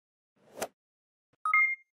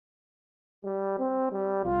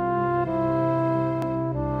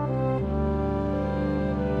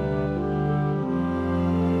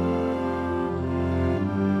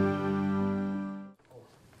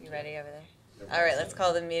All right, let's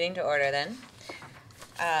call the meeting to order then.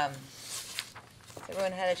 Has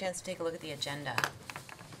everyone had a chance to take a look at the agenda?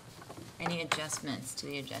 Any adjustments to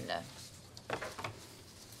the agenda?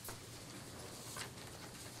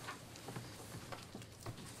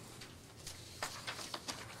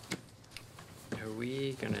 Are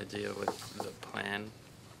we gonna deal with the plan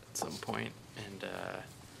at some point and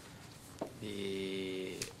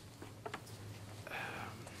the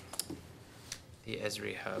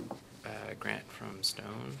Esri Hub grant from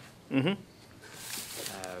Stone? Mm-hmm.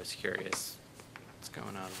 I was curious what's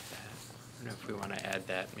going on with that. I don't know if we want to add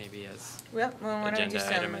that maybe as Well, why don't we do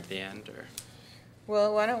agenda item at the end, or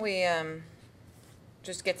well, why don't we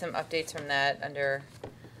just get some updates from that under,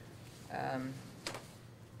 or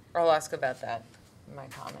I'll ask about that in my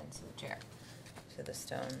comments to the chair, to the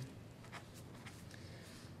Stone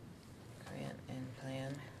grant and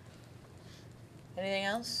plan. Anything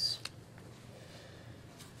else?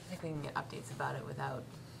 I think we can get updates about it without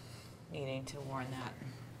needing to warn that.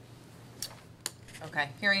 Okay,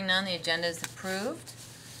 hearing none, the agenda is approved.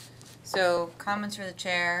 So comments for the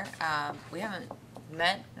chair. We haven't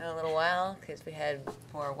met in a little while because we had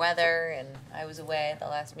poor weather and I was away at the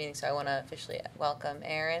last meeting, so I want to officially welcome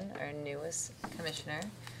Aaron, our newest commissioner.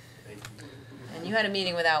 Thank you. And you had a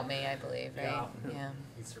meeting without me, I believe, right? Yeah. Yeah.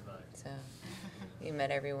 He survived. So you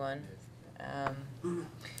met everyone.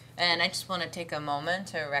 And I just want to take a moment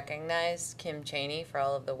to recognize Kim Cheney for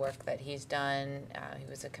all of the work that he's done. He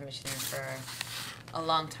was a commissioner for a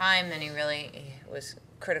long time, and he was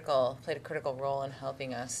critical, played a critical role in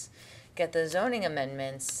helping us get the zoning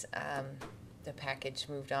amendments, the package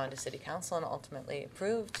moved on to City Council and ultimately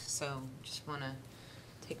approved. So just want to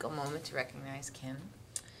take a moment to recognize Kim.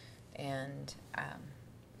 And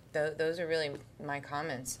those are really my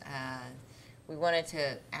comments. We wanted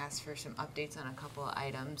to ask for some updates on a couple of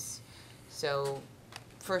items. So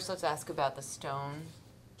first, let's ask about the Stone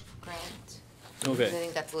grant. Okay. I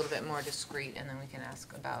think that's a little bit more discreet, and then we can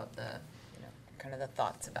ask about the, kind of the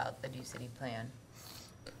thoughts about the new city plan.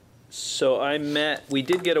 So we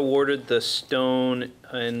did get awarded the Stone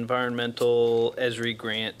Environmental Esri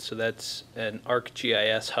grant. So that's an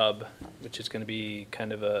ArcGIS hub, which is going to be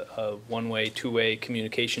kind of a one-way, two-way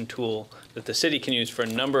communication tool that the city can use for a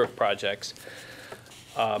number of projects.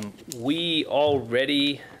 We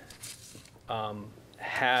already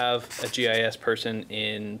have a GIS person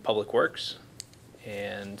in Public Works,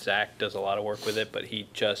 and Zach does a lot of work with it, but he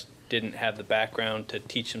just didn't have the background to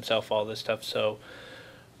teach himself all this stuff. So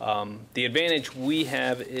the advantage we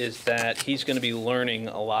have is that he's going to be learning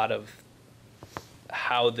a lot of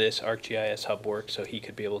how this ArcGIS hub works, so he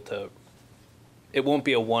could be able to, it won't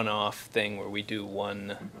be a one-off thing where we do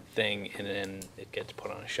one thing and then it gets put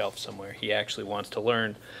on a shelf somewhere. He actually wants to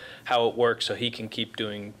learn how it works so he can keep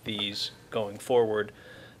doing these going forward.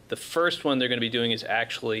 The first one they're going to be doing is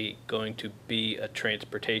actually going to be a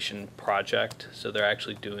transportation project. So they're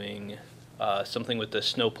actually doing something with the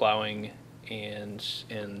snow plowing and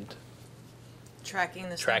Tracking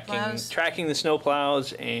the snowplows? Tracking the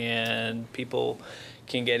snowplows, and people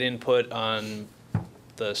can get input on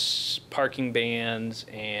the parking bans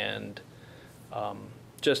and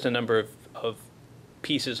just a number of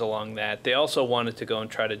pieces along that. They also wanted to go and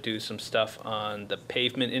try to do some stuff on the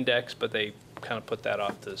pavement index, but they kind of put that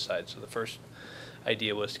off to the side. So the first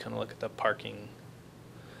idea was to kind of look at the parking,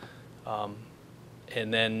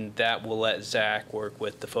 and then that will let Zach work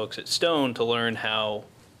with the folks at Stone to learn how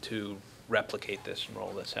to replicate this and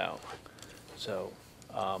roll this out. So,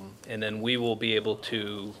 and then we will be able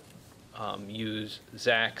to use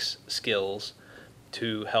Zach's skills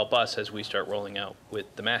to help us as we start rolling out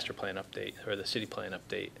with the master plan update or the city plan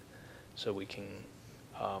update, so we can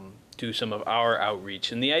do some of our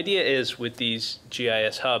outreach. And the idea is with these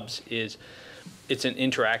GIS hubs is it's an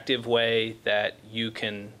interactive way that you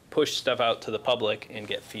can push stuff out to the public and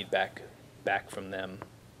get feedback back from them.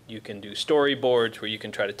 You can do storyboards where you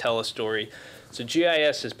can try to tell a story. So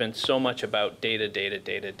GIS has been so much about data,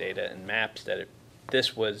 and maps that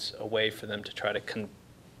this was a way for them to try to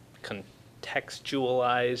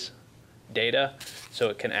contextualize data so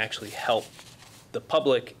it can actually help the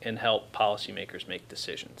public and help policymakers make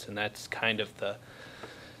decisions. And that's kind of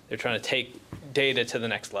they're trying to take data to the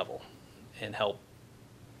next level and help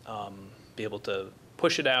be able to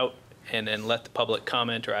push it out and then let the public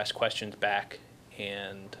comment or ask questions back.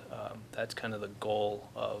 And that's kind of the goal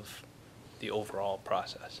of the overall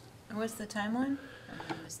process. And what's the timeline?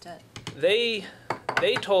 I missed it. They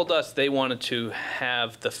told us they wanted to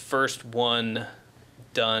have the first one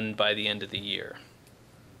done by the end of the year.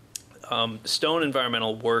 Stone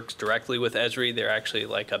Environmental works directly with Esri. They're actually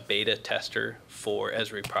like a beta tester for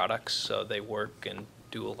Esri products, so they work and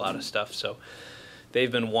do a lot of stuff. So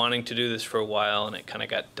they've been wanting to do this for a while, and it kind of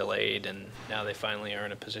got delayed, and now they finally are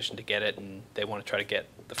in a position to get it, and they want to try to get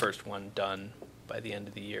the first one done by the end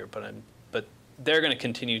of the year. But they're going to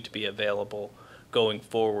continue to be available going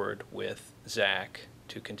forward with Zach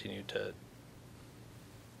to continue to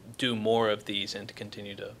do more of these and to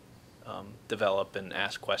continue to develop and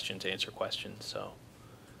ask questions, answer questions. So,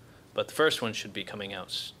 but the first one should be coming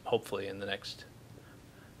out hopefully in the next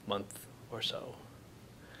month or so.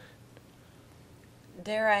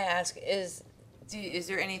 Dare I ask, is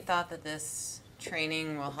there any thought that this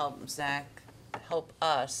training will help Zach help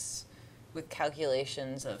us with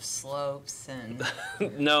calculations of slopes and?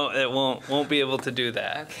 No, it won't be able to do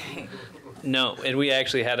that. Okay. No, and we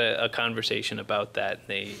actually had a conversation about that.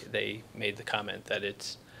 And they made the comment that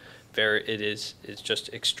it's just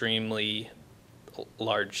extremely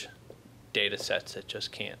large data sets that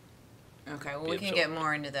just can't. Okay, well, we can get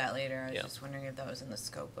more into that later. I was just wondering if that was in the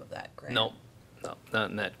scope of that grant. No, not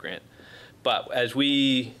in that grant. But as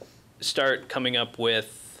we start coming up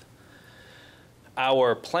with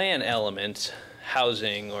our plan elements,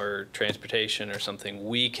 housing or transportation or something,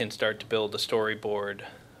 we can start to build a storyboard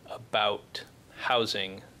about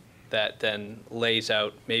housing that then lays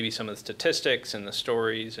out maybe some of the statistics and the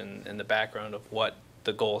stories and the background of what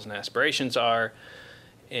the goals and aspirations are,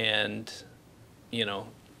 and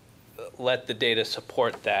let the data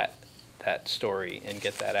support that story and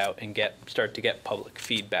get that out and start to get public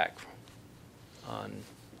feedback on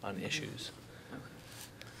issues.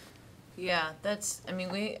 Yeah,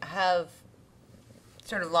 we have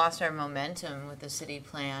sort of lost our momentum with the city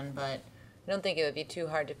plan, but I don't think it would be too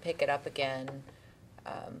hard to pick it up again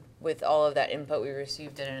with all of that input we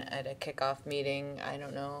received at a kickoff meeting. I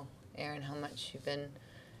don't know, Aaron, how much you've been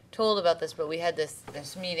told about this, but we had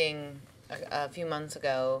this meeting a few months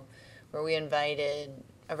ago where we invited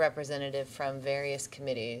a representative from various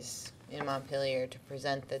committees in Montpelier to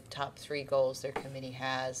present the top 3 goals their committee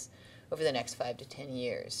has over the next 5 to 10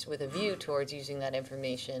 years, with a view towards using that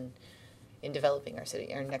information in developing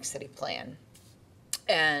our next city plan.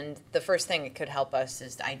 And the first thing it could help us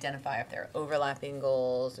is to identify if there are overlapping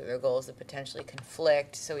goals or there are goals that potentially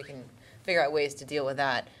conflict, so we can figure out ways to deal with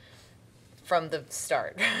that from the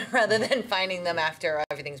start rather than finding them after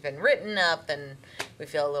everything's been written up and we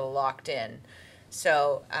feel a little locked in.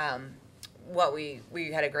 So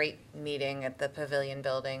we had a great meeting at the Pavilion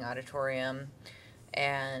Building auditorium,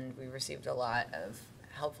 and we received a lot of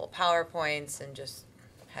helpful PowerPoints and just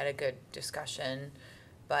had a good discussion.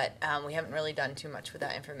 But we haven't really done too much with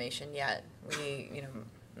that information yet.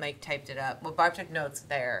 Mike typed it up. Well, Barb took notes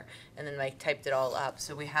there, and then Mike typed it all up.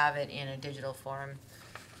 So we have it in a digital form,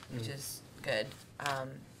 which is good.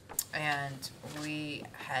 And we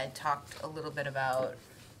had talked a little bit about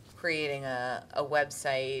creating a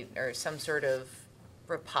website or some sort of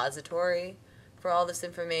repository for all this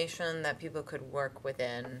information that people could work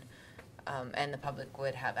within, and the public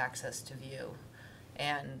would have access to view.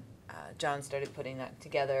 And John started putting that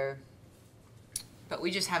together, but we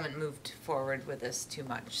just haven't moved forward with this too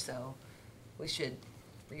much, so we should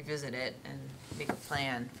revisit it and make a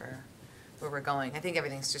plan for where we're going. I think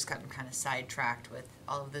everything's just gotten kind of sidetracked with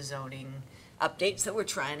all of the zoning updates that we're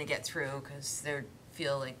trying to get through, because they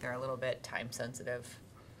feel like they're a little bit time sensitive.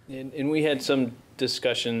 And we had some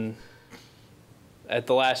discussion at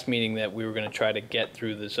the last meeting that we were going to try to get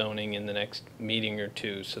through the zoning in the next meeting or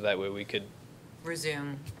two, so that way we could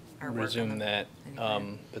resume that.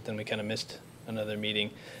 But then we kind of missed another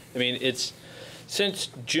meeting. I mean, it's since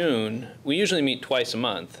June, we usually meet twice a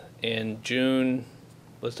month, and June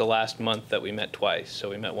was the last month that we met twice. So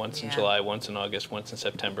we met once in July, once in August, once in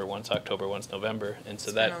September, once October, once November. And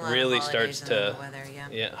so that really starts to,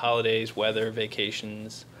 holidays, weather,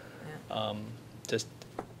 vacations, just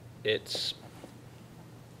it's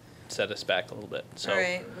set us back a little bit. So. All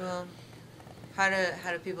right, well, how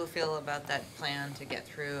do people feel about that plan to get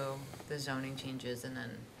through the zoning changes and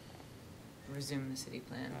then resume the city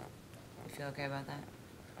plan? You feel okay about that?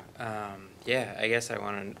 Yeah, I guess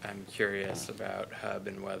I'm curious about Hub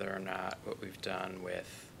and whether or not what we've done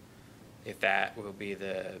with, if that will be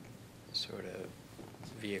the sort of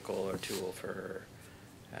vehicle or tool for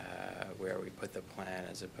where we put the plan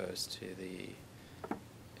as opposed to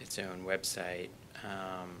its own website.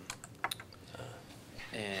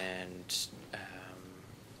 And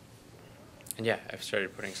yeah, I've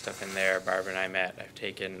started putting stuff in there. Barb and I met. I've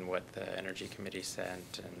taken what the Energy Committee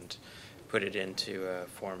sent and put it into a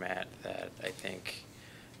format that I think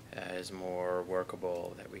is more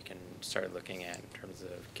workable, that we can start looking at in terms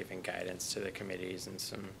of giving guidance to the committees and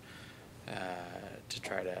some to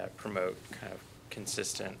try to promote kind of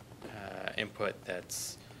consistent input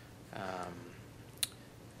that's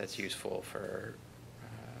that's useful for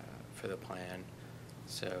the plan.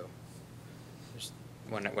 So just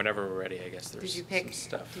whenever we're ready, I guess there's some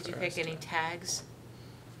stuff. Did you pick any tags?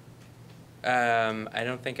 I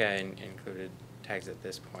don't think I included tags at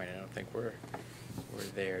this point. I don't think we're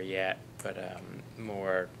there yet, but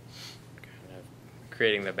more kind of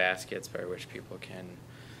creating the baskets by which people can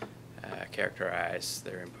characterize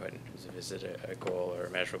their input. Is it a goal or a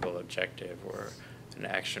measurable objective or an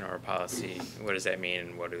action or a policy? What does that mean,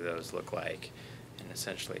 and what do those look like? And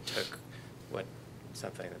essentially took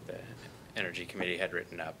something that the Energy Committee had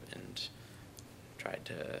written up and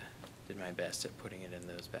did my best at putting it in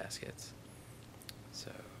those baskets. So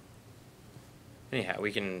anyhow,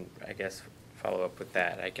 we can, I guess, follow up with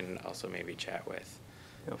that. I can also maybe chat with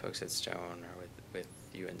folks at Stone or with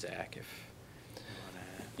you and Zach if you wanna.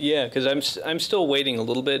 Yeah, because I'm still waiting a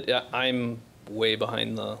little bit. I'm way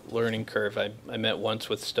behind the learning curve. I met once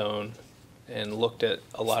with Stone and looked at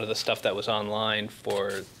a lot of the stuff that was online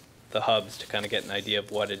for the hubs to kind of get an idea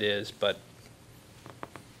of what it is, but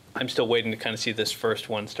I'm still waiting to kind of see this first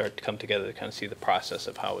one start to come together, to kind of see the process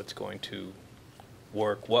of how it's going to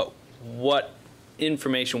work. What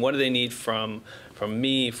information, what do they need from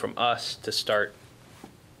me, from us to start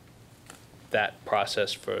that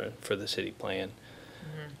process for the city plan?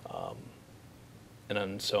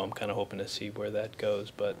 So I'm kind of hoping to see where that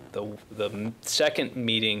goes. But the second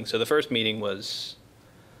meeting, so the first meeting was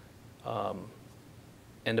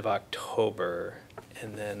end of October,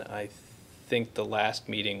 and then I think the last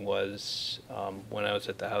meeting was when I was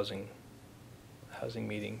at the housing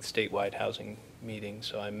meeting, statewide housing meeting,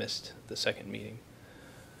 so I missed the second meeting.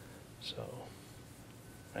 So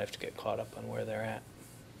I have to get caught up on where they're at.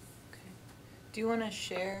 Okay. Do you want to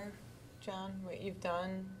share, John, what you've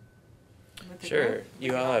done with the Sure. group?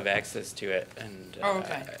 You all have access to it, and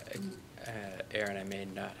okay. Aaron, I may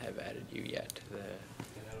not have added you yet to the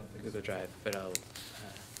Google Drive, but I'll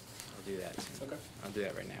do that soon. Okay. I'll do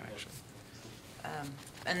that right now, actually.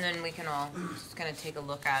 And then we can all just kind of take a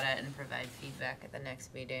look at it and provide feedback at the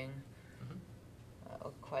next meeting.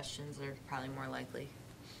 Questions are probably more likely.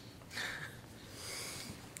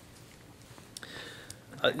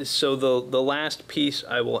 So the last piece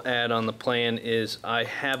I will add on the plan is I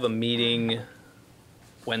have a meeting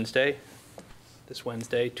this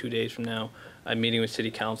Wednesday, 2 days from now. I'm meeting with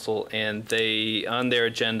City Council, and they, on their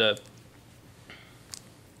agenda,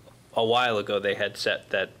 a while ago, they had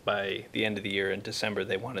set that by the end of the year in December,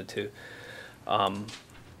 they wanted to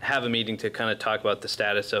have a meeting to kind of talk about the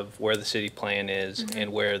status of where the city plan is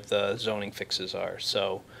and where the zoning fixes are.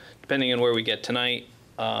 So depending on where we get tonight,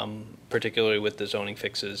 particularly with the zoning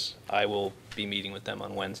fixes, I will be meeting with them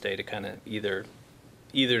on Wednesday to kind of either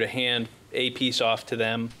to hand a piece off to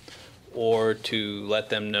them or to let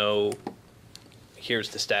them know here's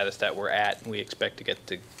the status that we're at, and we expect to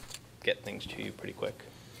get things to you pretty quick.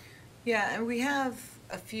 Yeah, and we have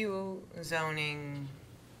a few zoning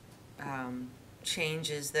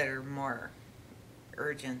changes that are more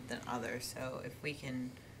urgent than others. So if we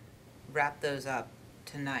can wrap those up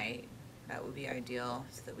tonight, that would be ideal,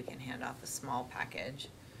 so that we can hand off a small package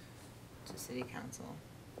to City Council.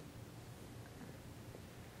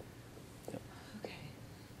 Yep. Okay.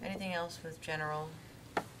 Anything else with general?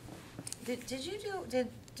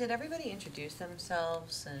 Did everybody introduce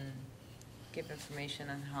themselves and give information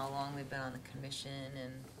on how long they've been on the commission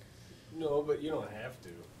and? No, but you don't have to.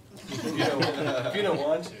 if you don't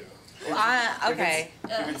want to. Okay.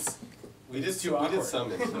 We did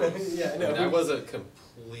some. Yeah, no. It wasn't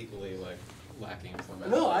completely like lacking from.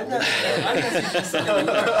 No, I'm not suggesting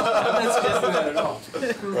that at all.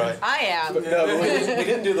 Right. I am. But no, but we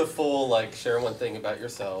didn't do the full like share one thing about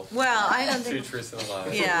yourself. Well, I don't Two think. truths and a lie.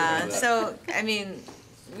 Yeah. So I mean,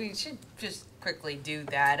 we should just quickly do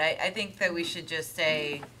that. I think that we should just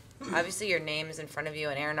say, obviously your name is in front of you,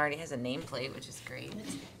 and Aaron already has a nameplate, which is great.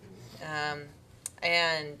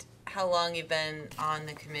 And how long you've been on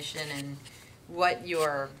the commission and what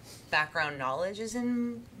your background knowledge is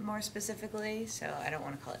in more specifically. So I don't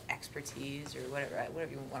want to call it expertise or whatever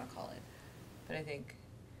you want to call it. But I think,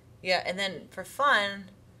 yeah, and then for fun,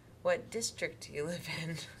 what district do you live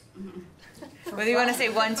in? Whether you want to say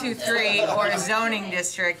 1, 2, 3 or zoning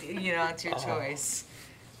district, it's your choice.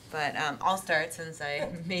 But I'll start since I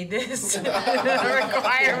made this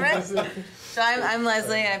requirement. So I'm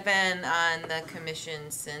Leslie. I've been on the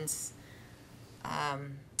commission since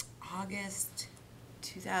August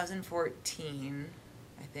 2014,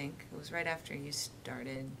 I think. It was right after you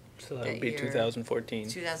started. So that would be 2014.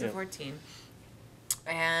 2014. Yep.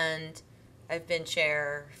 And I've been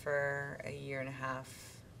chair for a year and a half,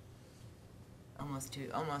 almost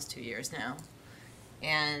 2 years now.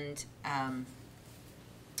 And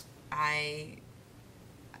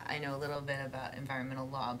I know a little bit about environmental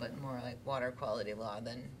law, but more like water quality law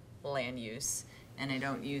than land use. And I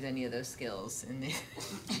don't use any of those skills in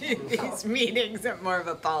these meetings. I'm more of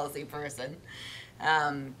a policy person.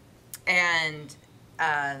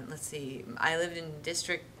 Let's see, I lived in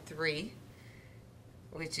District 3,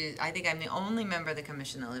 which is, I think I'm the only member of the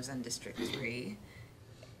commission that lives on District 3.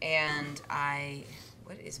 And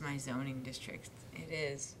what is my zoning district? It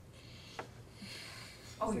is.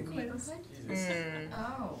 Oh, your neighborhood?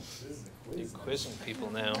 Oh. You're quizzing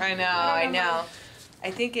people now. I know. I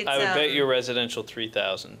think it's. I would bet you're residential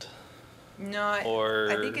 3,000. No, or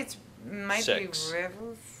I think it's might 6. be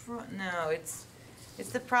Riverfront. No, it's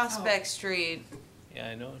the Prospect Street. Yeah,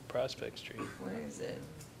 I know, Prospect Street. Where is it?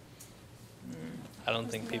 I don't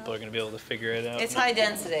think people are going to be able to figure it out. It's high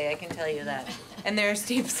density, I can tell you that, and there are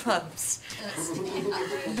steep slopes.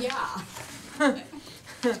 Yeah.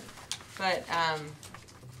 But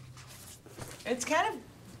it's kind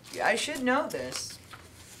of. I should know this.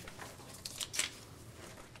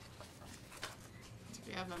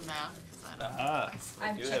 Do you have a map? 'Cause I don't Ah,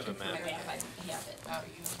 I'm you have a checking for my map. map, I have it. Oh,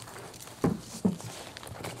 you.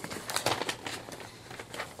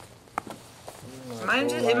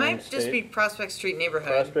 It might just be Prospect Street neighborhood.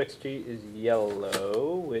 Prospect Street is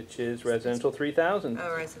yellow, which is residential 3,000.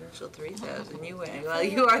 Oh, residential 3,000. You win. Well,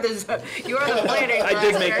 you are the planning. I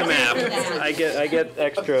did make the director. map. I get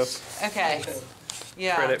extra Okay.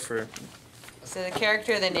 Yeah. credit for. So the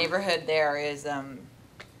character of the neighborhood there is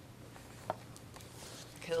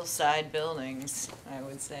hillside buildings, I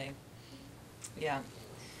would say. Yeah.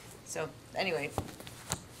 So anyway,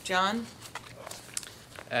 John.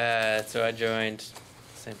 So I joined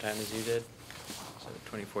same time as you did, so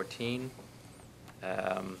 2014.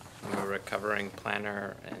 I'm a recovering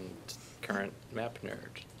planner and current map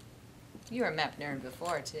nerd. You were a map nerd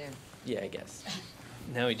before too. Yeah, I guess.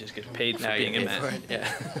 Now he just gets paid for Now you being a pay for man. it,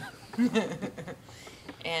 yeah.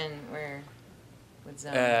 And what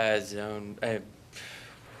zone?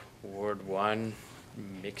 Ward 1,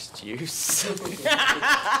 mixed use.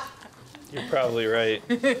 You're probably right.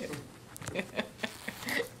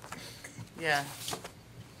 Yeah.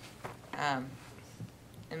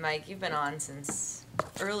 And Mike, you've been on since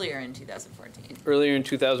earlier in 2014. Earlier in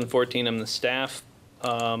 2014, I'm the staff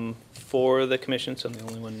for the commission, so I'm the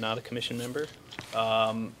only one not a commission member.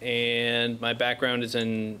 And my background is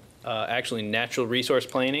in actually natural resource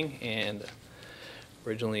planning, and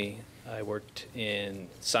originally I worked in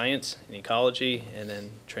science and ecology, and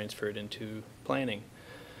then transferred into planning.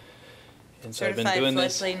 And so I've been doing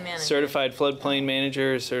this. Floodplain manager. Certified floodplain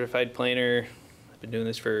manager, certified planner. I've been doing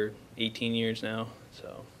this for 18 years now,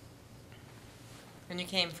 so. And you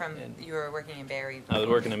came from, you were working in Barrie. I was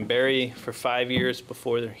working in Barrie for 5 years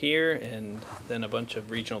before they're here, and then a bunch of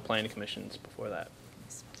regional planning commissions before that.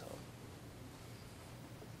 So.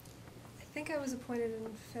 I think I was appointed in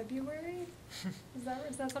February.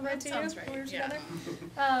 Does that sound right to you? Sounds right, When we were yeah.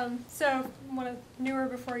 together? So one of newer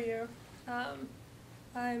before you. I'm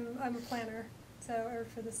a planner, so I work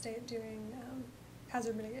for the state doing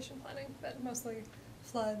hazard mitigation planning, but mostly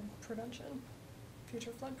flood prevention,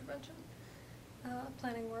 future flood prevention,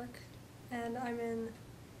 planning work. And I'm in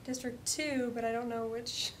District 2, but I don't know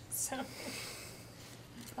which zone.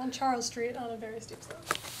 On Charles Street on a very steep slope,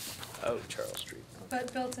 Oh, Charles Street.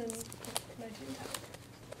 but built in 1910.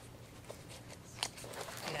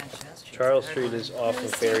 Yeah, Charles Street is off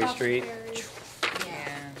of Barrie Street.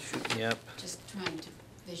 Yeah. Yep. Just trying to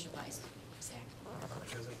visualize exactly.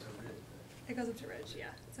 It goes up to Ridge, yeah.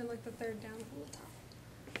 It's in like the third down from the top.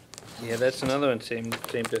 Yeah, that's another one, same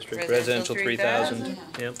district, Residential residential 3,000.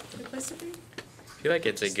 3,000. Yep. Good place to be. I feel like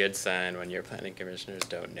it's a good sign when your planning commissioners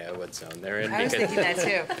don't know what zone they're in. I was thinking that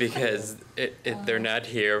too. Because they're not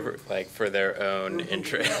here like for their own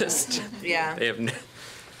interest. Yeah. They have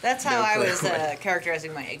That's how No I clue was what-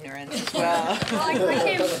 characterizing my ignorance as well. Well, I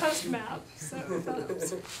came post-map, so I thought it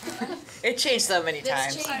was. It changed so many It's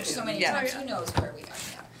times. changed so many Yeah. times, who knows where we are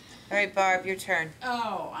now. All right, Barb, your turn.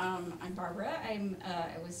 Oh, I'm Barbara.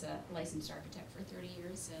 I was a licensed architect for 30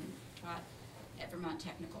 years and taught at Vermont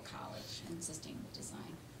Technical College in sustainable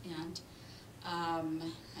design. And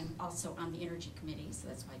I'm also on the Energy Committee, so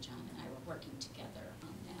that's why John and I were working together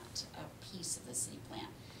on that piece of the city plan.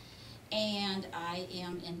 And I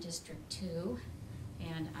am in District 2,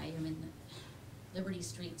 and I am in the Liberty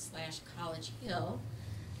Street / College Hill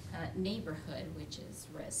neighborhood, which is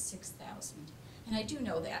Res 6,000. And I do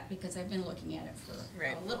know that because I've been looking at it for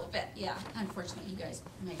Right. a little bit. Yeah, unfortunately, you guys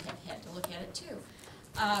might have had to look at it too,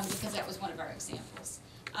 because that was one of our examples.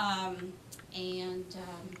 Oh,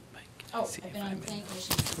 See I've if been on I'm the planning in.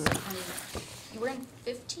 commission since 20, you were in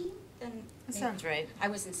 15? then. That sounds right. I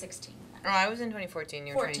was in 16. Oh, I was in 2014,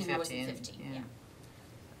 you were 14, I was in 2015. 15, yeah.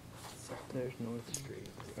 There's North Street.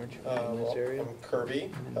 Aren't you Well, in this area? I'm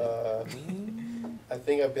Kirby. I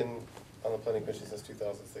think I've been on the planning commission since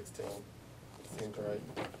 2016. Seems right.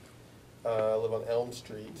 I live on Elm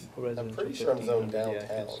Street. I'm Residential pretty sure I'm zoned 1500, yeah,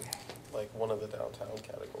 downtown, like one of the downtown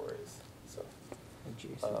categories. So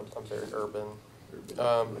I'm very urban.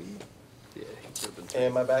 Yeah, he's urban.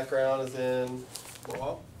 And my background is in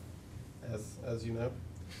law, as you know.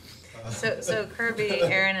 So Kirby,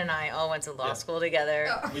 Aaron, and I all went to law Yeah. school together.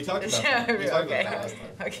 We talked about that. We talked Okay. about that last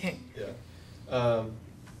time. Okay. Yeah.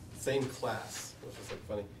 Same class, which is like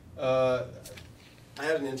funny. I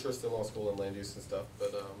had an interest in law school and land use and stuff,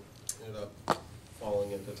 but ended up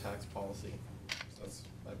falling into tax policy. So that's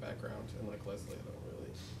my background. And like Leslie, I don't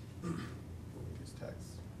really use tax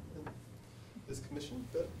in this commission,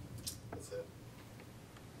 but that's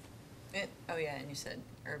it. Oh yeah, and you said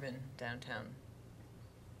urban downtown.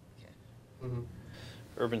 Mm-hmm.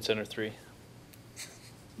 Urban Center 3.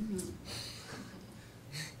 Mhm.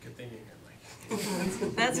 Good thing you're here,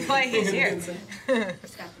 Mike. That's why he's here.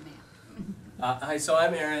 Just got the map. Hi, so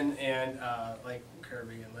I'm Aaron, and like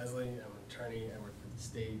Kirby and Leslie, I'm an attorney. I work for the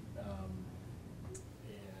state, and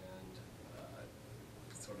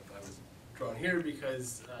sort of I was drawn here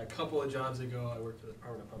because a couple of jobs ago I worked for the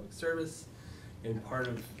Department of Public Service, and part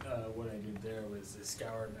of what I did there was I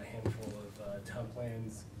scoured a handful of town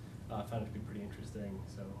plans. Found it to be pretty interesting,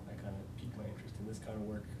 so I kind of piqued my interest in this kind of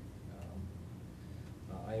work.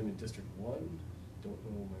 I am in District 1. Don't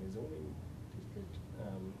know my zoning district.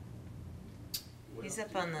 What He's else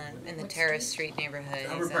up do on you- the What Terrace street? Street neighborhood.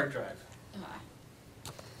 Albert He's Park up- Drive.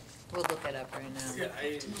 We'll look it up right now. Yeah,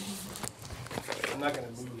 I'm not gonna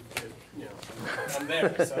move, you know, I'm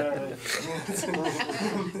there, so I don't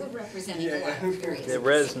really. We're representing a Yeah. lot of areas. Yeah,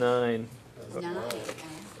 Res 9. Nine,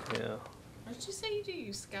 Yeah. What did you say you do?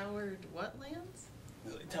 You scoured what lands?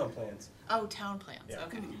 Town plans, Oh, town plans, Yeah.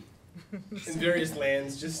 okay. in various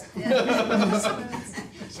lands, just check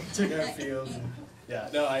out fields. And, yeah,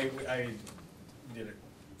 no, I did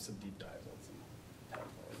some deep dives on some town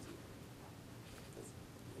plans. It's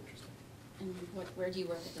interesting. And where do you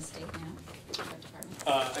work at the state now? What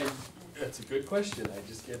department? That's a good question. I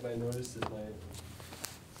just gave my notice at my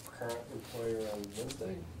current employer on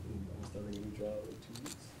Wednesday, and I'm starting a new job in 2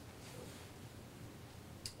 weeks.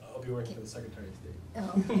 So I'll be working for the Secretary of State.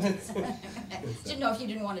 Oh. Didn't know if you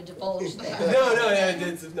didn't want to divulge that.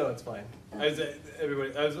 No, it's fine. I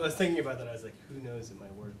was thinking about that. I was like, who knows at my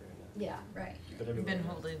work right now? Yeah, right. But We've everybody been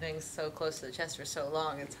knows. holding things so close to the chest for so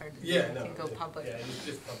long, it's hard to Yeah, no. go public. Yeah,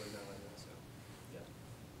 it's public now, I know, so, yeah.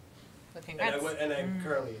 But congrats. And I'm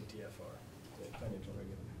currently at DFR, the financial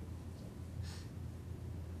regulator.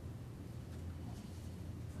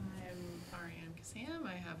 I'm Ariane Kassam.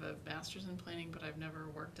 I have a master's in planning, but I've never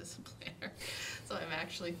worked as a planner. So I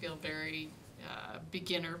actually feel very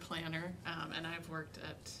beginner planner. And I've worked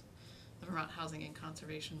at the Vermont Housing and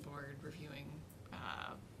Conservation Board reviewing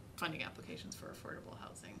funding applications for affordable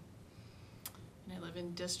housing. And I live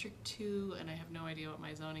in District 2, and I have no idea what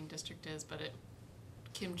my zoning district is, but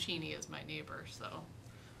Kim Cheney is my neighbor, so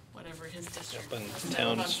whatever his district Up on is.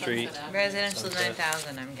 Town Up on Street. Sunset Avenue. Residential Sunset.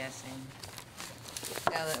 9,000, I'm guessing.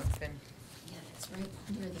 Now that we've been, Yeah, that's right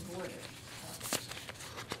near the border.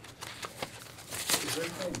 Is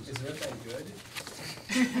everything good?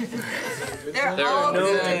 they're There all are no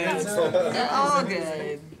good. names. They're all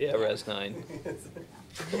good. Yeah, Res 9.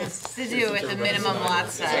 It's to do with the minimum lot I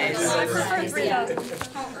size. prefer 3,000.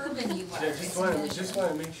 How urban you are. Yeah, just want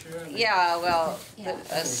to make sure. Yeah, well, Yeah.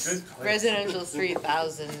 us Good place. residential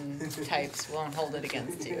 3,000 types won't hold it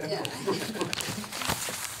against you. Yeah.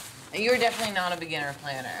 You're definitely not a beginner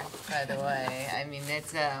planner, by the way. I mean,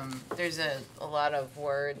 it's there's a lot of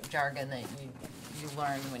word jargon that you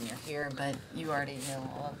learn when you're here, but you already know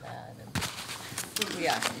all of that. And,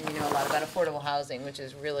 yeah, you know a lot about affordable housing, which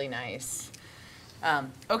is really nice.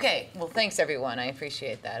 Okay, well, thanks everyone. I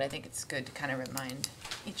appreciate that. I think it's good to kind of remind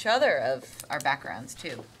each other of our backgrounds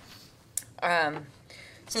too.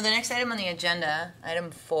 So the next item on the agenda,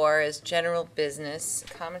 item 4, is general business,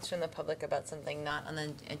 comments from the public about something not on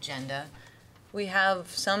the agenda. We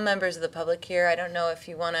have some members of the public here. I don't know if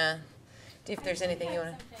you want to, if there's anything you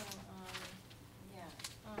want to.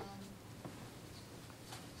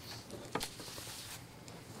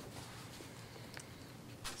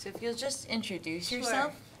 So if you'll just introduce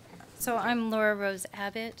yourself. So I'm Laura Rose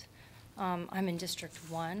Abbott. I'm in District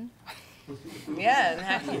 1, Yeah, and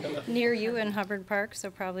happy. near you in Hubbard Park,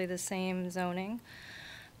 so probably the same zoning.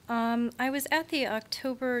 I was at the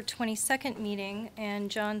October 22nd meeting,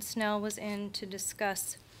 and John Snell was in to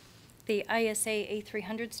discuss the ISA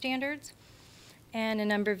A300 standards. And a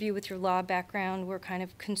number of you with your law background were kind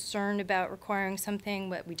of concerned about requiring something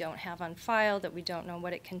that we don't have on file, that we don't know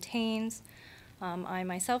what it contains. I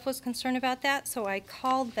myself was concerned about that, so I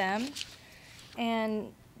called them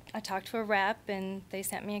and I talked to a rep and they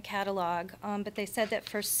sent me a catalog. But they said that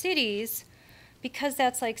for cities, because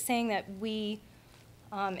that's like saying that we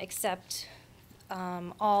accept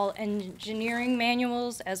all engineering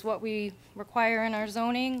manuals as what we require in our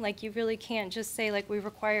zoning, like you really can't just say like we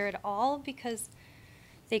require it all, because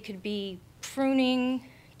they could be pruning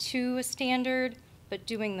to a standard, but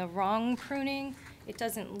doing the wrong pruning. It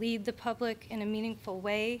doesn't lead the public in a meaningful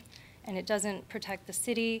way, and it doesn't protect the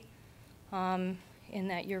city in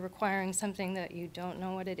that you're requiring something that you don't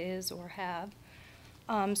know what it is or have.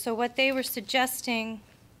 So what they were suggesting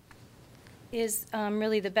is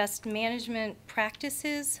really the best management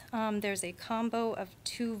practices. There's a combo of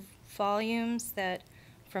 2 volumes that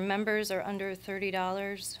for members are under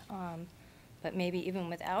 $30, but maybe even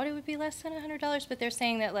without it would be less than $100. But they're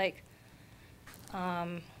saying that like,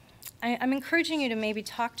 I'm encouraging you to maybe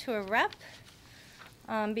talk to a rep,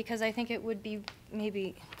 because I think it would be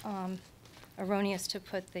maybe erroneous to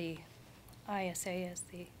put the ISA as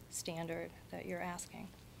the standard that you're asking.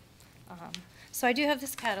 So I do have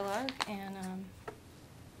this catalog, and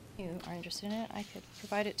if you are interested in it, I could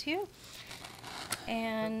provide it to you.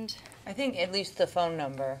 And I think at least the phone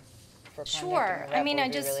number for contacting sure. the rep I mean, would I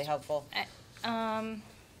be just really helpful.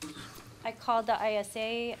 I called the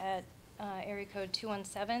ISA at area code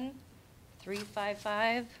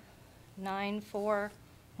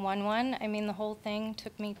 217-355-9411. I mean, the whole thing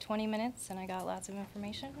took me 20 minutes, and I got lots of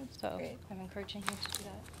information. So Great. I'm encouraging you to do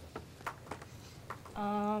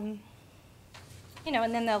that. You know,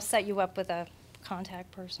 and then they'll set you up with a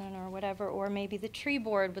contact person or whatever, or maybe the tree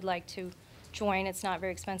board would like to join. It's not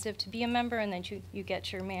very expensive to be a member, and then you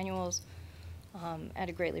get your manuals at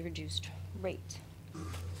a greatly reduced rate.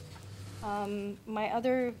 My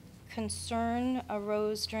other concern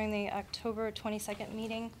arose during the October 22nd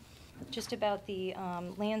meeting, just about the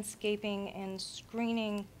landscaping and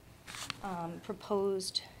screening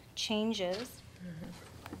proposed changes.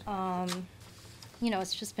 You know,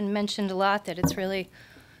 it's just been mentioned a lot that it's really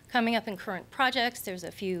coming up in current projects. There's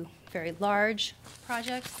a few very large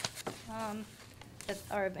projects that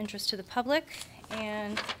are of interest to the public,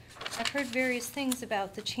 and I've heard various things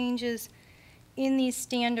about the changes in these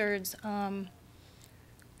standards,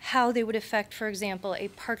 how they would affect, for example, a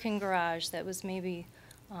parking garage that was maybe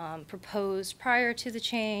proposed prior to the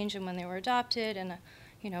change and when they were adopted. And,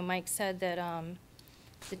 you know, Mike said that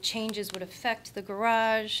the changes would affect the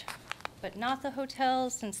garage, but not the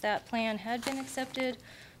hotel, since that plan had been accepted.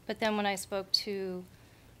 But then when I spoke to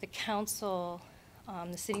the council,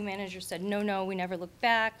 the city manager said, no, we never looked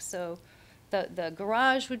back. So the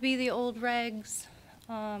garage would be the old regs.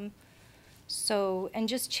 And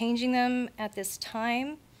just changing them at this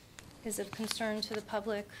time is of concern to the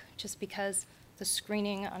public, just because the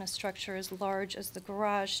screening on a structure as large as the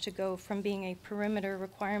garage to go from being a perimeter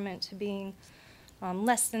requirement to being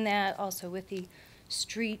less than that, also with the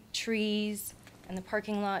street trees and the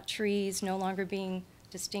parking lot trees no longer being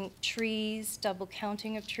distinct trees. Double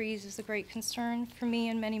counting of trees is a great concern for me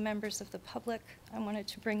and many members of the public. I wanted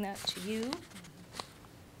to bring that to you.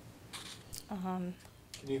 Can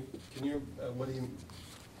you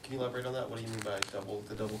elaborate on that? What do you mean by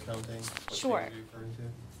the double counting? What Sure. are you referring to?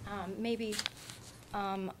 Maybe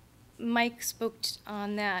Mike spoke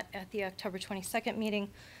on that at the October 22nd meeting,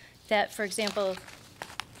 that, for example,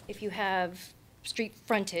 if you have street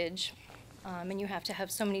frontage, and you have to have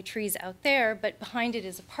so many trees out there, but behind it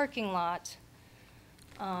is a parking lot,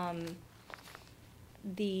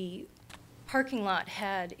 the parking lot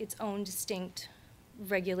had its own distinct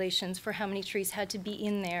regulations for how many trees had to be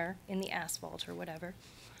in there, in the asphalt or whatever.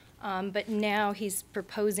 But now he's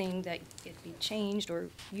proposing that it be changed, or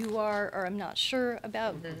you are, or I'm not sure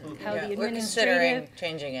about how Yeah, the we're considering administrative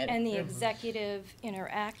changing it. and the executive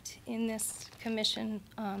interact in this commission,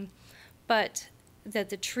 but that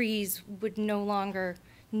the trees would no longer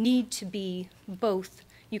need to be both.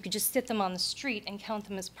 You could just sit them on the street and count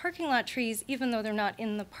them as parking lot trees, even though they're not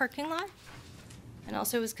in the parking lot. And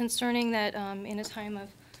also it was concerning that in a time of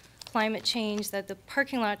climate change, that the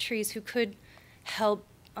parking lot trees who could help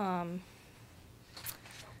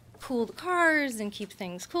cool the cars and keep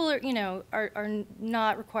things cooler, you know, are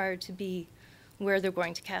not required to be where they're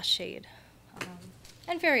going to cast shade,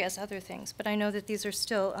 and various other things. But I know that these are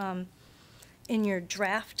still in your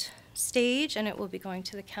draft stage, and it will be going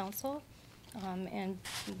to the council, and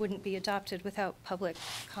wouldn't be adopted without public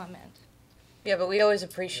comment. Yeah, but we always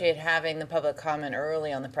appreciate having the public comment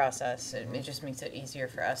early on the process. It just makes it easier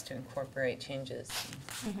for us to incorporate changes.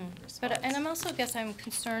 And I'm also, guess I'm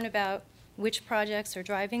concerned about which projects are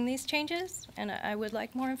driving these changes, and I would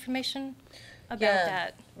like more information about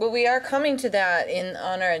that. Well, we are coming to that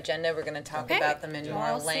on our agenda. We're going to talk Okay. about them in Well, more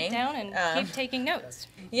I'll length. sit down and keep taking notes.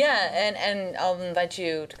 Yeah, and I'll invite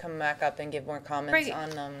you to come back up and give more comments Great.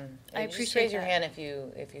 on them. I Just appreciate raise your that. hand if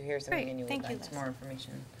you hear something Great. and you would Thank you, like some Liz. more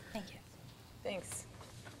information. Thank you. Thanks.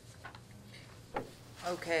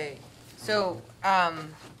 Okay, so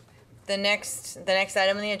the next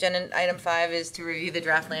item on the agenda, item 5, is to review the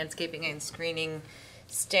draft landscaping and screening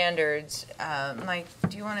standards. Mike,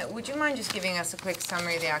 would you mind just giving us a quick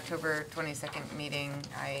summary of the October 22nd meeting?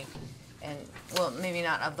 Well, maybe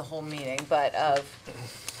not of the whole meeting, but of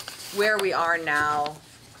where we are now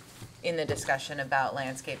in the discussion about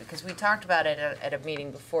landscaping, because we talked about it at a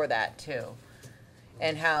meeting before that too,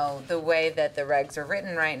 and how the way that the regs are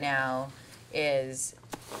written right now is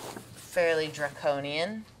fairly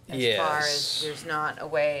draconian as far as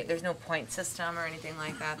there's no point system or anything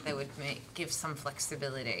like that that would give some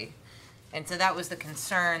flexibility. And so that was the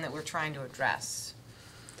concern that we're trying to address.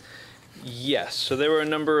 Yes, so there were a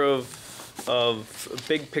number of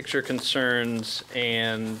big picture concerns,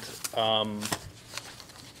 and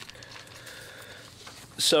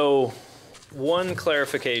so one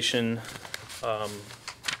clarification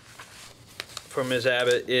from Ms.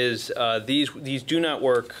 Abbott is these do not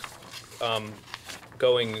work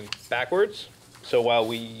going backwards. So while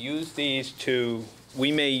we use these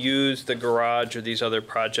we may use the garage or these other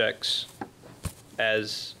projects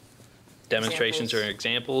as demonstrations or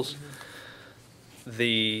examples.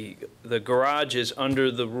 The garage is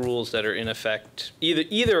under the rules that are in effect,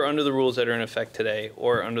 either under the rules that are in effect today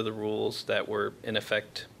or under the rules that were in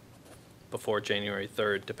effect before January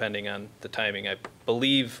 3rd, depending on the timing. I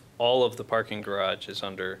believe all of the parking garage is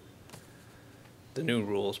under the new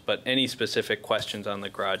rules, but any specific questions on the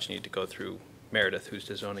garage need to go through Meredith, who's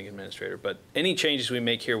the zoning administrator. But any changes we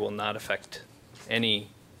make here will not affect any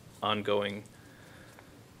ongoing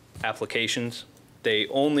applications. They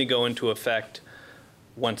only go into effect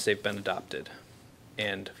once they've been adopted.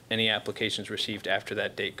 And any applications received after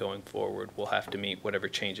that date going forward will have to meet whatever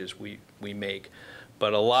changes we make.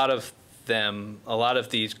 But a lot of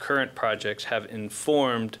these current projects have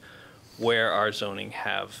informed where our zoning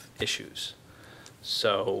have issues.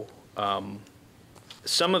 So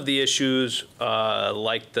some of the issues,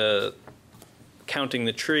 like the counting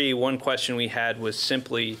the tree, one question we had was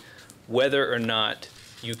simply whether or not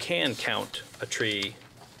you can count a tree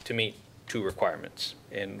to meet 2 requirements.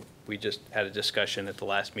 And we just had a discussion at the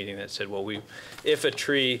last meeting that said, well, if a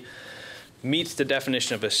tree meets the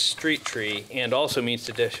definition of a street tree and also meets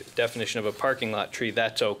the definition of a parking lot tree,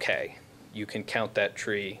 that's okay. You can count that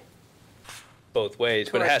tree both ways,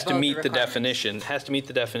 but it has to meet the definition. It has to meet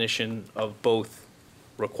the definition of both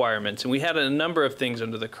requirements. And we had a number of things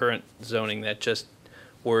under the current zoning that just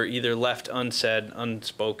were either left unsaid,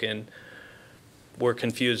 unspoken, were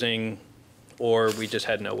confusing, or we just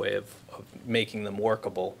had no way of making them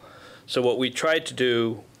workable. So what we tried to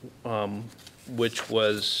do, which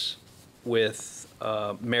was with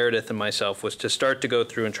Meredith and myself, was to start to go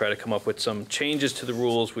through and try to come up with some changes to the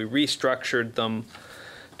rules. We restructured them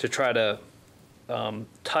to try to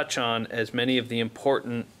touch on as many of the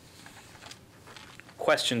important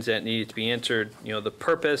questions that needed to be answered. You know, the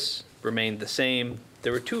purpose remained the same.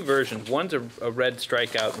 There were 2 versions. One's a red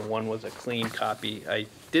strikeout and one was a clean copy. I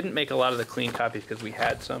didn't make a lot of the clean copies because we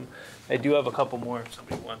had some. I do have a couple more if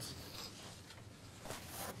somebody wants.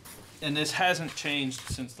 And this hasn't changed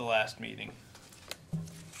since the last meeting.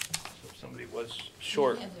 So if somebody was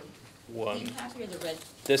short one. Clean copy or the red?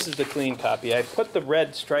 This is the clean copy. I put the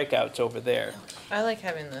red strikeouts over there. I like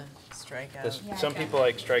having the strikeout. Some people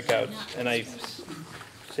like strikeouts, and I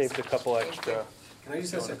saved a couple extra. Can I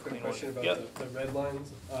just ask a quick question about the red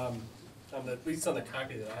lines? At least on the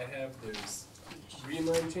copy that I have, there's green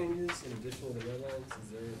line changes in addition to the red lines. Is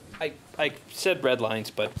there? I said red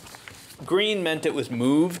lines, but green meant it was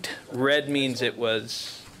moved. Red means it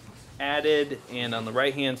was added, and on the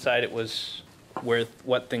right-hand side, it was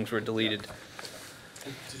what things were deleted.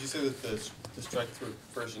 Did you say that the strike-through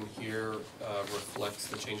version here reflects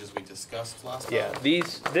the changes we discussed last time? Yeah,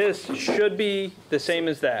 this should be the same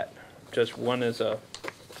as that. Just one is a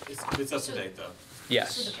It's up to date, though.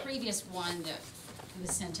 yes. So the previous one that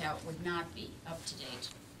was sent out would not be up to date,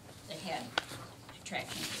 that had track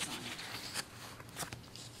changes on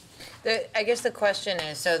it. I guess the question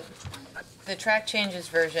is, so the track changes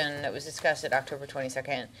version that was discussed at October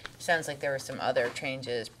 22nd, sounds like there were some other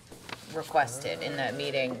changes requested in that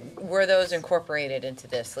meeting. Were those incorporated into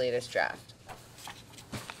this latest draft?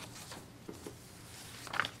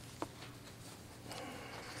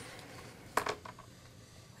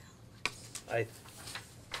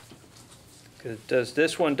 'Cause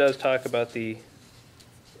this one does talk about the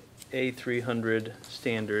A300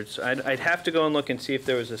 standards. I'd have to go and look and see if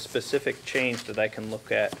there was a specific change that I can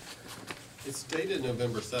look at. It's dated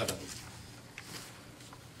November 7th.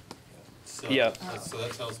 So, Yeah. So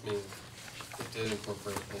that tells me it did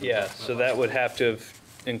incorporate. Yeah, so that would have to have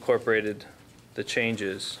incorporated the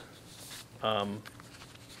changes. Let's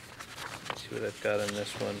see what I've got in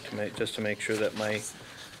this one to make, just to make sure that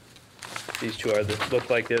these two look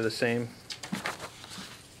like they're the same.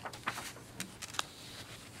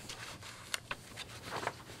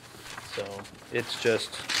 So it's just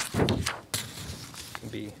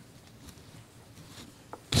be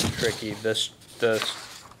tricky.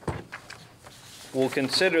 We'll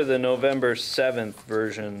consider the November 7th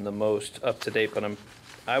version the most up to date, but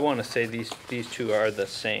I want to say these two are the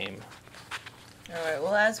same. All right,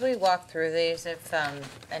 well, as we walk through these, if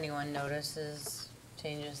anyone notices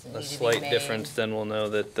changes that A need to be slight made. difference, then we'll know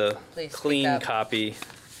that the Please speak clean up. copy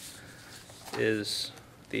is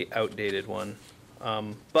the outdated one.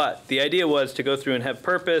 But the idea was to go through and have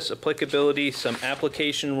purpose, applicability, some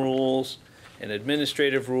application rules, and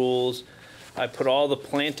administrative rules. I put all the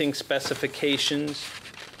planting specifications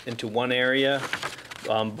into one area.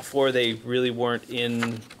 Before, they really weren't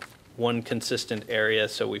in one consistent area,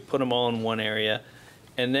 so we put them all in one area.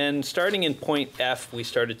 And then starting in point F, we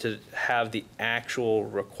started to have the actual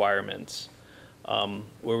requirements,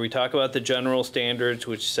 where we talk about the general standards,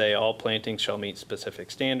 which say all plantings shall meet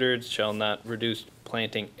specific standards, shall not reduce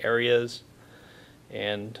planting areas,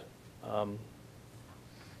 and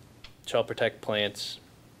shall protect plants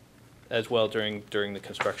as well during the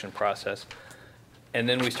construction process. And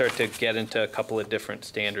then we start to get into a couple of different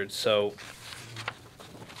standards. So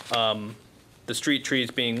the street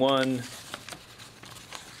trees being one,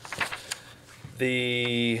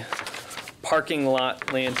 the parking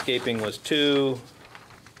lot landscaping was 2,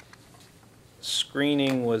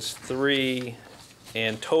 screening was 3,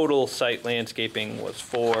 and total site landscaping was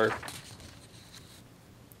 4.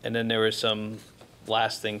 And then there were some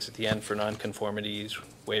last things at the end for nonconformities,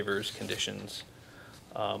 waivers, conditions.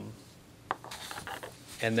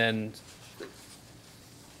 And then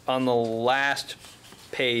on the last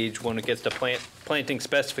page, when it gets to planting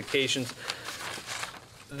specifications,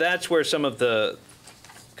 that's where some of the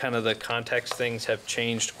kind of the context things have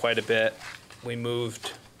changed quite a bit. We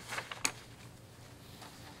moved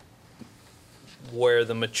where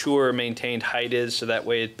the mature maintained height is, so that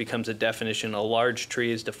way it becomes a definition. A large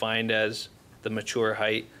tree is defined as the mature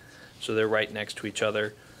height, so they're right next to each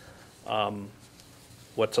other.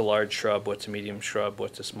 What's a large shrub, what's a medium shrub,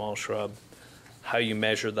 what's a small shrub, how you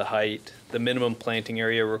measure the height, the minimum planting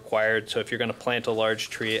area required. So if you're going to plant a large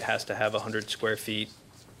tree, it has to have 100 square feet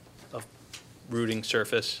of rooting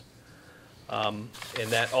surface. And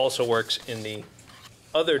that also works in the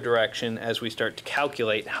other direction as we start to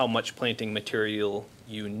calculate how much planting material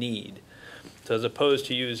you need. So as opposed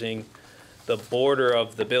to using the border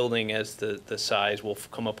of the building as the size, we'll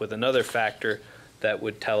come up with another factor that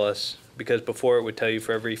would tell us, because before it would tell you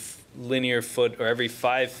for every linear foot or every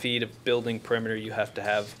 5 feet of building perimeter you have to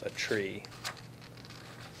have a tree.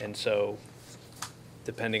 And so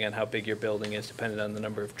depending on how big your building is, depending on the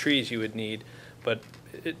number of trees you would need, but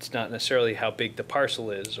it's not necessarily how big the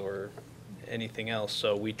parcel is or anything else.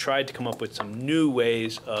 So we tried to come up with some new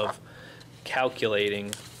ways of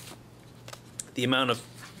calculating the amount of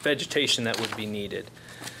vegetation that would be needed.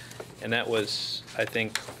 And that was, I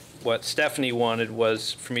think, what Stephanie wanted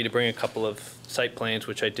was for me to bring a couple of site plans,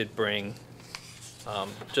 which I did bring,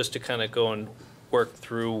 just to kind of go and work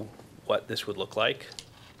through what this would look like.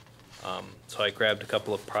 So I grabbed a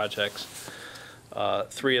couple of projects,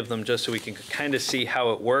 3 of them, just so we can kind of see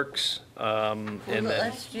how it works. And then,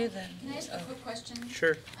 Let's do that. Can I ask a quick question?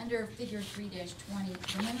 Sure. Under figure 3-20,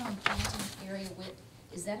 the minimum planting area width,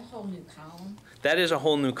 is that a whole new column? That is a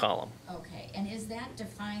whole new column. Okay, and is that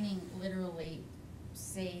defining literally,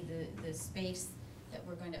 say, the space that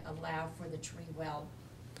we're going to allow for the tree well?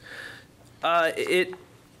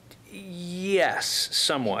 Yes,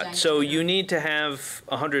 somewhat. So you need to have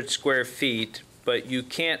 100 square feet, but you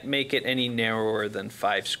can't make it any narrower than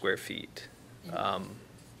 5 square feet. Then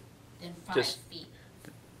 5 just- feet.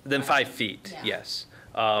 Than 5 feet, Yeah. yes.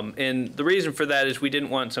 And the reason for that is we didn't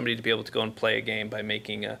want somebody to be able to go and play a game by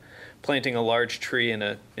planting a large tree in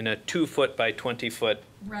a 2-foot by 20-foot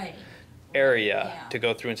Right. area Yeah. to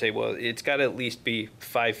go through and say, well, it's got to at least be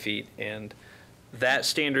 5 feet. And that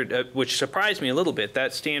standard, which surprised me a little bit,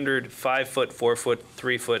 that standard 5-foot, 4-foot,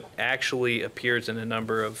 3-foot actually appears in a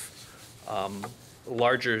number of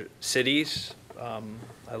larger cities.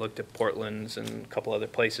 I looked at Portland's and a couple other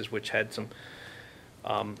places which had some,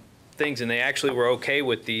 things, and they actually were okay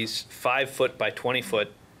with these 5-foot by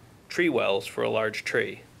 20-foot tree wells for a large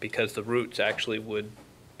tree, because the roots actually would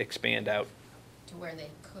expand out To where they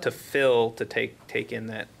could. to fill, to take in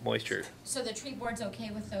that moisture. So the tree board's okay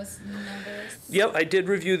with those numbers? Yep, I did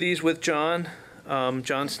review these with John,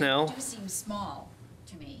 John Snell. They do seem small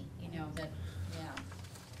to me, you know, that,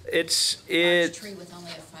 yeah. It's, Large tree with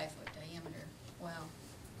only a 5-foot diameter, wow.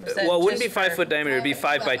 Was that well, it wouldn't be just for- 5-foot diameter, it'd be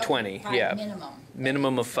 5 by Well, 20, five yeah. Minimum.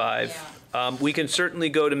 Minimum of 5. We can certainly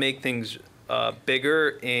go to make things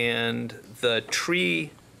bigger, and the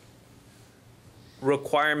tree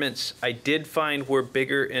requirements I did find were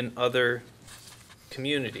bigger in other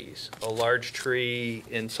communities. A large tree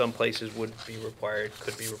in some places could be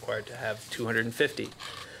required to have 250.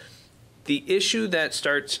 The issue that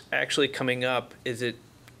starts actually coming up is it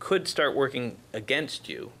could start working against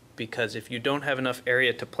you, because if you don't have enough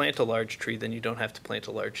area to plant a large tree, then you don't have to plant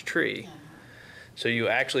a large tree. So you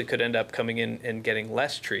actually could end up coming in and getting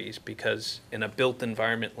less trees, because in a built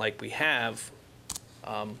environment like we have,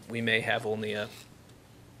 we may have only a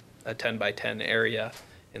 10 by 10 area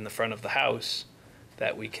in the front of the house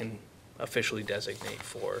that we can officially designate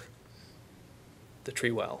for the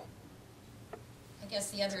tree well. I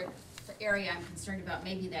guess the other area I'm concerned about,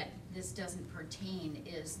 maybe that this doesn't pertain,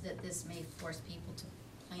 is that this may force people to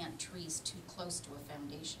plant trees too close to a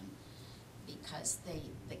foundation because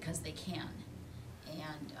they can.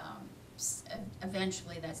 And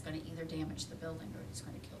eventually that's gonna either damage the building or it's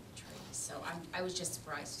gonna kill the trees. So I was just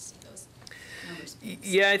surprised to see those numbers.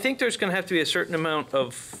 Yeah, I think there's going to have to be a certain amount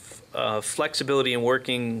of flexibility in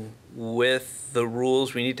working with the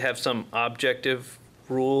rules. We need to have some objective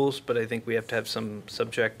rules, but I think we have to have some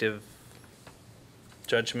subjective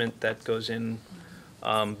judgment that goes in.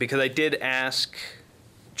 Because I did ask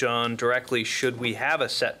John directly, should we have a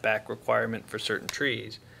setback requirement for certain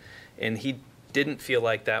trees? And he didn't feel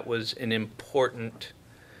like that was he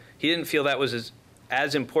didn't feel that was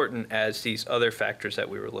as important as these other factors that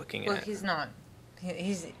we were looking Well, at. he's not.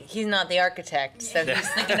 He's not the architect, so he's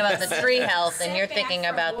thinking about the tree health, and you're thinking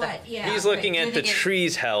about the. He's looking at the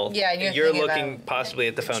tree's health. Yeah, and you're thinking looking about- possibly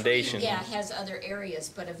at the foundation. Yeah, it has other areas,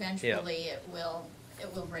 but eventually it will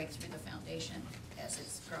break through the foundation as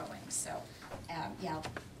it's growing, so, yeah.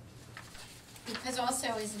 Because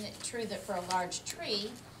also, isn't it true that for a large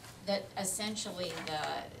tree, that essentially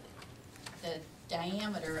the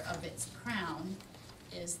diameter of its crown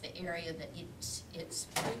is the area that its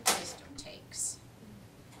root system takes?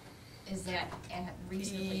 Is that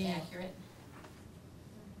reasonably accurate?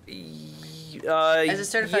 As a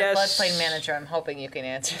certified yes. floodplain manager, I'm hoping you can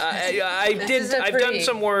answer. I This did. is a I've done pretty-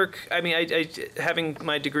 some work. I mean, I having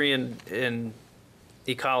my degree in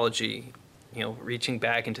ecology, reaching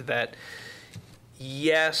back into that.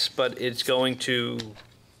 Yes, but it's going to.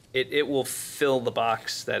 It will fill the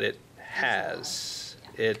box that it has.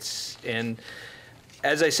 And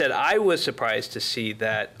as I said, I was surprised to see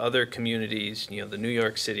that other communities, the New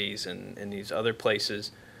York cities and these other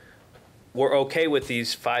places, were okay with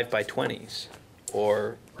these 5 by 20s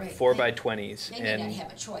or Right. 4 by 20s. They may not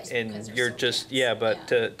have a choice because And they're you're so just, dense. yeah, but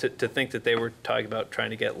Yeah. to think that they were talking about trying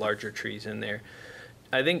to get larger trees in there.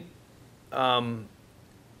 I think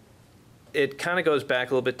it kind of goes back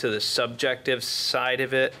a little bit to the subjective side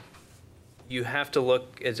of it. You have to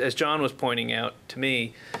look, as John was pointing out to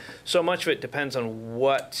me, so much of it depends on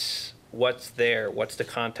what's there, what's the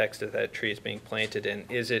context that that tree is being planted in.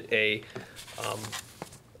 Is it a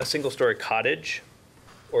single-story cottage,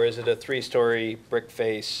 or is it a 3-story brick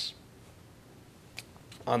face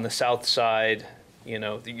on the south side?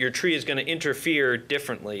 Your tree is going to interfere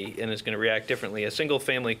differently and is going to react differently. A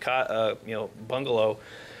single-family bungalow,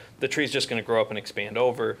 the tree's just going to grow up and expand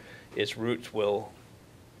over. Its roots will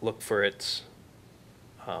look for its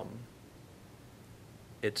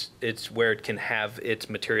where it can have its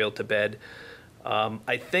material to bed.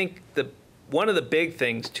 I think one of the big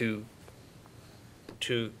things to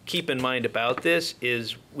keep in mind about this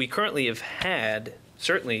is we currently have had,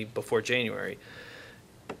 certainly before January,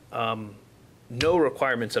 no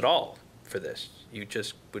requirements at all for this. You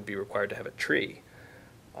just would be required to have a tree.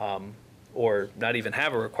 Or not even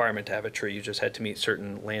have a requirement to have a tree, you just had to meet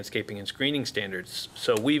certain landscaping and screening standards.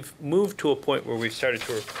 So we've moved to a point where we've started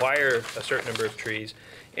to require a certain number of trees,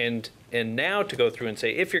 and now to go through and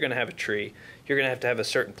say, if you're gonna have a tree, you're gonna have a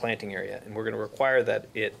certain planting area, and we're gonna require that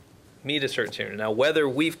it meet a certain standard. Now, whether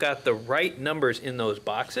we've got the right numbers in those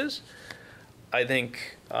boxes, I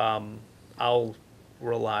think I'll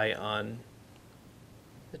rely on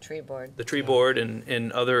The tree board. the tree board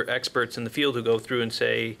and other experts in the field who go through and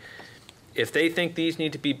say, if they think these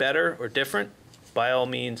need to be better or different, by all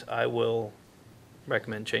means, I will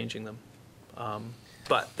recommend changing them.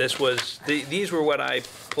 But this was, these were what I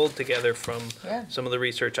pulled together from Yeah. some of the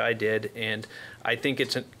research I did, and I think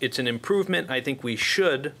it's an improvement. I think we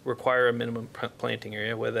should require a minimum planting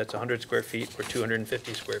area, whether that's 100 square feet or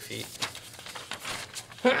 250 square feet.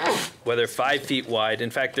 Whether 5 feet wide.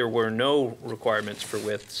 In fact, there were no requirements for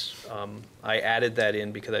widths. I added that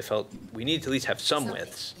in because I felt we need to at least have some Something,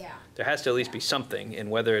 widths. yeah. There has to at least be something,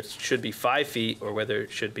 and whether it should be 5 feet or whether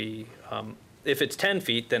it should be, if it's 10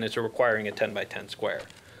 feet, then it's requiring a 10 by 10 square.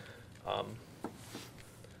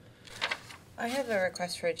 I have a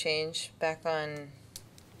request for a change back on,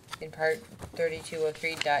 in part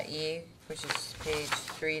 3203.e, which is page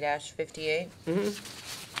 3-58.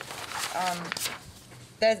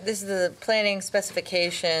 This is the planning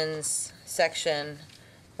specifications section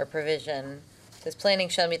or provision. It says planning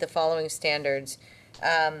shall meet the following standards.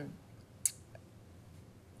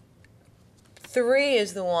 3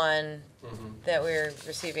 is the one that we're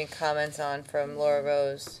receiving comments on from Laura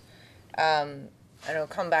Rose. And I'll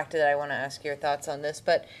come back to that. I want to ask your thoughts on this,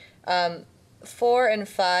 but 4 and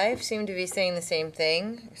 5 seem to be saying the same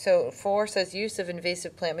thing. So 4 says use of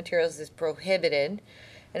invasive plant materials is prohibited,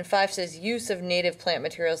 and 5 says use of native plant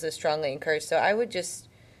materials is strongly encouraged. So I would just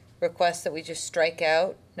request that we just strike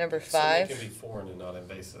out number 5. So it can be foreign and not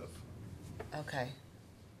invasive. Okay.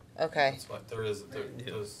 Okay. That's what there's.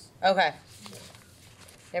 Okay.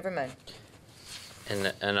 Never mind.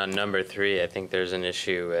 And on number 3, I think there's an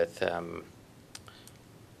issue with,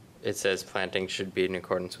 it says planting should be in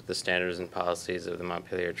accordance with the standards and policies of the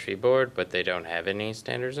Montpelier Tree Board, but they don't have any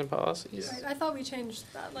standards and policies. Right, I thought we changed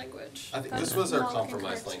that language. I think That's this was our not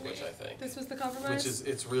compromise incorrect to language, me. I think. This was the compromise? Which is,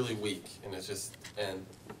 it's really weak, and it's just, and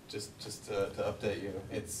just to update you,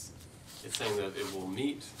 it's saying that it will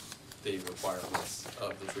meet the requirements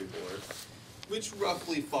of the tree board, which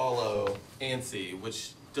roughly follow ANSI,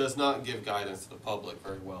 which does not give guidance to the public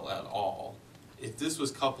very well at all. If this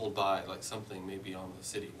was coupled by like something maybe on the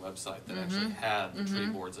city website that actually had the tree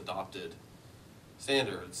board's adopted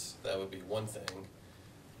standards, that would be one thing.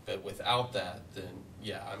 But without that, then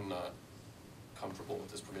yeah, I'm not comfortable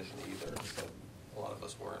with this provision either, but a lot of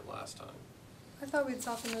us weren't last time. I thought we'd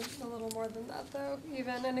soften it a little more than that, though,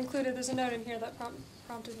 even, and included, there's a note in here that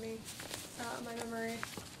prompted me, my memory.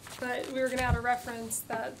 But we were gonna add a reference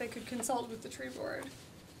that they could consult with the tree board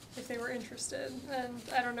if they were interested, and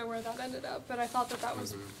I don't know where that ended up, but I thought that that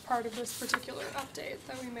was part of this particular update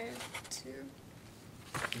that we made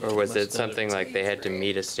to. Or was Must it not have something like they had to tweaked, right?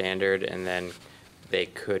 meet a standard and then they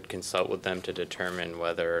could consult with them to determine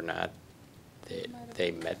whether or not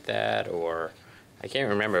they met that, or, I can't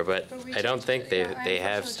remember, but But we I don't changed think it. they Yeah, I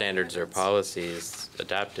have unfortunately standards or don't have it. policies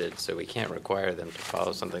adopted, so we can't require them to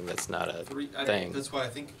follow something that's not a thing. That's why I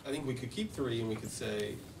think we could keep 3 and we could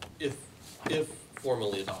say if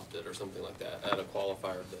formally adopted or something like that, add a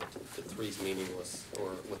qualifier that 3's meaningless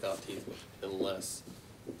or without teeth unless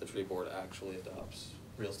the tree board actually adopts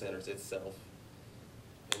real standards itself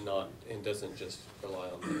and doesn't just rely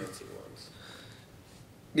on the fancy ones.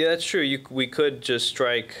 Yeah, that's true. We could just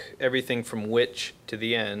strike everything from which to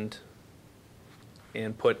the end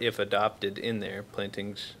and put if adopted in there,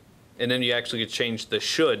 plantings. And then you actually could change the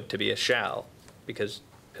should to be a shall, because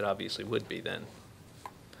it obviously would be then.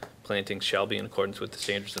 Plantings shall be in accordance with the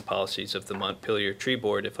standards and policies of the Montpelier Tree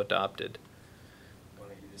Board if adopted. Why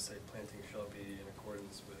don't you just say planting shall be in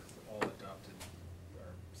accordance with all adopted, or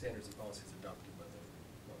standards and policies adopted by the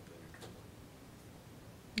Montpelier Tree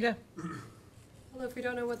Board? Yeah. Although if we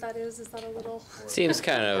don't know what that is that a little? Seems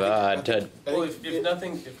kind of odd to, Well, if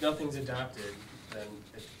nothing's adopted, then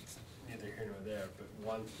it's neither here nor there, but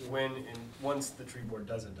once the tree board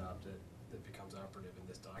does adopt it, it becomes operative in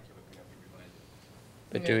this document, we have to revise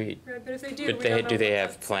it. but do we, Right, but if they do, but we don't know do they what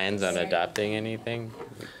have that plans on says. adopting anything?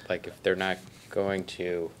 Like if they're not going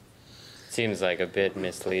to, seems like a bit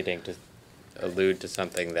misleading to allude to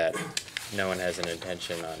something that no one has an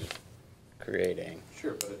intention on creating.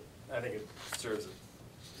 Sure, but I think it serves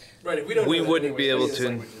right, if we don't We know that wouldn't be anyways, able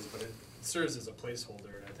any of to- these languages, but it serves as a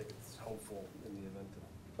placeholder, and I think it's helpful in the event that.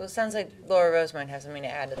 Well, it sounds like Laura Rose might have something to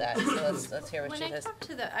add to that, so let's hear what When she I has. talked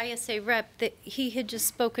to the ISA rep, that he had just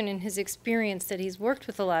spoken in his experience that he's worked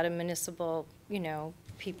with a lot of municipal,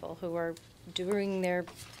 people who are doing their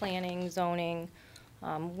planning, zoning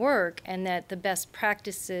work, and that the best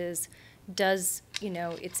practices does,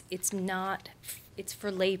 it's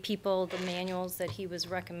for lay people. The manuals that he was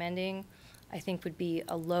recommending, I think, would be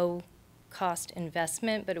a low-cost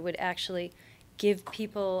investment, but it would actually give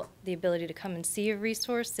people the ability to come and see a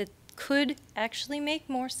resource that could actually make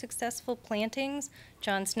more successful plantings.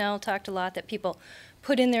 John Snell talked a lot that people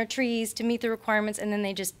put in their trees to meet the requirements and then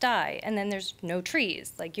they just die, and then there's no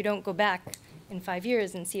trees. Like, you don't go back in 5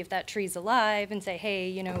 years and see if that tree's alive and say, hey,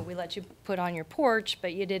 you know, we let you put on your porch,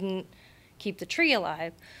 but you didn't keep the tree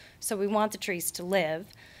alive. So we want the trees to live.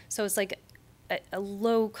 So it's like a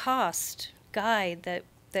low-cost guide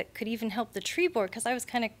that could even help the tree board, because I was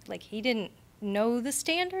kind of like, he didn't know the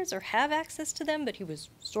standards or have access to them, but he was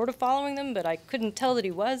sort of following them, but I couldn't tell that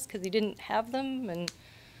he was because he didn't have them. And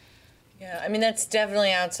Yeah, I mean, that's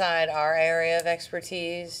definitely outside our area of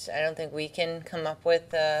expertise. I don't think we can come up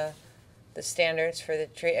with the standards for the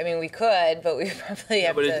tree. I mean, we could, but we probably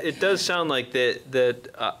have But to. it does sound like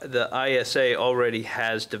the ISA already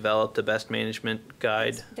has developed a best management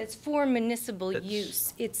guide. that's for municipal That's-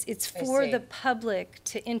 use. It's I for see. the public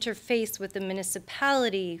to interface with the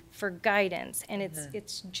municipality for guidance, and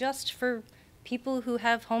it's just for people who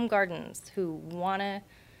have home gardens, who want to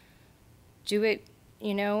do it,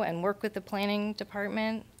 you know, and work with the planning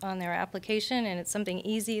department on their application, and it's something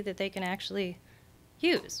easy that they can actually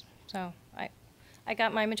use. So I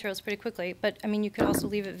got my materials pretty quickly, but I mean, you could also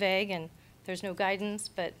leave it vague and there's no guidance,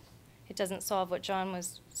 but it doesn't solve what John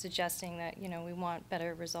was suggesting, that, you know, we want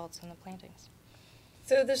better results in the plantings.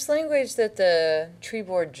 So this language that the tree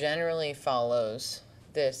board generally follows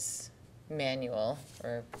this manual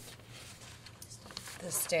or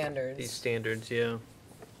the standards. These standards, yeah.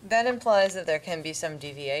 That implies that there can be some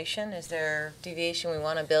deviation. Is there deviation we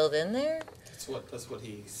want to build in there? That's what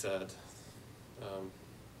he said.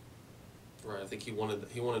 Right, I think he wanted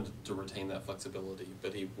to retain that flexibility,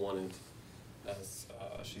 but he wanted, as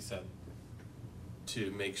she said, to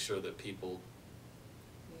make sure that people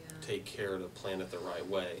take care to plan it the right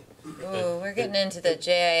way. Ooh, we're getting into the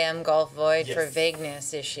JIM Gulf void for Yes.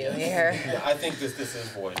 vagueness issue here. Yeah, I think this is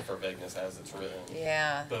void for vagueness as it's written.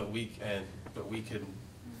 Yeah. But we can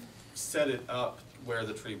set it up where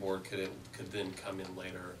the tree board could then come in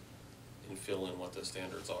later and fill in what the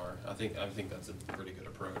standards are. I think that's a pretty good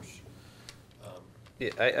approach. Yeah,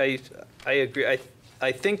 I agree.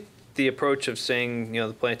 I think the approach of saying, you know,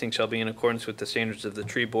 the planting shall be in accordance with the standards of the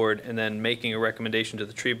tree board, and then making a recommendation to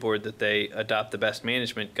the tree board that they adopt the best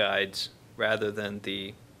management guides rather than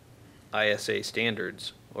the ISA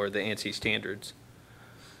standards or the ANSI standards,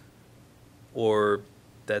 or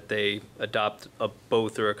that they adopt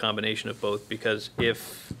both or a combination of both, because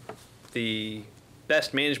if the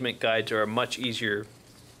best management guides are a much easier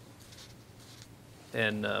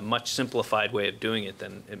and a much simplified way of doing it,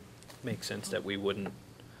 then it makes sense that we wouldn't.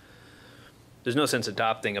 There's no sense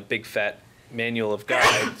adopting a big fat manual of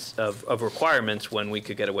guides of requirements when we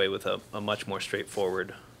could get away with a much more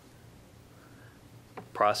straightforward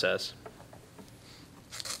process.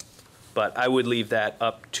 But I would leave that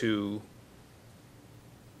up to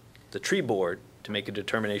the tree board to make a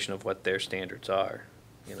determination of what their standards are.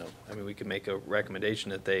 You know, I mean, we could make a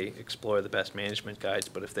recommendation that they explore the best management guides,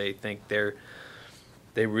 but if they think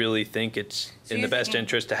they really think it's So in the you're best thinking-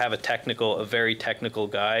 interest to have a very technical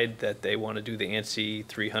guide, that they want to do the ANSI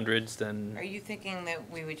 300s, then. Are you thinking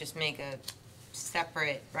that we would just make a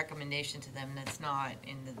separate recommendation to them that's not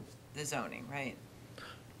in the zoning, right?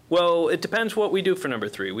 Well, it depends what we do for number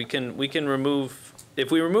 3. We can remove,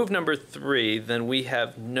 if we remove number 3, then we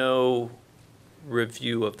have no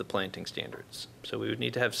review of the planting standards. So we would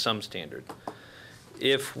need to have some standard.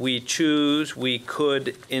 If we choose, we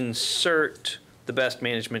could insert the best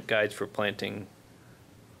management guides for planting,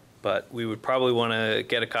 but we would probably want to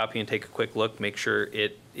get a copy and take a quick look, make sure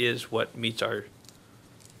it is what meets our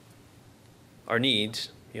needs.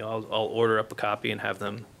 You know, I'll order up a copy and have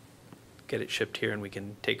them get it shipped here, and we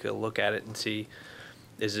can take a look at it and see,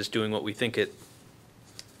 is this doing what we think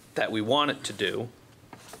that we want it to do?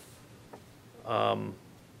 Or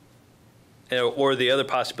the other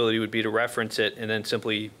possibility would be to reference it and then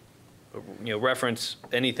simply, you know, reference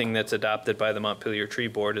anything that's adopted by the Montpelier Tree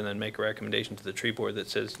Board, and then make a recommendation to the tree board that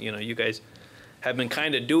says, you know, you guys have been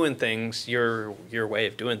kind of doing things your way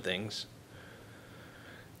of doing things.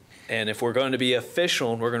 And if we're going to be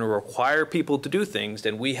official and we're going to require people to do things,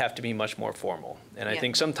 then we have to be much more formal. And I Yeah.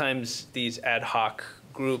 think sometimes these ad hoc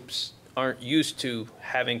groups aren't used to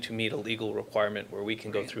having to meet a legal requirement where we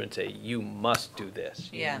can go through and say, you must do this,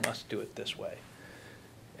 you Yeah. must do it this way.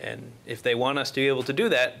 And if they want us to be able to do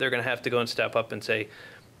that, they're going to have to go and step up and say,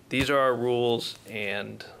 these are our rules,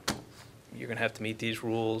 and you're going to have to meet these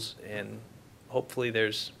rules. And hopefully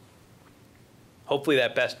that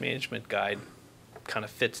best management guide kind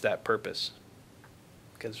of fits that purpose.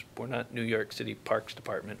 Because we're not New York City Parks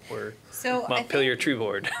Department, we're So Montpelier Tree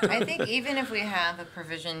Board. I think even if we have a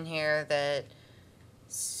provision here that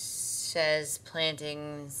says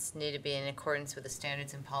plantings need to be in accordance with the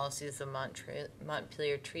standards and policies of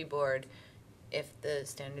Montpelier Tree Board, if the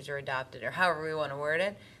standards are adopted, or however we want to word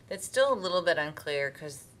it, that's still a little bit unclear,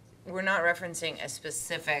 because we're not referencing a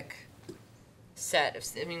specific set of,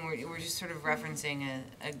 I mean, we're just sort of referencing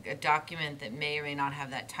a document that may or may not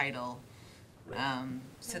have that title.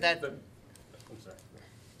 So that, But, I'm sorry.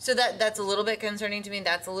 so that's a little bit concerning to me,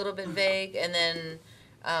 that's a little bit vague, and then,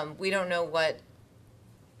 we don't know what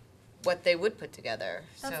they would put together,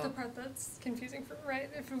 so. That's the part that's confusing for, right?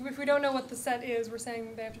 If we don't know what the set is, we're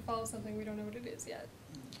saying they have to follow something, we don't know what it is yet.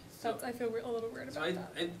 That's, I feel a little weird So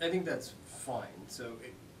about that. I think that's fine. So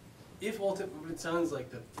if ultimately, it sounds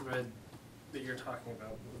like the thread that you're talking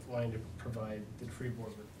about with wanting to provide the tree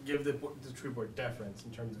board, give the tree board deference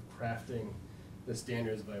in terms of crafting the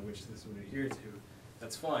standards by which this would adhere to,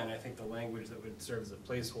 that's fine. I think the language that would serve as a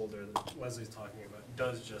placeholder that Leslie's talking about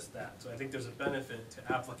does just that. So I think there's a benefit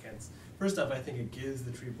to applicants. First off, I think it gives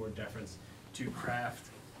the tree board deference to craft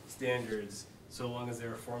standards so long as they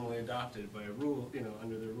are formally adopted by a rule,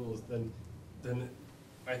 under their rules, then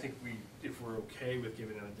I think if we're okay with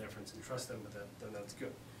giving them a deference and trust them with that, then that's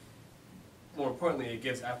good. More importantly,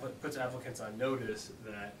 it puts applicants on notice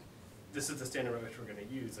that this is the standard by which we're gonna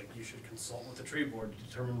use, like you should consult with the tree board to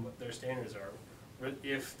determine what their standards are.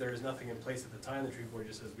 If there's nothing in place at the time, the tree board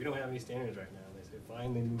just says, we don't have any standards right now, and they say,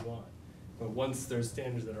 fine, they move on. But once there's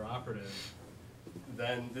standards that are operative,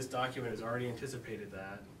 then this document has already anticipated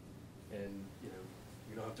that, and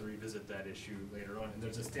you don't have to revisit that issue later on. And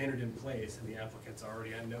there's a standard in place, and the applicant's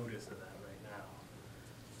already on notice of that right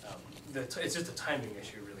now. It's just a timing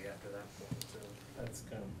issue really after that point, so that's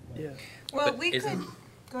kind of. Well, But we could, isn't-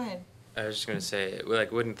 go ahead. I was just gonna say,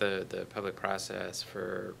 like, wouldn't the public process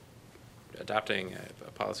for adopting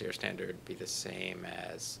a policy or standard be the same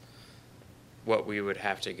as what we would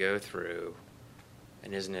have to go through?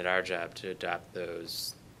 And isn't it our job to adopt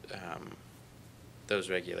those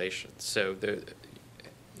regulations? So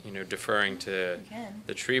deferring to We can.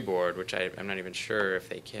 the tree board, which I'm not even sure if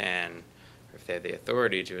they can, or if they have the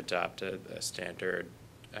authority to adopt a standard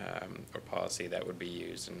or policy that would be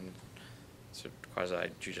used in sort of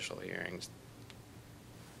quasi-judicial hearings.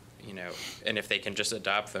 And if they can just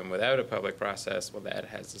adopt them without a public process, well, that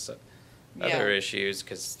has this other Yeah. issues,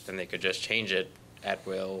 because then they could just change it at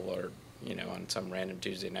will, or on some random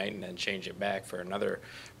Tuesday night, and then change it back for another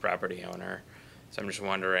property owner. So I'm just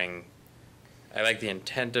wondering, I like the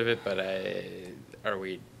intent of it, but are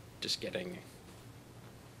we just getting,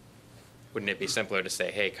 wouldn't it be simpler to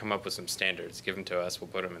say, hey, come up with some standards, give them to us, we'll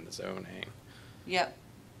put them in the zoning? Yep.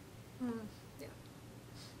 Yeah.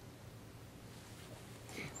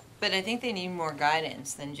 But I think they need more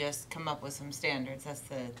guidance than just come up with some standards. That's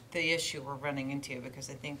the issue we're running into, because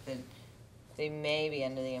I think that they may be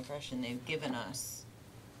under the impression they've given us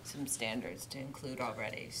some standards to include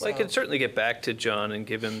already. So Well, I could certainly get back to John and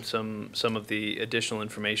give him some of the additional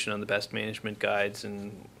information on the best management guides,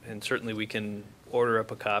 and certainly we can order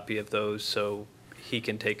up a copy of those so he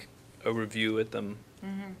can take a review at them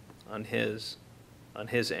on his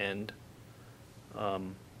end.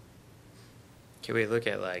 Can we look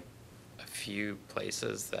at like a few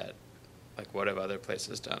places that, like, what have other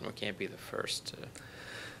places done? We can't be the first to.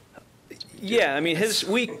 Yeah, I mean,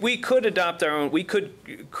 we could adopt our own, we could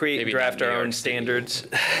create and Maybe not draft New our own York City. standards.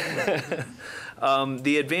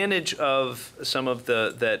 The advantage of some of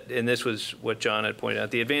and this was what John had pointed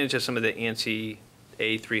out, the advantage of some of the ANSI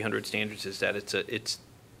A300 standards is that it's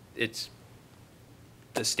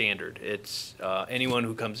the standard. It's anyone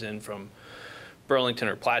who comes in from Burlington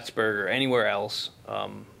or Plattsburgh or anywhere else,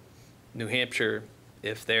 New Hampshire,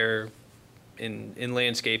 if they're in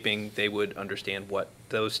landscaping, they would understand what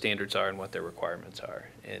those standards are and what their requirements are.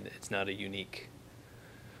 And it's not a unique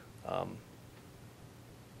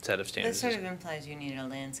set of that standards. sort of implies you need a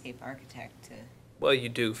landscape architect to. Well, you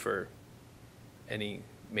do for any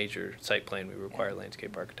major site plan, we require a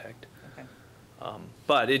landscape architect. Okay.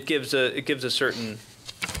 But it gives a certain,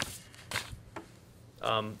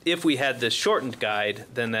 if we had this shortened guide,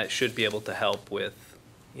 then that should be able to help with,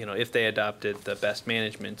 if they adopted the best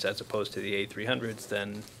managements as opposed to the A300s,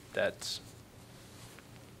 then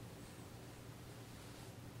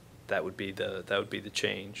that would be the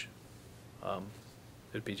change.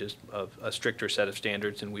 It would be just a stricter set of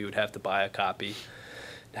standards, and we would have to buy a copy,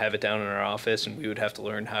 have it down in our office, and we would have to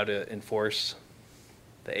learn how to enforce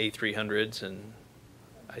the A300s, and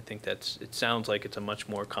I think it sounds like it's a much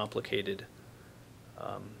more complicated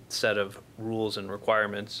set of rules and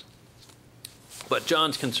requirements. But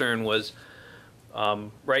John's concern was,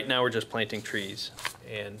 right now we're just planting trees,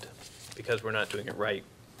 and because we're not doing it right,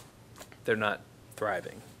 they're not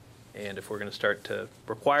thriving. And if we're going to start to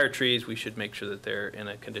require trees, we should make sure that they're in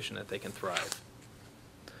a condition that they can thrive.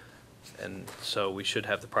 And so we should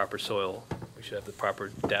have the proper soil, we should have the proper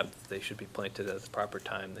depth, they should be planted at the proper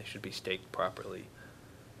time, they should be staked properly.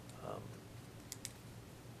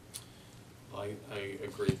 I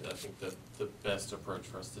agree that I think that the best approach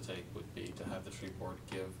for us to take would be to have the tree board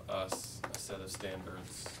give us a set of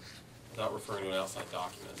standards without referring to an outside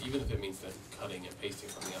document, even if it means them cutting and pasting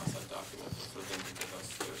from the outside document, but for them to give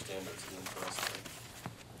us their standards and then for us to.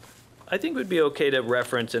 I think it would be okay to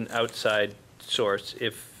reference an outside source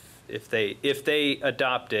if they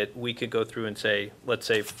adopt it. We could go through and say, let's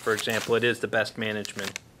say, for example, it is the best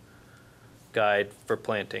management guide for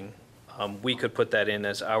planting. We could put that in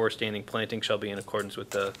as our standing planting shall be in accordance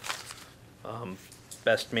with the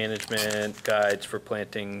best management guides for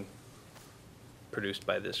planting produced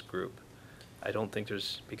by this group. I don't think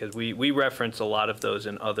there's, because we reference a lot of those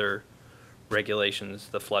in other regulations.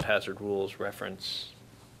 The flood hazard rules reference,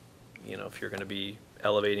 you know, if you're going to be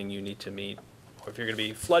elevating, you need to meet, or if you're going to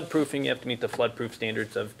be flood proofing, you have to meet the flood proof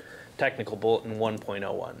standards of technical bulletin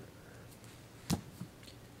 1.01.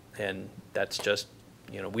 And that's just,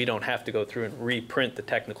 you know, we don't have to go through and reprint the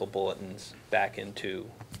technical bulletins back into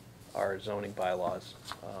our zoning bylaws.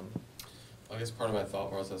 I guess part of my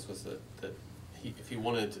thought process was that if he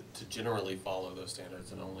wanted to generally follow those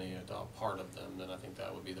standards and only adopt part of them, then I think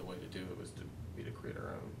that would be the way to do it, was to create our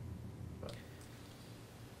own. But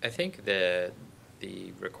I think the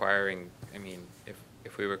requiring, I mean,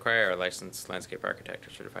 if we require a licensed landscape architect or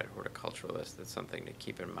certified horticulturalist, that's something to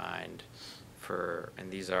keep in mind for,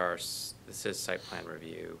 and this is site plan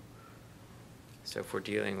review. So if we're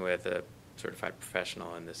dealing with a certified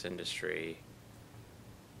professional in this industry,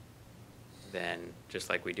 then just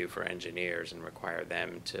like we do for engineers and require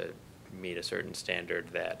them to meet a certain standard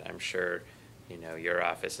that I'm sure, you know, your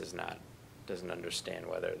office doesn't understand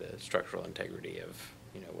whether the structural integrity of,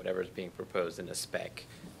 you know, whatever's being proposed in a spec,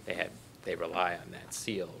 they rely on that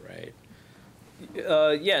seal, right?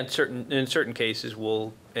 Yeah, in certain cases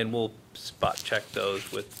we'll spot check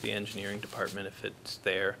those with the engineering department if it's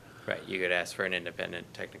there. Right, you could ask for an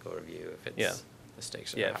independent technical review if it's the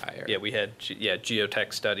stakes are higher. Yeah, we had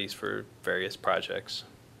geotech studies for various projects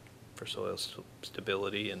for soil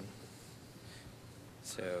stability. And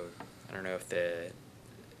so I don't know if the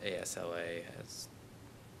VASLA has,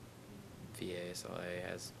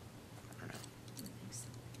 I don't know.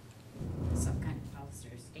 Some kind of policy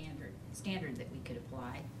or standard that we could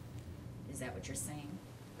apply. Is that what you're saying?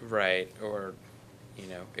 Right, or, you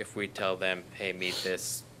know, if we tell them, hey, meet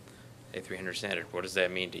this A300 standard, what does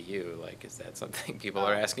that mean to you? Like, is that something people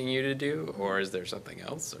are asking you to do, or is there something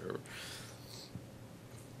else, or?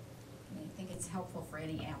 I think it's helpful for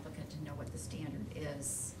any applicant to know what the standard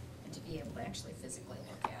is and to be able to actually physically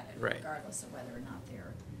look at it, Right. regardless of whether or not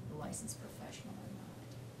they're a licensed professional or not.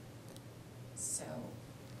 So,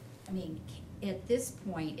 I mean, at this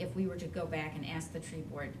point, if we were to go back and ask the tree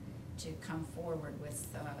board to come forward with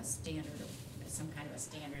a standard, some kind of a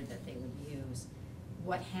standard that they would use,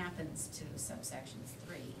 what happens to subsections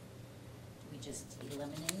 3? Do we just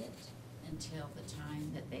eliminate it until the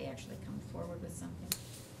time that they actually come forward with something?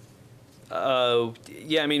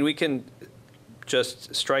 yeah, I mean, we can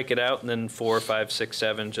just strike it out and then 4, 5, 6,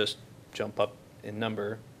 7 just jump up in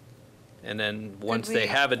number. And then once they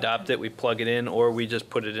have adopted it, we plug it in, or we just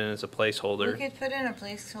put it in as a placeholder. We could put in a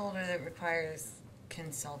placeholder that requires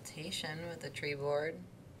consultation with the tree board.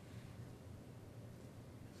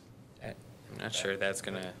 I'm not sure that's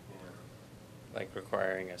gonna, like,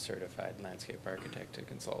 requiring a certified landscape architect to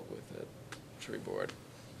consult with the tree board.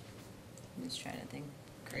 I'm just trying to think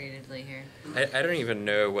creatively here. I don't even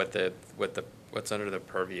know what's under the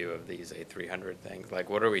purview of these A300 things. Like,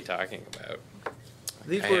 what are we talking about?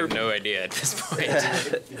 I have no idea at this point.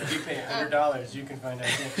 If you pay $100, you can find out.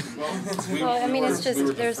 Well, I mean, it's just,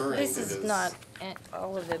 this this is not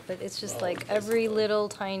all of it, but it's just like every little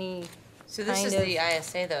tiny So this kind is of. the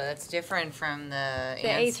ISA though, that's different from the The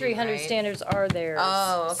ANSI, A300 right? standards are theirs.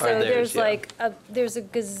 Oh, okay. So Are theirs, there's yeah. like, there's a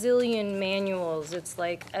gazillion manuals. It's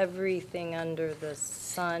like everything under the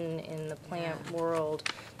sun in the plant world.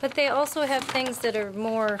 But they also have things that are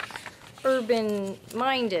more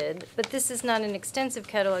urban-minded, but this is not an extensive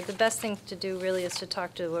catalog. The best thing to do really is to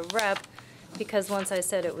talk to a rep, because once I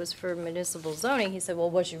said it was for municipal zoning, he said, well,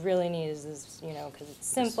 what you really need is this, you know, because it's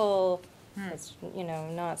simple, it's, you know,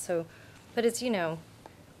 not so, but it's, you know,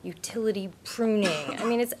 utility pruning. I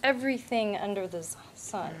mean, it's everything under the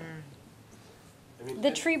sun. I mean,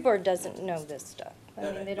 The tree board doesn't know this stuff. I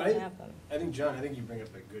mean, they don't have them. I think, John, I think you bring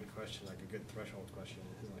up a good question, like a good threshold question,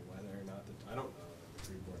 is like whether or not, I don't know if the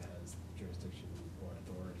tree board has jurisdiction or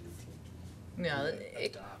authority to No,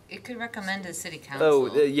 adopt. it could recommend to city council.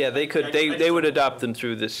 Oh, yeah, they could, they would adopt them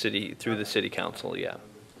through the city council, yeah.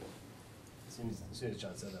 As soon as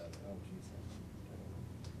John said that, I was like, oh, geez.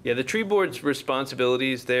 Yeah, the tree board's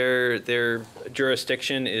responsibilities, their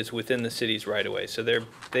jurisdiction is within the city's right of way. So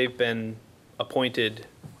they've been appointed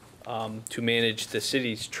to manage the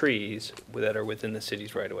city's trees that are within the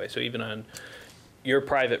city's right of way. So even on your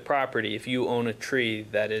private property, if you own a tree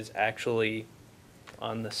that is actually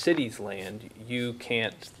on the city's land, you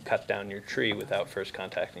can't cut down your tree without first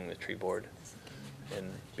contacting the tree board,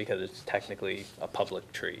 and because it's technically a public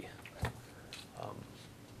tree.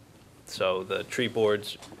 So the tree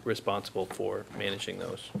board's responsible for managing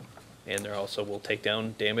those. And they're also will take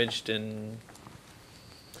down damaged and,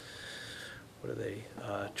 what are they,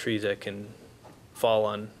 trees that can fall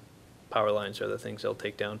on power lines or other things. They'll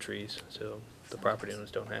take down trees, so the property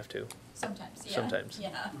owners don't have to. Sometimes, yeah. Sometimes.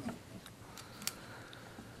 Yeah.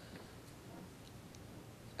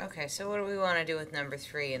 Okay, so what do we want to do with number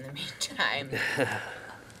 3 in the meantime?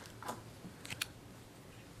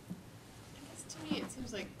 To me, it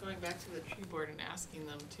seems like going back to the tree board and asking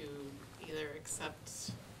them to either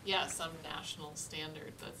accept, yeah, some national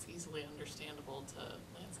standard that's easily understandable to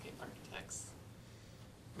landscape architects.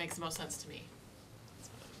 Makes the most sense to me. That's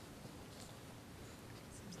what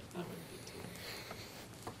it seems like that would be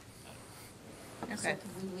too. Okay. So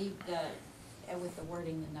can we leave with the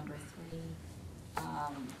wording, the number 3,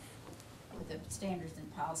 with the standards and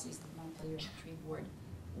policies of the Montpelier Tree Board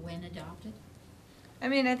when adopted? I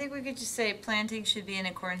mean, I think we could just say planting should be in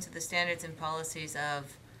accordance with the standards and policies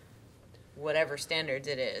of whatever standards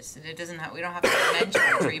it is. And it doesn't have, we don't have to mention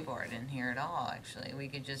the tree board in here at all, actually. We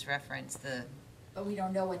could just reference the. But we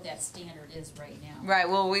don't know what that standard is right now. Right,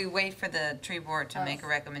 well, we wait for the tree board to make a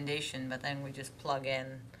recommendation, but then we just plug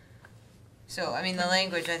in. So, I mean, the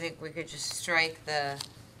language, I think we could just strike the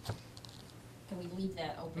Can we leave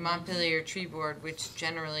that open? Montpelier Tree Board, which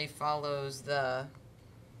generally follows the,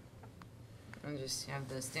 and just have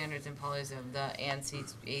the standards and policies of the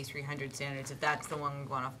ANSI A300 standards, if that's the one we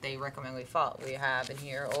want, if they recommend we have in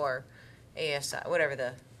here, or ASI, whatever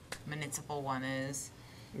the municipal one is.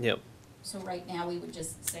 Yep. So right now, we would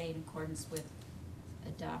just say in accordance with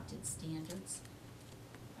adopted standards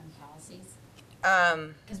and policies?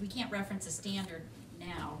 Because we can't reference a standard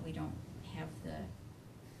now, we don't have the.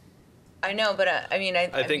 I know, but I mean, I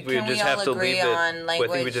think we can would just we all have to agree leave it, on I think we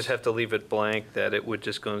language? just have to leave it blank, that it would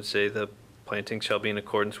just go and say the planting shall be in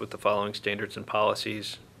accordance with the following standards and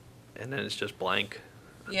policies, and then it's just blank.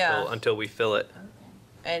 Yeah. Until we fill it. Okay.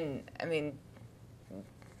 And, I mean,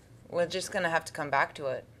 we're just gonna have to come back to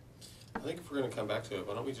it. I think if we're gonna come back to it,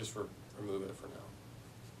 why don't we just remove it for now?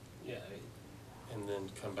 Yeah, And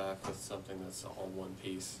then come back with something that's all one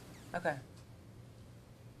piece. Okay.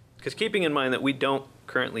 Because keeping in mind that we don't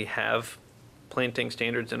currently have planting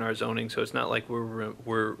standards in our zoning, so it's not like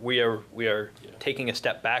we are Yeah. taking a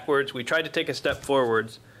step backwards. We tried to take a step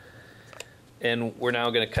forwards, and we're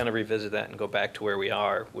now going to kind of revisit that and go back to where we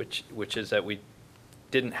are, which is that we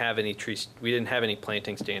didn't have any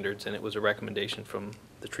planting standards, and it was a recommendation from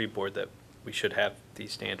the tree board that we should have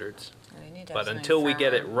these standards. We need to have But something until we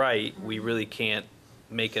get it firm. right, we really can't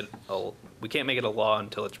make it a law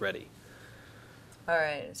until it's ready. All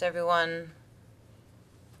right, does everyone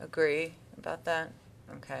agree about that?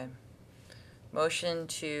 Okay. Motion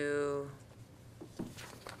to,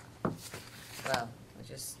 well, we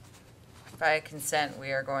just, by consent,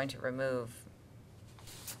 we are going to remove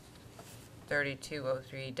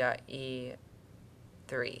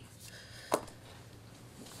 3203.E3.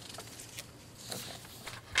 Okay.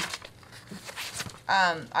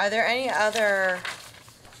 Are there any other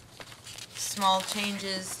small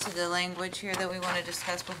changes to the language here that we want to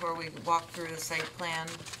discuss before we walk through the site plan?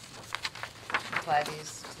 Apply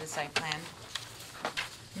these to the site plan?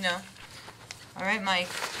 No? All right, Mike.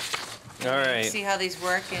 All right. See how these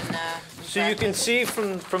work in So you can practice? see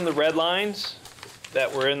from the red lines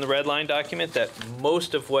that were in the red line document that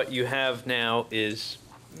most of what you have now is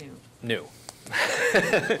new.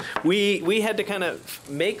 We had to kind of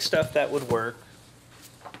make stuff that would work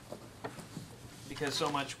because so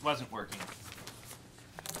much wasn't working.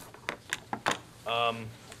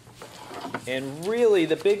 And really,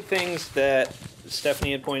 the big things that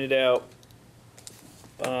Stephanie had pointed out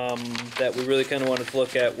that we really kind of wanted to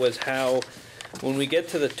look at was how, when we get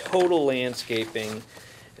to the total landscaping,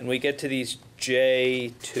 and we get to these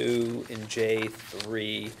J2 and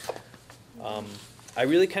J3, I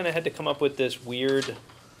really kind of had to come up with this weird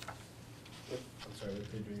I'm sorry,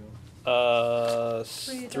 what page are you on?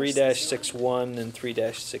 3-61 and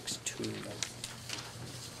 3-62.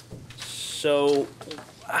 So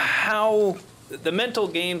how, the mental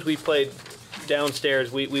games we played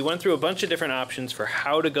downstairs, we went through a bunch of different options for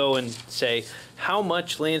how to go and say, how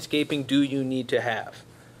much landscaping do you need to have?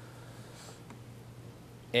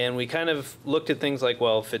 And we kind of looked at things like,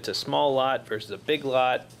 well, if it's a small lot versus a big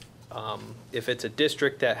lot, If it's a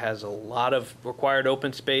district that has a lot of required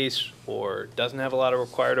open space or doesn't have a lot of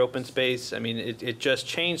required open space, I mean, it just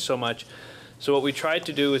changed so much. So what we tried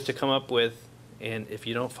to do is to come up with, and if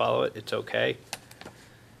you don't follow it, it's okay.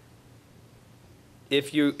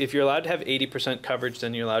 If you're allowed to have 80% coverage,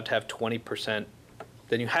 then you're allowed to have 20%,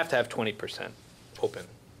 then you have to have 20% open.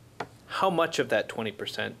 How much of that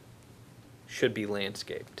 20% should be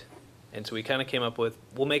landscaped? And so we kind of came up with,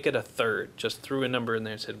 we'll make it a third, just threw a number in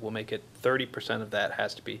there and said, we'll make it 30% of that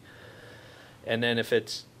has to be. And then if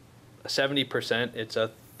it's 70%, it's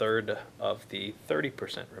a third of the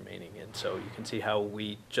 30% remaining. And so you can see how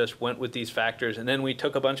we just went with these factors, and then we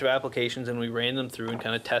took a bunch of applications and we ran them through and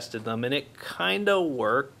kind of tested them, and it kind of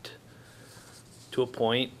worked to a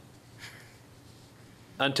point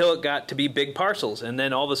until it got to be big parcels, and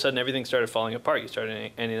then all of a sudden everything started falling apart. You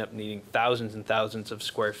started ending up needing thousands and thousands of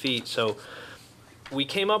square feet. So we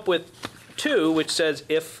came up with 2, which says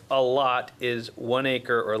if a lot is 1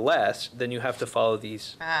 acre or less, then you have to follow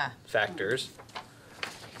these factors.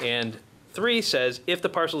 And 3 says if the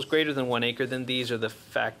parcel is greater than 1 acre, then these are the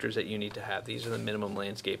factors that you need to have. These are the minimum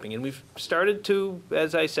landscaping. And we've started to,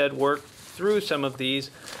 as I said, work through some of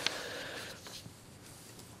these.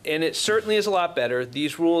 And it certainly is a lot better.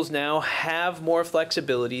 These rules now have more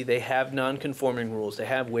flexibility. They have non-conforming rules. They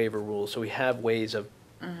have waiver rules. So we have ways of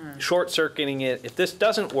short-circuiting it. If this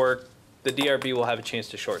doesn't work, the DRB will have a chance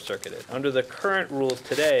to short-circuit it. Under the current rules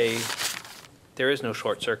today, there is no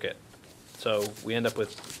short-circuit. So we end up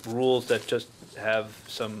with rules that just have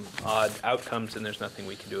some odd outcomes, and there's nothing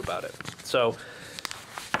we can do about it. So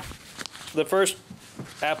the first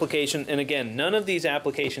application, and again, none of these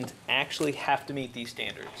applications actually have to meet these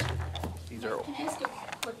standards. These are. Can I ask a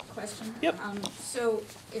quick question? Yep. So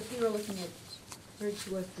if you were looking at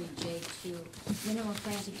 3203J2, minimum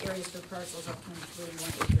planting areas for parcels up to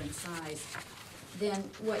 1 acre in size, then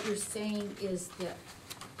what you're saying is that,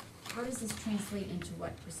 how does this translate into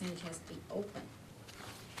what percentage has to be open?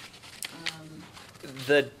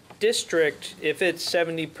 The district, if it's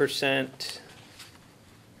 70%,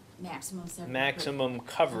 maximum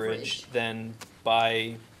coverage, then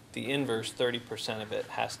by the inverse, 30% of it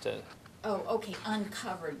has to. Oh, okay,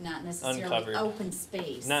 uncovered, not necessarily Uncovered. Open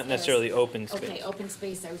space. Not necessarily open space. Okay, open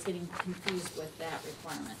space, I was getting confused with that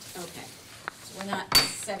requirement, okay. So we're not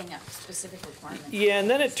setting up specific requirements. Yeah, and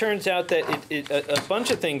then it turns out that a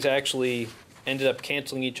bunch of things actually ended up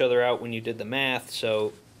canceling each other out when you did the math,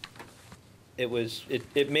 so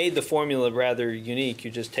it made the formula rather unique.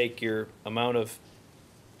 You just take your amount of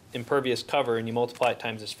impervious cover and you multiply it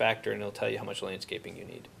times this factor, and it'll tell you how much landscaping you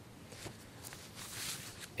need.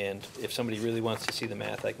 And if somebody really wants to see the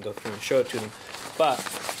math, I can go through and show it to them. But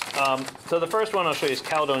so the first one I'll show you is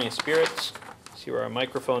Caledonia Spirits. See where our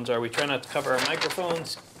microphones are. We try not to cover our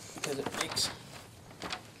microphones because it makes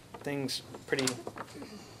things pretty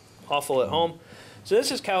awful at home. So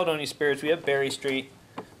this is Caledonia Spirits. We have Berry Street.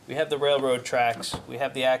 We have the railroad tracks. We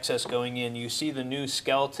have the access going in. You see the new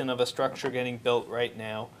skeleton of a structure getting built right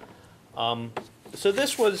now. So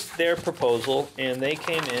this was their proposal, and they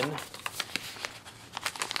came in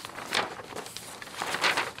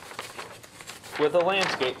with a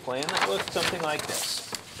landscape plan that looked something like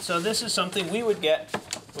this. So this is something we would get,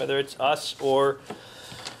 whether it's us or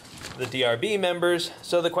the DRB members.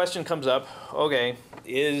 So the question comes up, okay,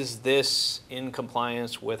 is this in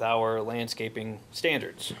compliance with our landscaping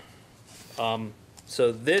standards?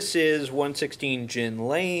 So this is 116 Gin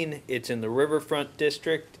Lane. It's in the Riverfront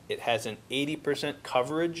District. It has an 80%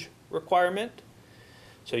 coverage requirement.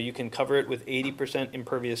 So you can cover it with 80%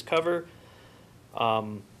 impervious cover.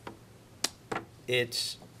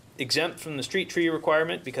 It's exempt from the street tree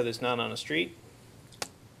requirement because it's not on a street.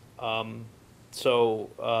 So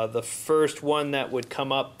the first one that would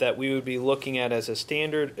come up that we would be looking at as a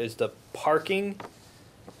standard is the parking.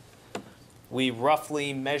 We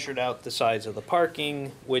roughly measured out the size of the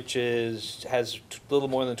parking, which has a little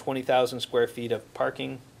more than 20,000 square feet of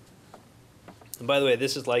parking. And by the way,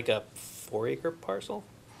 this is like a 4-acre parcel,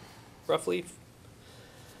 roughly.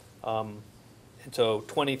 And so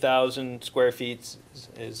 20,000 square feet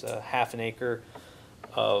is a half an acre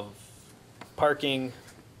of parking.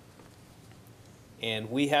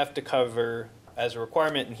 And we have to cover as a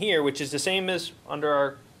requirement in here, which is the same as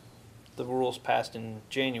under the rules passed in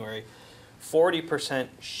January, 40%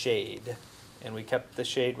 shade. And we kept the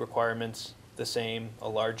shade requirements the same. A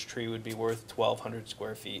large tree would be worth 1,200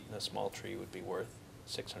 square feet, and a small tree would be worth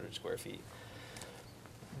 600 square feet.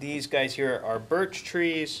 These guys here are birch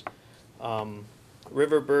trees,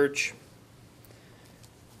 river birch.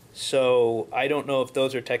 So I don't know if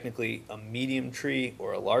those are technically a medium tree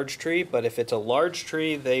or a large tree, but if it's a large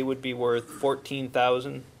tree, they would be worth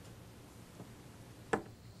 14,000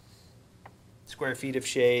 square feet of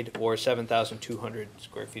shade or 7,200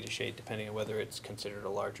 square feet of shade, depending on whether it's considered a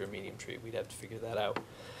large or medium tree. We'd have to figure that out.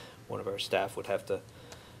 One of our staff would have to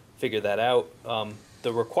figure that out.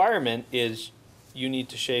 The requirement is you need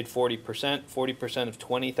to shade 40%. 40% of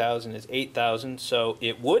 20,000 is 8,000, so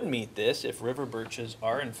it would meet this if river birches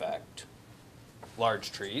are in fact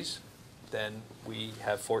large trees. Then we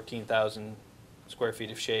have 14,000 square feet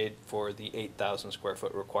of shade for the 8,000 square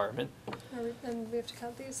foot requirement. And we have to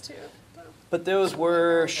count these too, though. But those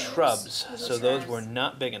were Those. shrubs, Those are so those shrubs. were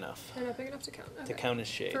not big enough They're not big enough to count. to Okay. count as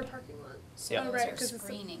shade. For a parking lot. So Yeah. Oh, those right, are 'cause it's a-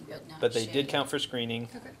 screening, but not But they did shade. count for screening.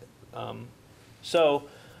 Okay. So,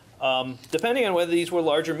 depending on whether these were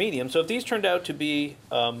large or medium, so if these turned out to be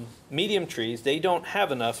medium trees, they don't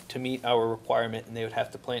have enough to meet our requirement, and they would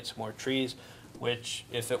have to plant some more trees, which,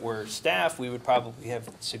 if it were staff, we would probably have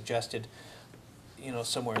suggested, you know,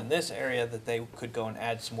 somewhere in this area that they could go and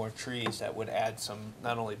add some more trees that would add some,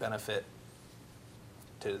 not only benefit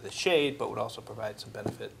to the shade, but would also provide some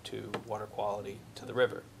benefit to water quality to the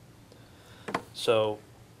river. So,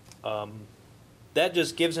 that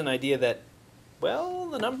just gives an idea that, well,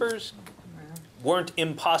 the numbers weren't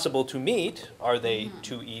impossible to meet. Are they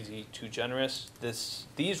too easy, too generous?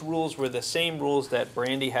 These rules were the same rules that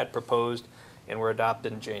Brandy had proposed and were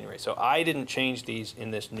adopted in January. So I didn't change these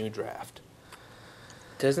in this new draft.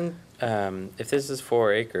 Doesn't, if this is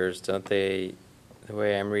 4 acres, don't they, the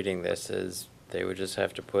way I'm reading this is they would just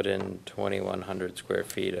have to put in 2,100 square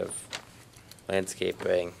feet of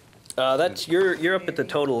landscaping. That's, you're up at the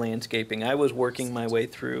total landscaping. I was working my way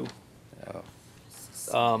through. Oh,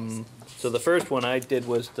 So the first one I did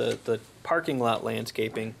was the parking lot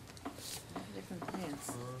landscaping. Different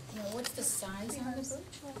plants. Now, what's the size on this?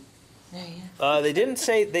 There you They didn't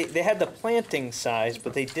say, they had the planting size,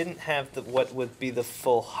 but they didn't have what would be the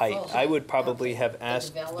full height. Full I would height, probably okay. have The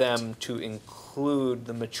asked developed. them to include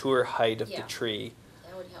the mature height of the Yeah. tree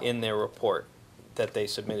That would help. in their report that they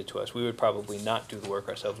submitted to us. We would probably not do the work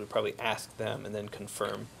ourselves. We'd probably ask them and then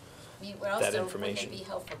confirm. I mean, that also, wouldn't it information. be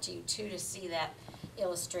helpful to you too, to see that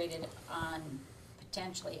illustrated on,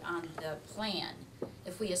 potentially on the plan?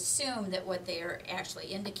 If we assume that what they are actually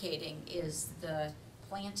indicating is the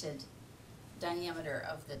planted diameter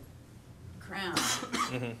of the crown,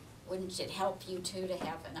 Mhm. wouldn't it help you too to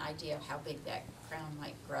have an idea of how big that crown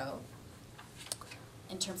might grow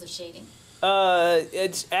in terms of shading?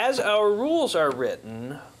 It's, as our rules are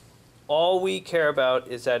written, all we care about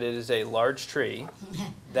is that it is a large tree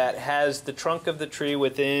that has the trunk of the tree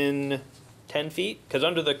within 10 feet. Because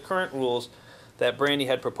under the current rules that Brandy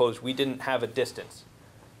had proposed, we didn't have a distance.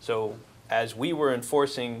 So as we were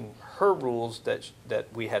enforcing her rules that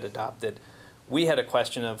we had adopted, we had a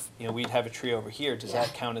question of, you know, we'd have a tree over here. Does that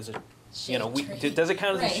Yeah. count as a, Shade you know, tree. does it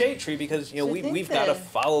count as a Right. shade tree? Because, you know, So I think we've got to the-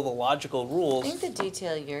 follow the logical I rules. think the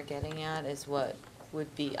detail you're getting at is what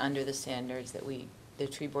would be under the standards that the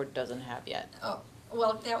tree board doesn't have yet. Oh,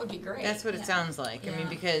 well, that would be great. That's what yeah. it sounds like. I Yeah. mean,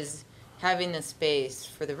 because having the space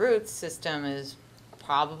for the roots system is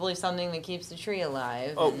probably something that keeps the tree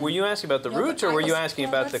alive. Oh, and- were you asking about the No, but roots, or I were you was- asking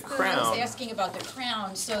well, about the that's the- I crown? was asking about the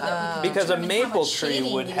crown so that we could Because a determine how maple much tree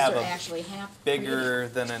shading would these have are a actually Bigger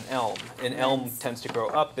than an elm. An elm Yes. tends to grow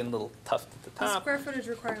up in little tufts at the The top. square footage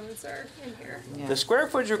requirements are in here. Yeah. The square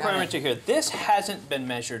footage Got requirements it. are here. This hasn't been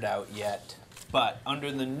measured out yet, but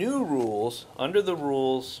under the new rules, under the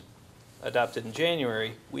rules adopted in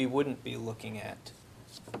January, we wouldn't be looking at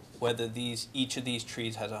whether each of these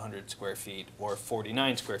trees has 100 square feet or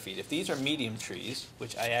 49 square feet. If these are medium trees,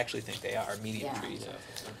 which I actually think they are, medium Yeah. trees,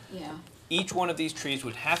 Yeah, each one of these trees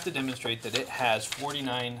would have to demonstrate that it has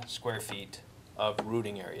 49 square feet of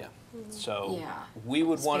rooting area. So Yeah. we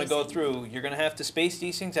would want to go Spacing. through, you're going to have to space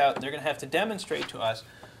these things out, and they're going to have to demonstrate to us,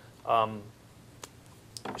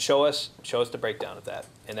 show us the breakdown of that.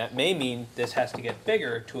 And that may mean this has to get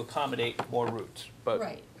bigger to accommodate more roots. But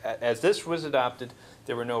Right. as this was adopted,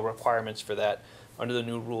 there were no requirements for that. Under the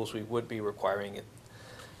new rules, we would be requiring it.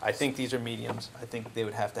 I think these are mediums. I think they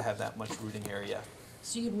would have to have that much rooting area.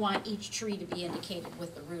 so you'd want each tree to be indicated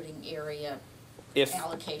with the rooting area If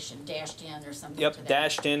allocation dashed in or something to Yep, that.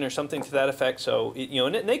 dashed in or something to that effect, so, you know,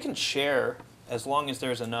 and they can share as long as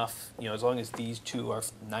there's enough, you know, as long as these two are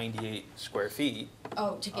 98 square feet.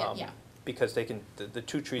 Oh, to get, yeah, Because they can, the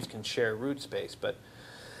two trees can share root space, but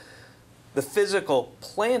the physical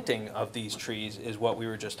planting of these trees is what we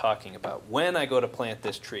were just talking about. When I go to plant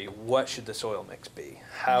this tree, what should the soil mix be?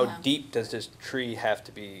 How Yeah. deep does this tree have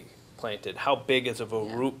to be planted? How big as of a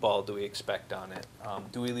Yeah. root ball do we expect on it?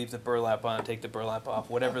 Do we leave the burlap on, take the burlap off,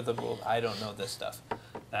 whatever the rule, I don't know this stuff.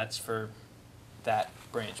 That's for that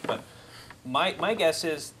branch, but my guess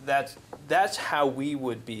is that's how we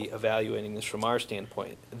would be evaluating this from our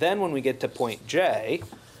standpoint. Then when we get to point J,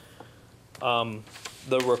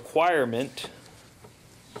 the requirement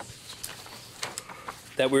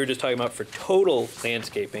that we were just talking about for total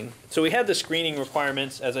landscaping. So we had the screening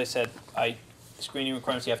requirements. As I said, screening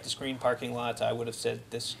requirements, you have to screen parking lots. I would have said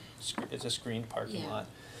this is a screened parking lot.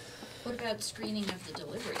 What about screening of the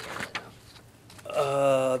delivery area,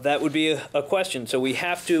 though? That would be a question. So we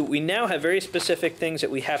now have very specific things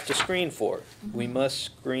that we have to screen for. We must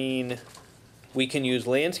screen, we can use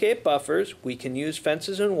landscape buffers, we can use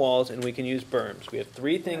fences and walls, and we can use berms. We have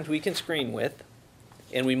 3 things we can screen with,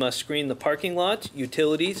 and we must screen the parking lots,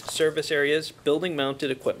 utilities, service areas, building mounted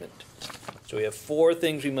equipment. So we have 4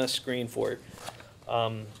 things we must screen for.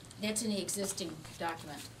 That's in the existing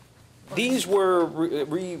document. These were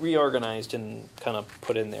reorganized and kind of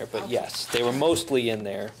put in there, but Okay. yes, they were mostly in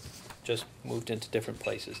there, just moved into different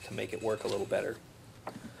places to make it work a little better.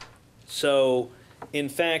 So, in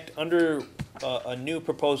fact, under a new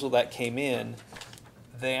proposal that came in,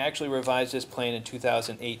 they actually revised this plan in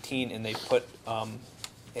 2018 and they put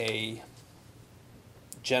a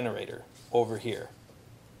generator over here.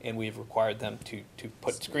 And we've required them to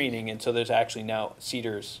put screening, and so there's actually now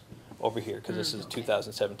cedars over here, because this is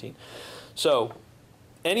 2017. So,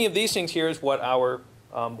 any of these things here is what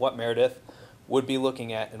what Meredith would be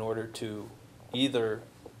looking at in order to either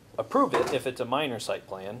approve it if it's a minor site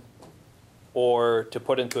plan, or to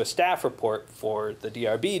put into a staff report for the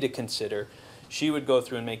DRB to consider. She would go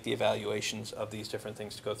through and make the evaluations of these different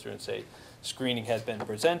things to go through and say, screening has been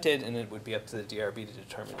presented, and it would be up to the DRB to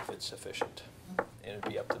determine if it's sufficient. And it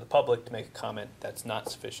would be up to the public to make a comment that's not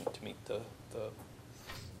sufficient to meet to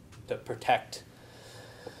protect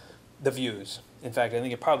the views. In fact, I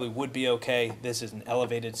think it probably would be okay. This is an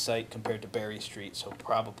elevated site compared to Berry Street, so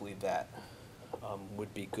probably that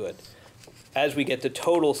would be good. As we get to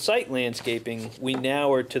total site landscaping, we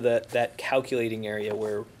now are to that calculating area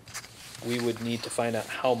where we would need to find out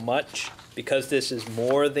how much, because this is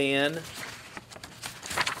more than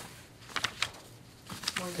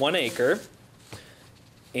 1 acre.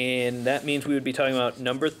 And that means we would be talking about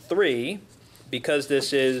number 3, because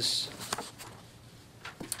this is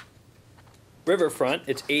riverfront,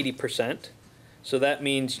 it's 80%. So that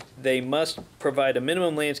means they must provide a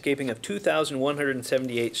minimum landscaping of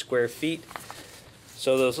 2,178 square feet.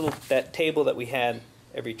 So that table that we had,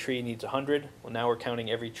 every tree needs 100. Well, now we're counting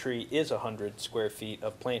every tree is 100 square feet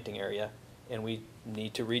of planting area, and we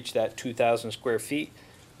need to reach that 2,000 square feet.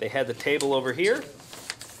 They had the table over here.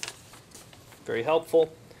 Very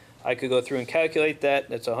helpful. I could go through and calculate that.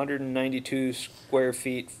 That's 192 square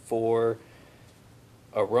feet for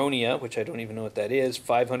Aronia, which I don't even know what that is.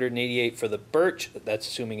 588 for the birch. That's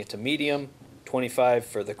assuming it's a medium. 25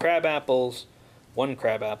 for the crab apples. 1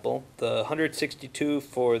 crab apple. The 162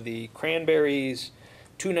 for the cranberries.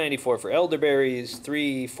 294 for elderberries.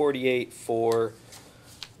 348 for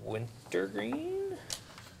wintergreen?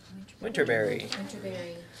 Winterberry.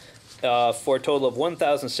 Winterberry. For a total of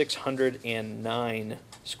 1,609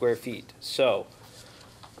 square feet. So,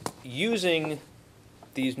 using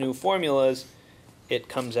these new formulas, it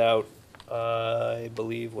comes out, I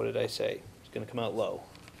believe, what did I say? It's going to come out low.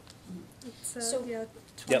 It's, So- yeah,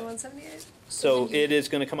 2178. So it is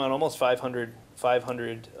going to come out almost 500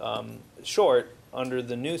 short under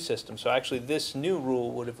the new system. So actually, this new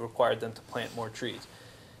rule would have required them to plant more trees.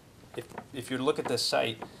 If you look at this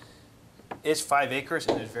site, it's 5 acres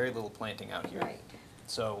and there's very little planting out here. Right.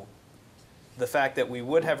 So the fact that we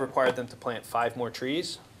would have required them to plant 5 more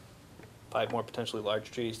trees, 5 more potentially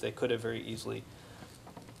large trees, they could have very easily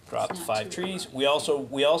dropped It's not 5 too trees. large.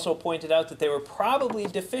 We also pointed out that they were probably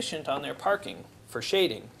deficient on their parking for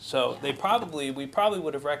shading. So we probably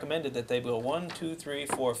would have recommended that they go 1, 2, 3,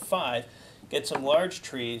 4, 5, get some large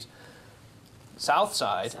trees, south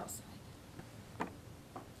side, South side.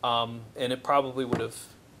 and it probably would have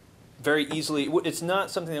very easily, it's not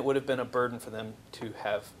something that would have been a burden for them to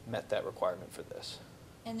have met that requirement for this.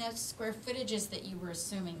 And those square footages that you were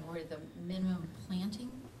assuming were the minimum planting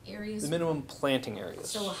areas? The minimum planting areas.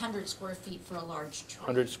 So 100 square feet for a large tree?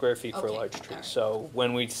 100 square feet for a Okay, large tree. all right. So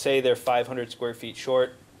when we say they're 500 square feet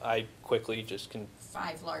short, I quickly just can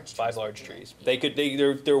 5 large trees. 5 would large be trees.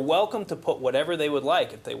 it. They're welcome to put whatever they would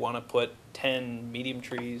like. If they want to put 10 medium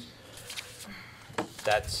trees,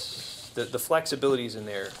 that's the flexibility is in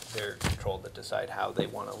their control to decide how they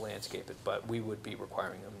want to landscape it. But we would be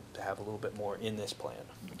requiring them to have a little bit more in this plan.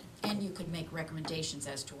 And you could make recommendations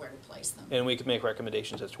as to where to place them. And we could make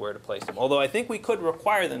recommendations as to where to place them. Although I think we could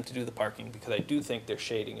require them to do the parking because I do think their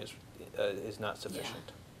shading is not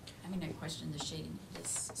sufficient. I mean, I question the shading of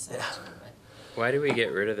this site Yeah. too, but. Why do we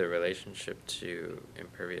get rid of the relationship to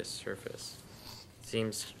impervious surface?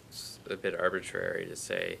 Seems a bit arbitrary to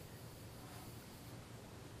say,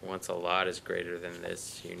 once a lot is greater than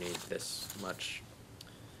this, you need this much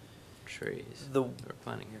trees or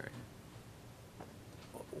planting area.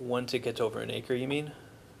 Once it gets over an acre, you mean?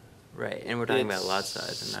 Right, and we're talking about lot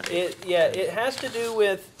size and not It, yeah, it has to do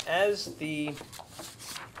with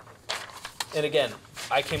and again,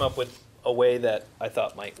 I came up with a way that I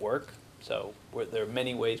thought might work. So there are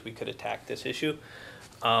many ways we could attack this issue.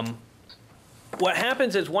 What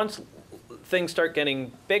happens is once things start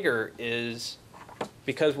getting bigger is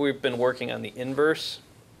because we've been working on the inverse.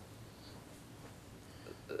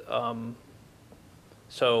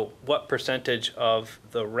 So what percentage of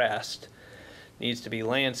the rest needs to be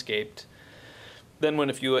landscaped? Then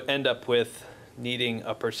if you end up with needing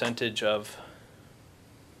a percentage of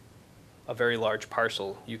a very large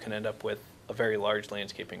parcel, you can end up with a very large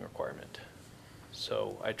landscaping requirement.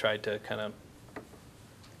 So I tried to kind of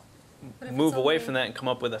move away from that and come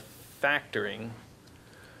up with a factoring.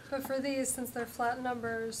 But for these, since they're flat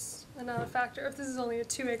numbers and not a factor, if this is only a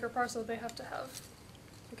 2-acre parcel, they have to have,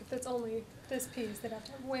 like if it's only this piece, they'd have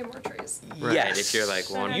to have way more trees. Right, Yes. if you're like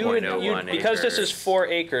So 1.01 acres. Because this is 4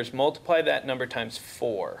 acres, multiply that number times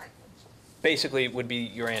 4. Basically would be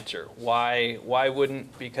your answer. Why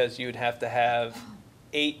wouldn't? Because you'd have to have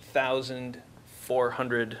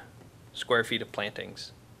 8,400 square feet of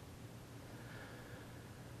plantings.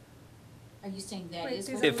 Are you saying that Wait, is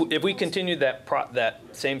these what? If we continue that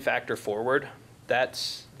same factor forward,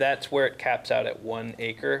 that's where it caps out at 1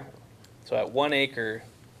 acre. So at 1 acre,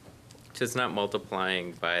 So it's not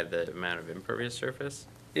multiplying by the amount of impervious surface?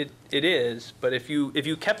 it is. But if you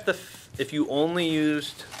only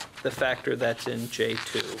used the factor that's in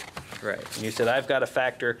J2, Right. and you said I've got a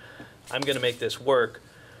factor, I'm going to make this work.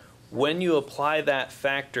 When you apply that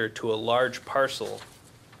factor to a large parcel,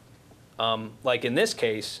 like in this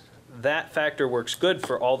case, that factor works good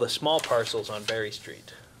for all the small parcels on Berry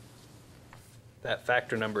Street. That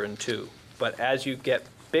factor number in 2. But as you get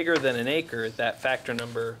bigger than an acre, that factor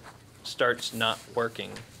number starts not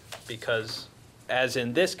working because, as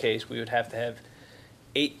in this case, we would have to have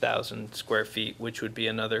 8,000 square feet, which would be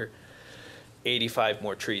another 85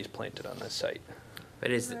 more trees planted on this site.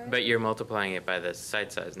 But you're multiplying it by the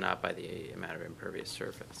site size, not by the amount of impervious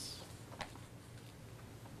surface.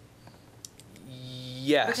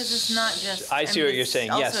 Yes. Because it's not just- I I see mean, what you're it's saying.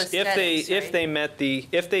 also Yes, aesthetics, if right? they met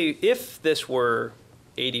if this were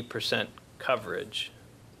 80% coverage,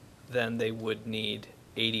 then they would need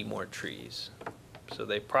 80 more trees. So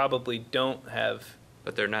they probably don't have.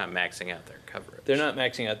 But they're not maxing out their coverage. They're not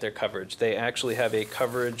maxing out their coverage. They actually have a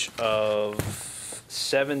coverage of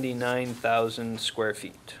 79,000 square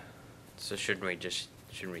feet. So shouldn't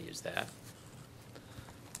we use that?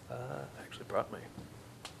 I actually brought my.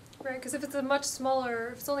 Right, because if it's a much smaller,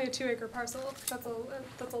 if it's only a 2-acre parcel, that's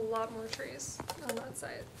a lot more trees on that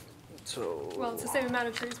site. So. Well, it's the same amount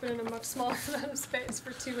of trees, but in a much smaller amount of space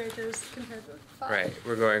for 2 acres compared to 5. Right,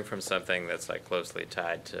 we're going from something that's like closely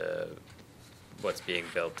tied to what's being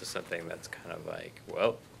built to something that's kind of like,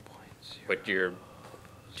 well, what your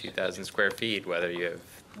 2,000 square feet, whether you have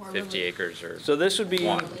More 50 really- acres or. So this would be.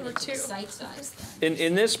 Related to two. the site size then.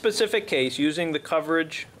 In this specific case, using the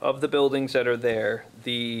coverage of the buildings that are there,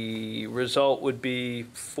 the result would be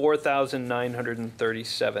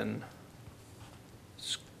 4,937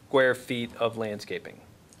 square feet of landscaping.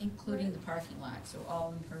 Including the parking lot, so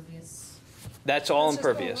all impervious. That's all That's just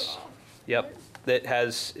impervious. overall, Yep, right? that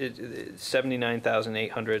has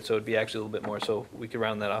 79,800, so it'd be actually a little bit more, so we could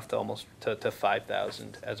round that off to almost to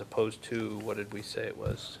 5,000 as opposed to, what did we say it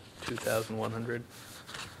was, 2,100?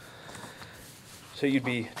 So you'd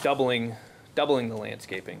be doubling the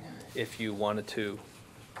landscaping if you wanted to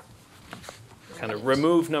kind of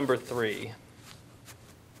remove number 3.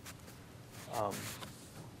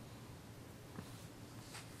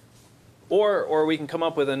 Or we can come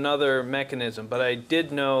up with another mechanism, but I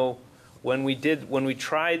did know when we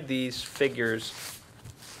tried these figures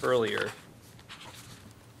earlier,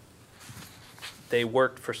 they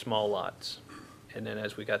worked for small lots. And then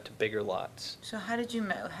as we got to bigger lots, So how did you,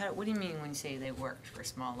 what do you mean when you say they worked for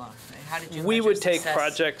small lots? How did you we measure would take success?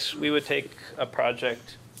 projects, we would take a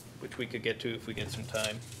project, which we could get to if we get some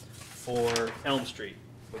time, for Elm Street,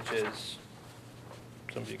 which is,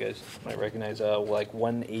 some of you guys might recognize, like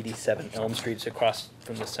 187 Elm Street's across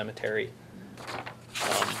from the cemetery.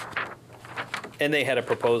 And they had a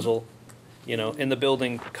proposal, and the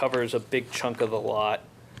building covers a big chunk of the lot.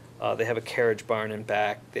 They have a carriage barn in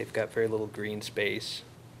back. They've got very little green space,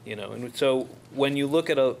 and so when you look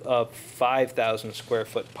at a 5,000 square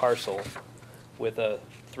foot parcel with a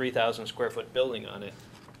 3,000 square foot building on it,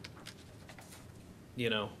 you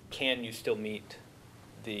know, can you still meet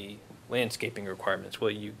the landscaping requirements?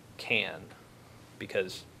 Well, you can,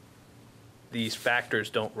 because these factors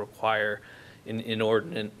don't require an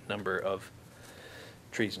inordinate number of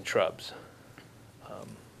trees and shrubs.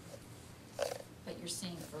 But you're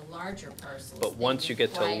saying for larger parcels. But they once you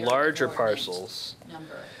get to require larger an inordinate parcels,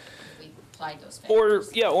 number, if we applied those or,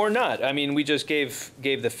 factors. yeah, or not. I mean, we just gave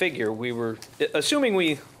the figure. We were,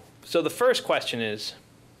 assuming so the first question is,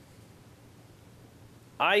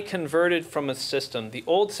 I converted from a system, the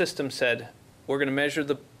old system said, we're gonna measure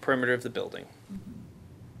the perimeter of the building.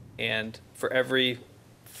 And for every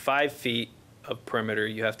 5 feet of perimeter,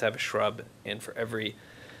 you have to have a shrub, and for every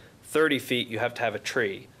 30 feet, you have to have a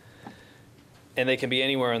tree. And they can be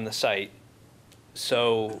anywhere on the site.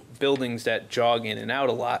 So buildings that jog in and out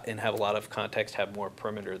a lot and have a lot of context have more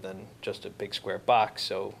perimeter than just a big square box.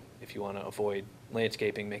 So if you want to avoid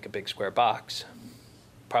landscaping, make a big square box.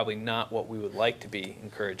 Probably not what we would like to be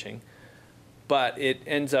encouraging. But it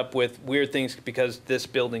ends up with weird things because this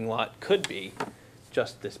building lot could be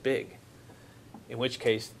just this big. In which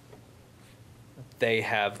case, they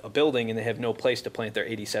have a building and they have no place to plant their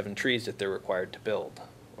 87 trees that they're required to build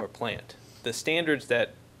or plant. The standards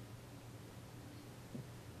that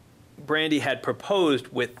Brandy had proposed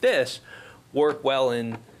with this work well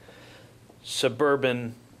in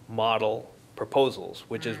suburban model proposals,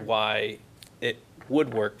 which is why it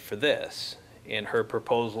would work for this. And her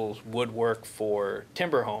proposals would work for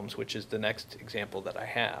timber homes, which is the next example that I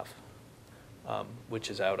have, which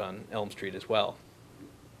is out on Elm Street as well.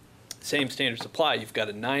 Same standards apply. You've got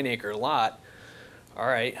a 9-acre lot. All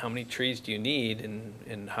right, how many trees do you need,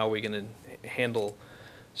 and how are we going to handle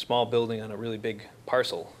small building on a really big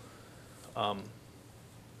parcel?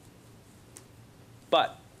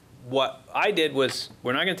 But what I did was,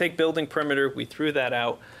 we're not going to take building perimeter. We threw that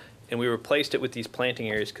out, and we replaced it with these planting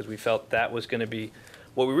areas because we felt that was going to be,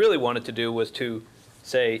 what we really wanted to do was to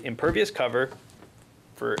say impervious cover,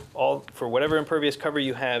 for whatever impervious cover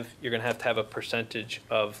you have, you're going to have a percentage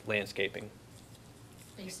of landscaping.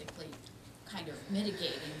 Basically, kind of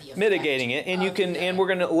mitigating the effect. Mitigating it, and you of can, the- and we're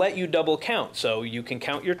going to let you double count. So you can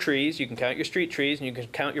count your trees, you can count your street trees, and you can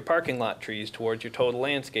count your parking lot trees towards your total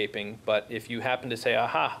landscaping. But if you happen to say,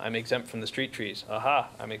 aha, I'm exempt from the street trees, aha,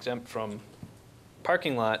 I'm exempt from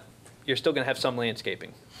parking lot, you're still going to have some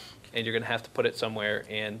landscaping, and you're going to have to put it somewhere.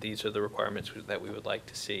 And these are the requirements that we would like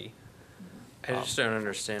to see. I just don't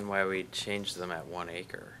understand why we changed them at 1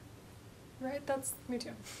 acre. Right, that's me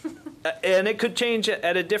too. And it could change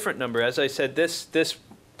at a different number. As I said, this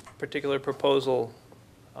particular proposal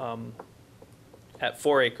at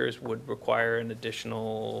 4 acres would require an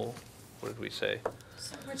additional, what did we say?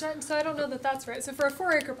 So I don't know that that's right. So for a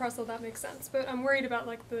 4-acre parcel, that makes sense. But I'm worried about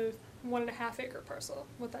like the 1.5-acre parcel.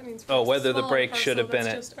 What that means for Oh, a whether the small break parcel should have been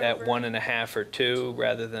that's just at over. 1.5 or 2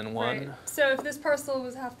 rather than 1. Right. So if this parcel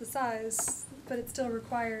was half the size, but it still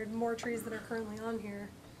required more trees that are currently on here,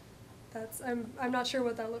 I'm not sure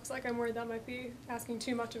what that looks like. I'm worried that might be asking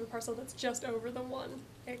too much of a parcel that's just over the 1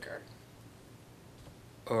 acre.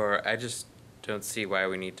 Or I just don't see why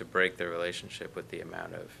we need to break the relationship with the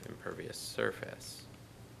amount of impervious surface.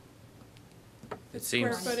 It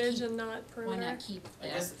Square seems, footage and not Why perimeter. not keep I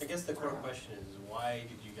that? guess the core question is, why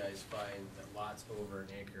did you guys find that lots over an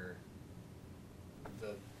acre,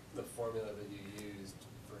 the formula that you used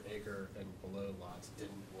for acre and below lots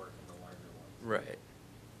didn't work in the larger ones? right.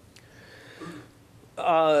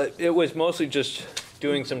 It was mostly just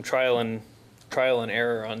doing some trial and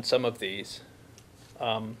error on some of these.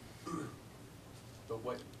 But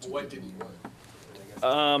what didn't work?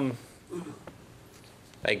 I guess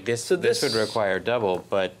Like this, So this would this- require double,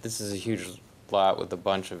 but this is a huge lot with a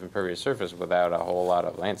bunch of impervious surface without a whole lot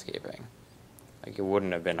of landscaping. Like it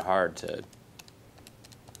wouldn't have been hard to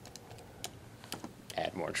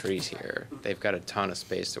add more trees here. They've got a ton of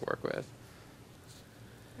space to work with.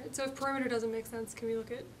 Right, so if perimeter doesn't make sense, can we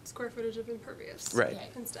look at square footage of impervious? Right. Okay,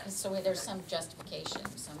 Instead. so there's some justification,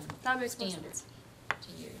 some That makes more standards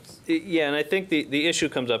to use. Yeah, and I think the issue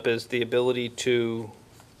comes up is the ability to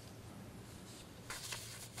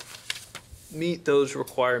meet those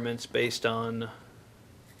requirements based on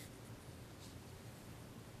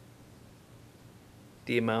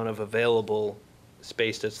the amount of available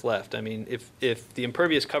space that's left. I mean, if the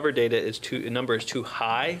impervious cover data is number is too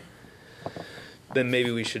high, then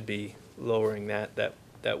maybe we should be lowering that.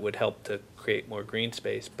 That would help to create more green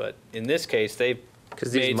space. But in this case, they've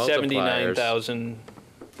 'Cause these made multipliers- 79,000.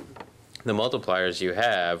 The multipliers you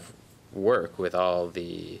have work with all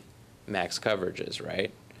the max coverages,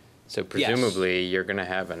 right? So presumably you're going to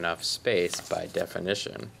have enough space by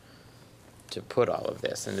definition. to put all of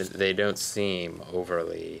this, and they don't seem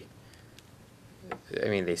overly, I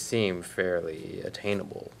mean, they seem fairly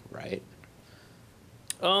attainable, right?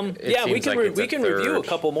 It Yeah, we seems can, like it's we a can review a third.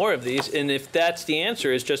 couple more of these, and if that's the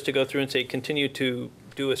answer, is just to go through and say, continue to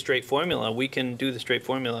do a straight formula, we can do the straight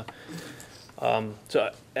formula.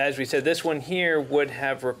 So, as we said, this one here would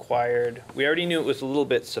have required, we already knew it was a little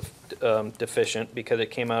bit deficient because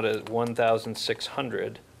it came out at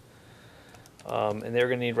 1,600. And they're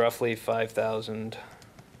gonna need roughly 5,000.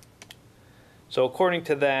 So according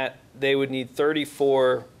to that, they would need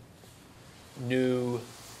 34 new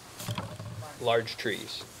large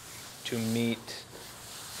trees to meet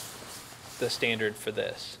the standard for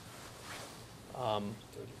this. 34.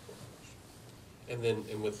 And then,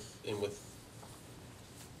 and with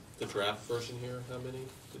the draft version here, how many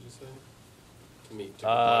did you say? To meet, to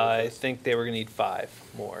comply with I this? think they were gonna need 5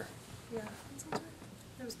 more. Yeah, that sounds right.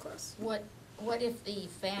 It was close. What if the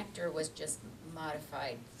factor was just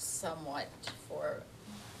modified somewhat for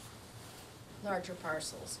larger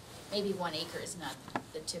parcels? Maybe 1 acre is not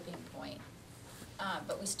the tipping point,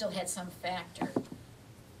 but we still had some factor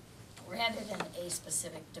rather than a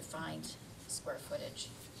specific defined square footage,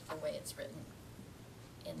 the way it's written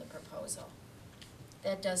in the proposal.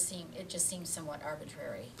 That does seem, it just seems somewhat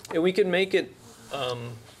arbitrary. And we could make it,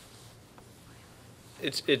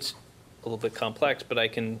 it's a little bit complex, but I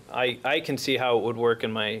can see how it would work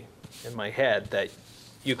in my head, that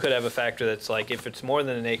you could have a factor that's like, if it's more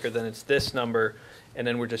than 1 acre, then it's this number, and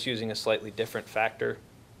then we're just using a slightly different factor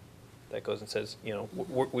that goes and says, you know,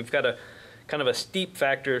 we've got a kind of a steep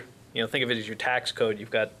factor, you know, think of it as your tax code.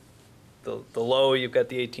 You've got the low, you've got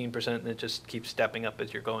the 18%, and it just keeps stepping up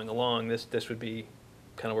as you're going along. This would be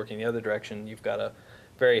kind of working the other direction. You've got a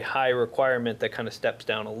very high requirement that kind of steps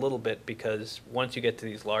down a little bit, because once you get to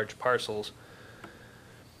these large parcels,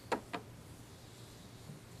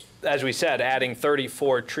 as we said, adding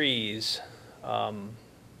 34 trees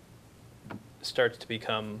starts to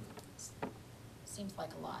become, Seems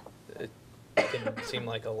like a lot. it can seem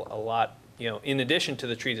like a lot, you know, in addition to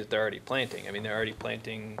the trees that they're already planting. I mean, they're already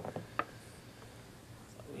planting,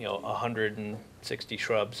 you know, 160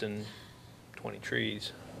 shrubs and 20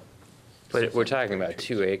 trees. But we're talking about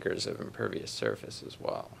 2 acres of impervious surface as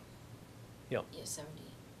well. Yep, Yeah,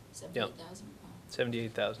 78,000.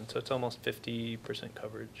 78,000, so it's almost 50%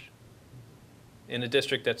 coverage in a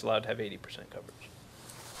district that's allowed to have 80% coverage.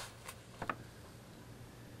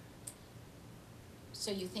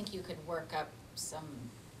 So you think you could work up some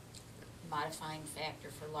modifying factor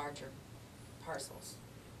for larger parcels?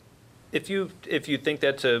 If you think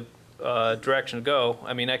that's a direction to go,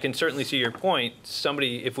 I mean, I can certainly see your point.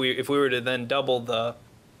 Somebody, if we were to then double the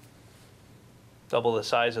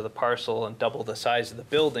size of the parcel and double the size of the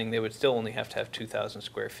building, they would still only have to have 2,000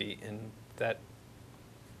 square feet, and that,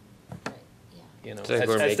 Right, yeah. you know, It's like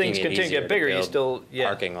we're as making things it continue to easier get bigger, you build still, yeah.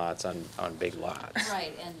 parking lots on big lots.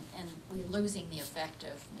 Right, and we're losing the effect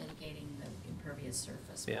of mitigating the impervious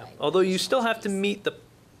surface. Yeah, by although you additional still have to trees. meet the,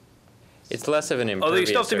 It's less of an Although you impervious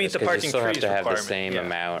still have to meet surface, the 'cause you parking still have trees to have the requirement, same yeah.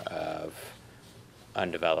 amount of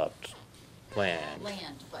undeveloped land.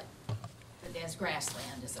 Land, but as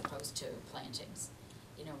grassland as opposed to plantings.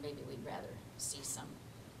 You know, maybe we'd rather see some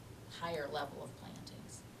higher level of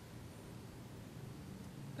plantings.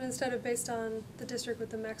 But instead of based on the district with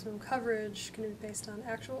the maximum coverage, can it be based on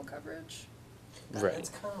actual coverage? Right. That's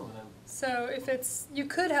kind of what I'm. So if it's, you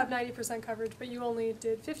could have 90% coverage, but you only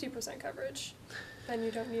did 50% coverage, then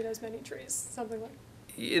you don't need as many trees, something like.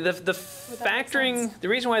 the that make factoring, sense? the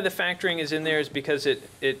reason why the factoring is in there is because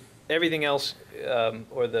everything else,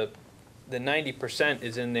 or the 90%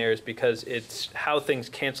 is in there is because it's how things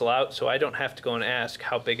cancel out, so I don't have to go and ask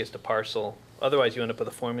how big is the parcel. Otherwise, you end up with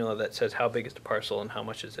a formula that says how big is the parcel and how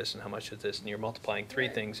much is this and how much is this, and you're multiplying 3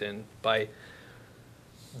 Right. things in. By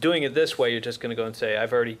doing it this way, you're just gonna go and say,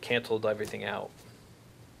 I've already canceled everything out.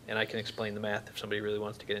 And I can explain the math if somebody really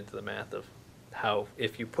wants to get into the math of how,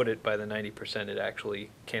 if you put it by the 90%, it actually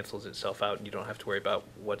cancels itself out, and you don't have to worry about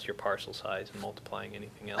what's your parcel size and multiplying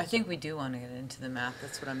anything else. I think we do want to get into the math,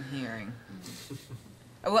 that's what I'm hearing.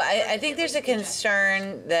 Well, I think there's a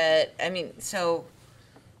concern that, I mean, so,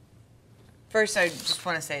 first I just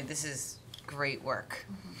want to say this is great work.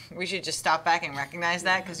 We should just stop back and recognize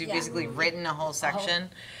that, because you've Yeah. basically written a whole section.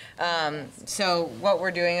 So what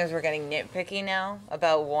we're doing is we're getting nitpicky now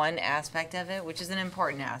about one aspect of it, which is an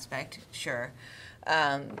important aspect, sure.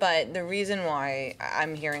 But the reason why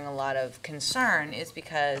I'm hearing a lot of concern is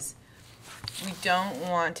because we don't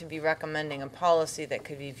want to be recommending a policy that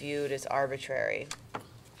could be viewed as arbitrary.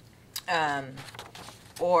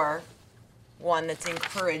 Or one that's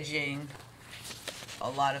encouraging a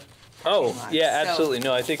lot of Oh, lots. yeah, So- absolutely.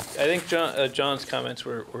 No, I think John's comments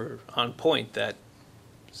were on point, that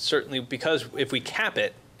certainly, because if we cap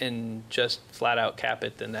it and just flat out cap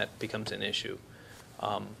it, then that becomes an issue.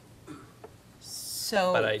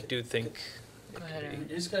 So. But I do think. Go ahead, Aaron.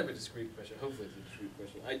 Here's kind of a discrete question. Hopefully it's a discrete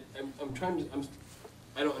question. I'm trying to,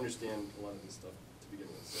 I don't understand a lot of this stuff to begin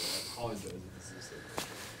with, so I apologize if this is a silly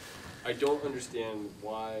question. I don't understand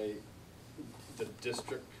why the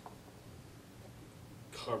district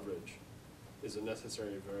coverage is a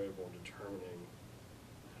necessary variable in determining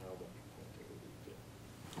how much planting we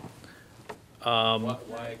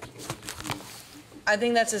do. Why can't we just use? I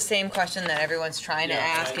think that's the same question that everyone's trying to Yeah,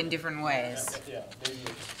 ask I- in different ways. Yeah, maybe.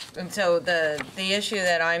 And so the issue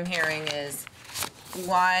that I'm hearing is,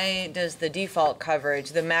 why does the default coverage,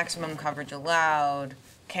 the maximum coverage allowed,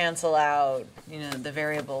 cancel out, the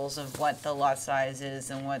variables of what the lot size is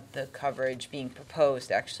and what the coverage being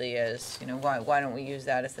proposed actually is? Why don't we use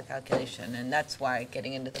that as the calculation? And that's why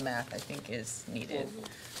getting into the math, I think, is needed.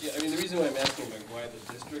 Yeah, I mean, the reason why I'm asking like why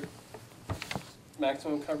the district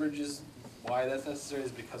maximum coverage is, why that's necessary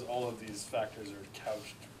is because all of these factors are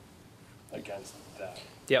couched against that.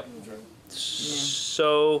 Yep.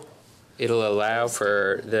 So, It'll allow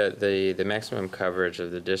for the maximum coverage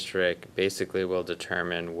of the district basically will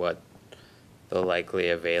determine what the likely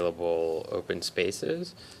available open space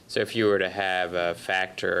is. So if you were to have a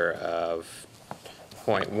factor of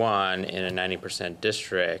 0.1 in a 90%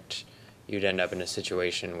 district, you'd end up in a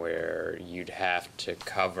situation where you'd have to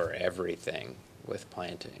cover everything with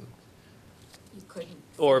planting. You couldn't.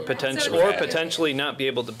 or fit it out. Right. potentially not be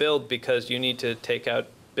able to build because you need to take out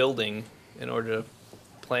building in order to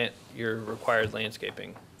plant your required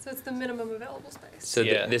landscaping. So it's the minimum available space. So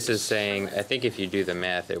Yeah. this is saying, I think if you do the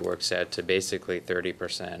math, it works out to basically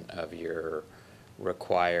 30% of your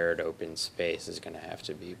required open space is gonna have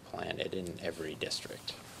to be planted in every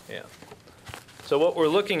district. Yeah. So what we're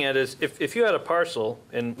looking at is, if you had a parcel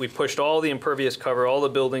and we pushed all the impervious cover, all the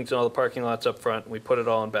buildings and all the parking lots up front, and we put it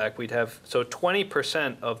all in back, we'd have, so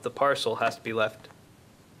 20% of the parcel has to be left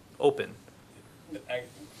open.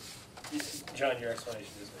 John, your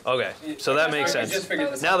explanation is. Okay, so that makes I just sense.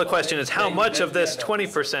 figured this Now the out. question is, how Yeah, much of this yeah, no.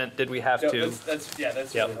 20% did we have No, to? that's Yep.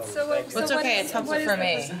 really helpful. So Thank you. Well, it's what okay, is- it's helpful what is for the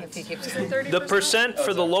me percent? if you keep. Is it 30%? The percent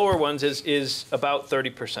for the sorry. lower ones is about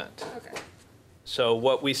 30%. Okay. So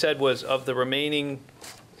what we said was of the remaining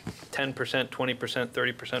 10%, 20%,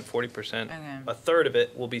 30%, 40%, Okay. a third of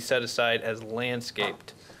it will be set aside as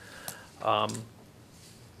landscaped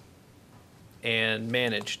and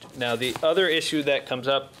managed. Now, the other issue that comes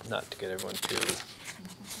up, not to get everyone too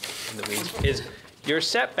in the weeds, is your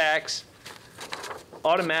setbacks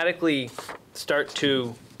automatically start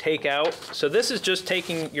to take out. So this is just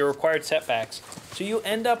taking your required setbacks. So you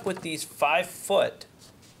end up with these 5 foot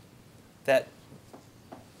that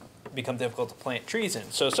become difficult to plant trees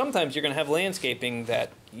in. So sometimes you're gonna have landscaping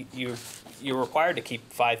that you're required to keep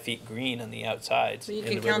 5 feet green on the outsides. So you in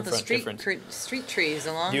can count the riverfront street, difference. street trees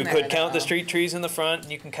along You there. could count the though. street trees in the front,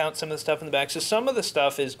 and you can count some of the stuff in the back. So some of the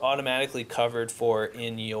stuff is automatically covered for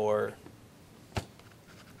in your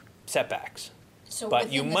setbacks. So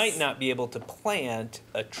But you within might this- not be able to plant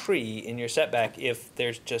a tree in your setback if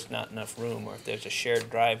there's just not enough room, or if there's a shared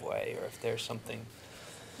driveway, or if there's something.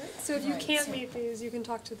 Right. So if you Right, can't so- meet these, you can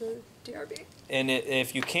talk to the DRB. And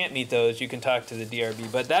if you can't meet those, you can talk to the DRB.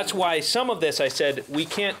 But that's why some of this, I said, we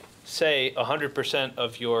can't say 100%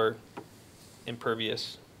 of your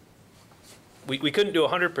impervious. We couldn't do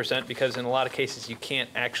 100% because in a lot of cases, you can't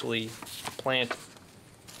actually plant.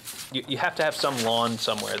 You have to have some lawn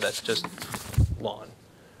somewhere that's just lawn.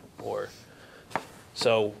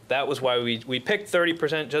 So that was why we picked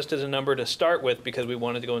 30% just as a number to start with, because we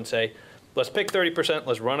wanted to go and say, let's pick 30%,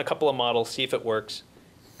 let's run a couple of models, see if it works.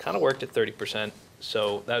 Kind of worked at 30%,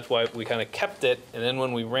 so that's why we kind of kept it. And then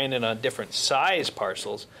when we ran it on different size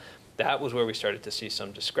parcels, that was where we started to see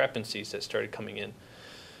some discrepancies that started coming in.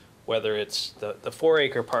 Whether it's the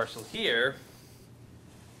 4-acre parcel here,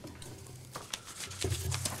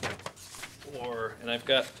 and I've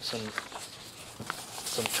got some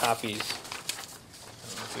copies. I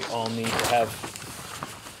don't know if we all need to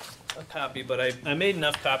have a copy, but I made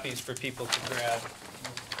enough copies for people to grab.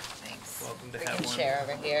 Thanks. Welcome to We have can one. share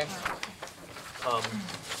over here.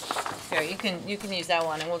 Here, you can use that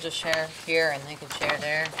one, and we'll just share here, and they can share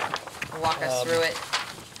there. Walk us through it.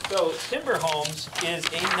 So Timber Homes is a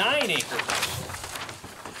 9-acre parcel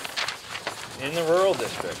in the rural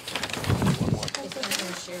district. One more. If you're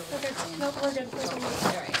gonna share with Okay, Brian. nope, we're good. There's one more.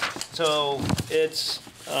 All right. So it's,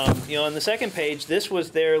 on the second page, this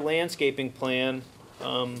was their landscaping plan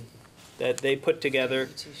that they put together. You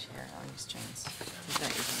two share on these trains. He's not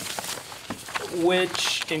using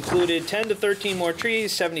which included 10 to 13 more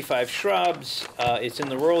trees, 75 shrubs. It's in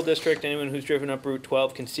the rural district. Anyone who's driven up Route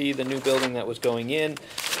 12 can see the new building that was going in.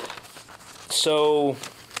 So,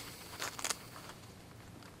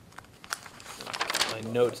 my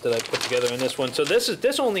notes that I put together in this one. So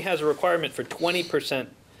this only has a requirement for 20%.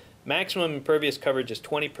 Maximum impervious coverage is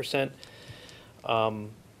 20%.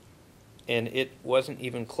 And it wasn't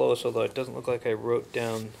even close, although it doesn't look like I wrote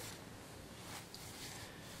down.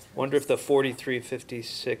 Wonder if the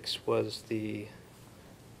 4356 was the.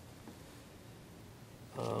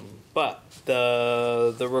 But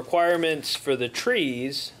the requirements for the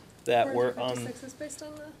trees that were on. 4356 is based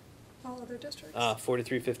on the all other districts.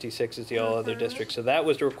 4356 is the all other districts. So that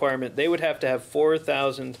was the requirement. They would have to have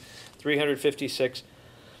 4,356,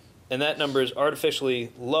 and that number is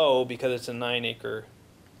artificially low because it's a 9-acre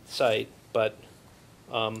site. But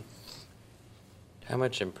How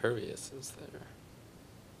much impervious is there?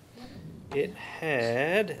 it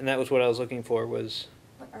had, and that was what I was looking for, was.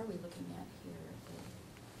 What are we looking at here?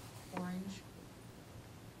 The orange?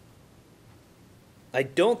 I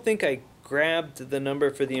don't think I grabbed the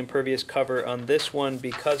number for the impervious cover on this one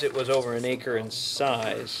because it was over an acre in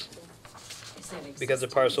size. Because the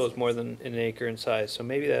parcel is more than an acre in size. So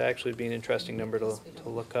maybe that actually would be an interesting number to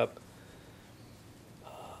look up.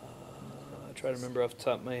 Try to remember off the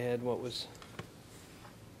top of my head what was.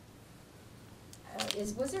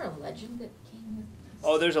 Was there a legend that came with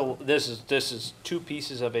this? Oh, this is two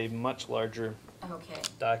pieces of a much larger Okay.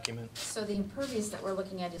 document. So the impervious that we're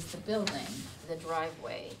looking at is the building, the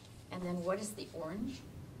driveway, and then what is the orange?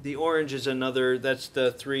 The orange is another. That's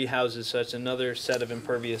the 3 houses. So that's another set of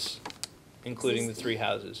impervious, including the 3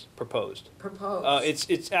 houses proposed. Proposed.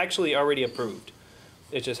 It's actually already approved.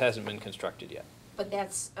 It just hasn't been constructed yet. But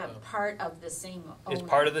that's a part of the same owner. It's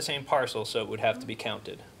part of the same parcel, so it would have to be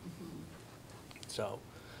counted. So,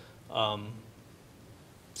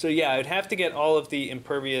 so yeah, I'd have to get all of the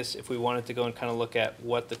impervious if we wanted to go and kind of look at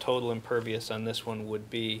what the total impervious on this one would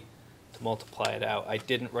be to multiply it out. I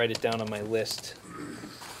didn't write it down on my list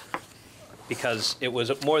because it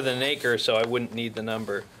was more than an acre, so I wouldn't need the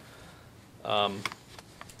number.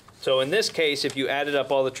 So in this case, if you added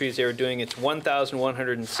up all the trees they were doing, it's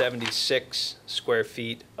 1,176 square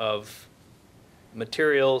feet of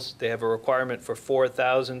materials. They have a requirement for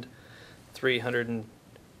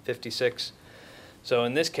 4,356. So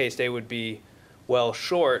in this case, they would be well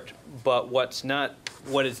short, but what is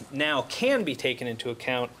now can be taken into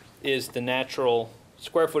account is the natural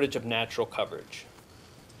square footage of natural coverage,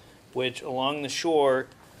 which along the shore,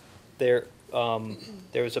 there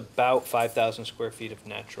is about 5,000 square feet of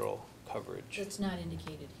natural coverage. It's not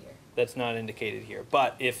indicated here. That's not indicated here.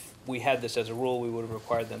 But if we had this as a rule, we would have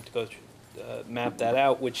required them to go map that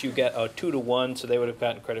out, which you get a 2 to 1, so they would have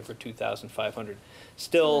gotten credit for 2,500.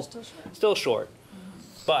 Still short.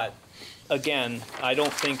 But again, I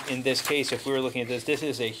don't think in this case, if we were looking at this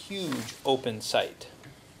is a huge open site.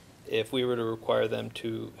 If we were to require them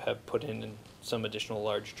to have put in some additional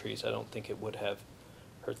large trees, I don't think it would have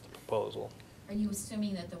hurt the proposal. Are you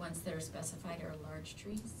assuming that the ones that are specified are large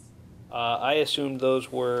trees? I assumed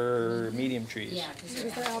those were medium trees. Yeah, Because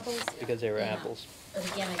they're apples. Because they were Yeah. apples. But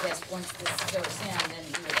again, I guess once this goes in, then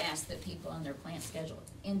you would ask that people on their plant schedule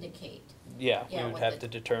indicate. Yeah, we Yeah, would what have the- to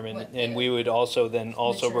determine, what and the we would also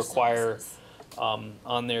mature require sizes.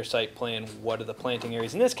 on their site plan, what are the planting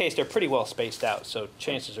areas? In this case, they're pretty well spaced out, so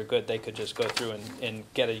chances are good they could just go through and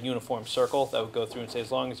get a uniform circle that would go through and say,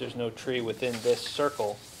 as long as there's no tree within this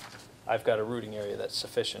circle, I've got a rooting area that's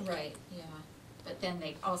sufficient. Right, yeah. But then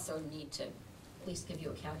they also need to at least give you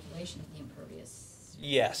a calculation of the impervious.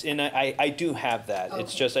 Yes, and I do have that.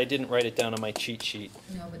 It's Okay. just I didn't write it down on my cheat sheet.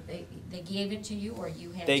 No, but they gave it to you, or you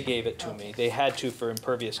had to? They gave it to me. Okay. They had to for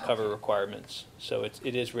impervious cover Okay. requirements. So it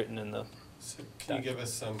is written in the. So can you give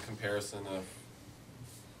us some comparison of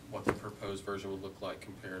what the proposed version would look like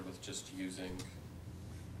compared with just using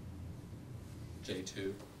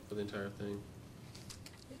J2 for the entire thing?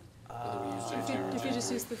 Whether we use J2 or If you just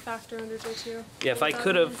J3. use the factor under J2. Yeah, if I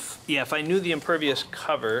could have, if I knew the impervious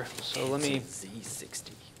cover, so let me,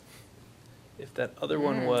 Z60. if that other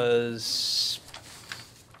one was,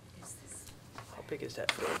 how big is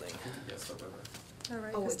that building? Yes, I'll go there. All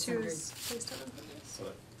right, Oh, because it's 2 under- is based on impervious. So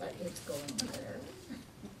But it's going there.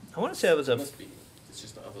 I want to say it was it a must be, it's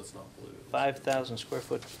just, it's not blue. 5,000 square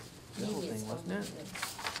foot Maybe building, it's wasn't on it? the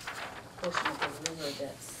portion of the river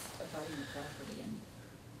that's abutting the property and.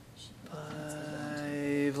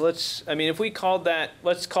 If we called that,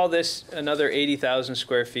 let's call this another 80,000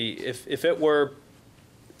 square feet. If it were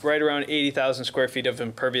right around 80,000 square feet of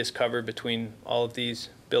impervious cover between all of these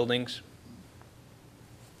buildings,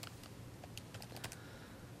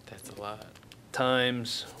 That's a lot.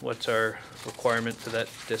 times, what's our requirement for that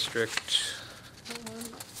district?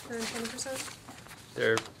 They're in 20%.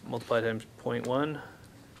 They're multiplied times 0.1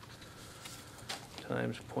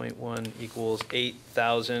 times 0.1 equals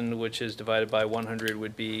 8,000, which is divided by 100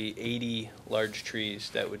 would be 80 large trees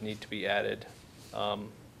that would need to be added.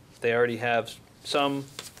 They already have some.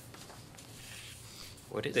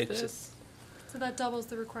 What is They- this? So that doubles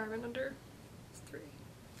the requirement under 3.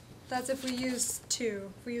 That's if we use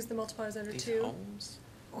 2. If we use the multipliers under These 2. homes?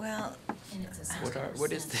 Well, And it's a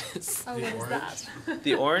What is 60%. this? Oh, what is that?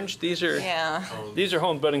 The orange, these are yeah. these are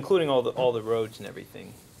homes, but including all the roads and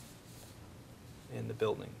everything in the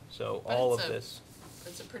building. So But all it's of a- this.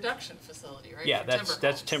 It's a production facility, right? Yeah, for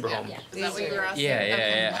that's homes. timber Yeah. homes. Yeah. Is that what you were asking? Yeah, yeah, Okay.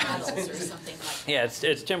 yeah. Models or something like that. Yeah,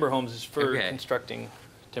 it's timber homes is for Okay. constructing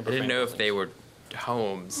I timber. didn't frame know if they buildings. were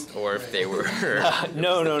homes or if they were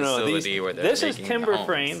No, no, no. facility where they're This is making timber homes.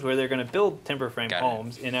 framed where they're going to build timber frame Got it.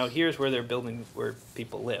 homes, and out here's where they're building where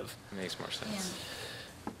people live. Makes more sense.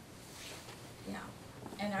 Yeah,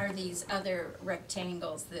 and are these other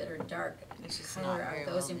rectangles that are dark Which is color, not are very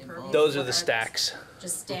those well impervious? labeled. Those are What the those? stacks,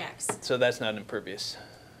 Just stacks, so that's not impervious.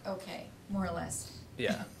 okay, more or less.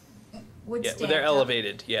 Yeah, Wood yeah. stacked Well, they're up.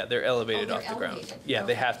 elevated. Yeah, they're elevated they're off the ground. elevated. Yeah,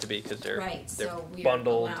 they Okay. have to be because they're Right, they're so we are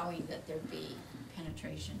bundled. allowing that there be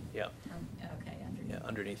penetration. Yeah, Okay, yeah, underneath.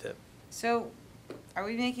 underneath it. So, are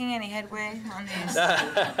we making any headway on these?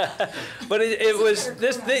 But it was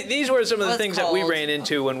these were some of the Well, it's things that we cold. ran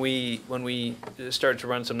into when we started to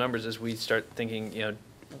run some numbers. As we start thinking,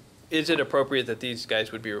 is it appropriate that these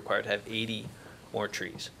guys would be required to have 80 more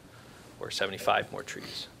trees, or 75 more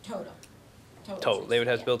trees Total. total? They would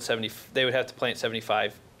have to yeah. build 70. They would have to plant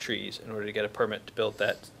 75 trees in order to get a permit to build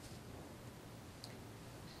that.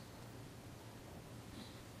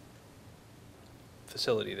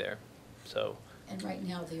 Facility there, so. And right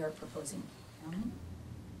now they are proposing, how many?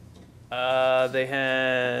 They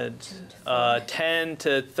had 2 to 4. 10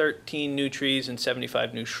 to 13 new trees and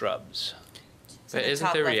 75 new shrubs. So But the isn't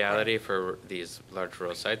top the left reality for these large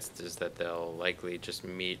rural sites is that they'll likely just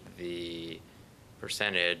meet the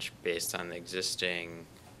percentage based on the existing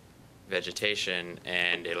vegetation,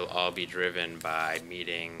 and it'll all be driven by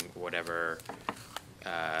meeting whatever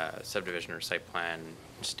subdivision or site plan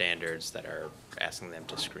standards that are asking them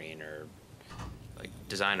to screen or like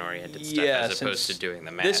design-oriented stuff, Yeah, as opposed to since doing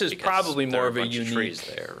the math. this is because probably there more are of a bunch unique- trees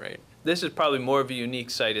there, right? This is probably more of a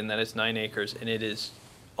unique site in that it's 9 acres and it is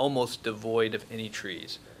almost devoid of any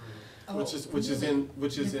trees. Oh, Which is really?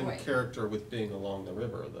 in Right. character with being along the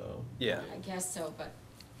river, though. Yeah. I guess so, but,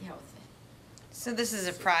 yeah, with So this is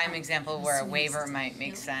a prime example where a Assuming waiver it's might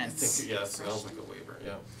make still- I sense. think, yeah, it sounds like a waiver,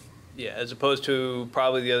 yeah. Yeah, as opposed to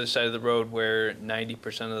probably the other side of the road where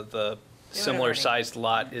 90% of the similar already- sized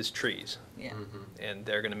lot is trees. Yeah, And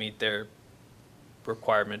they're gonna meet their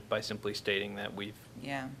requirement by simply stating that we've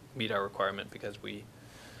yeah. meet our requirement because we,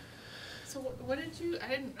 So what did you, I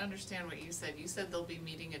didn't understand what you said. You said they'll be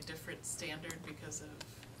meeting a different standard because of,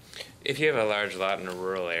 If you have a large lot in a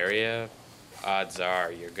rural area, odds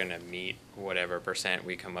are you're gonna meet whatever percent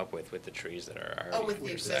we come up with the trees that are already. oh, with the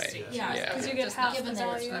on existing. site. Yeah, Because you okay, get just half not- the given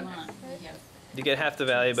that it's value. Vermont, we have, you get half the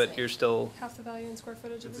value, but you're still, Half the value in square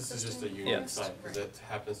footage of This is existing. just a Yeah. unique site, because it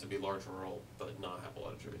happens to be large rural, but not have a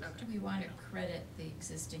lot of trees. do we want to credit the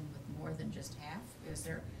existing with more than just half? Is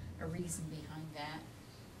there a reason behind that?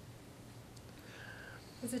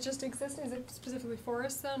 Is it just existing, is it specifically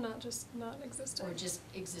forest though, not just not existing? Or just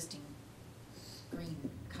existing green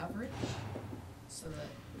coverage? So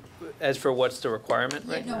that, as for what's the requirement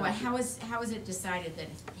yeah, right no, now? how is it decided that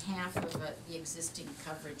half of the existing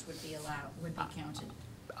coverage would be allowed, would be counted?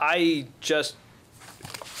 I just,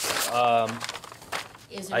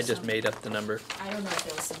 Is there I just some- made up the number. I don't know if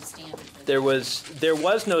there was some standard for that. There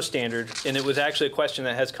was no standard, and it was actually a question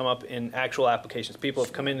that has come up in actual applications. People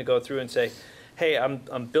have come in to go through and say, hey,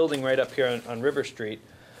 I'm building right up here on River Street,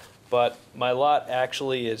 but my lot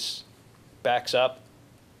actually backs up,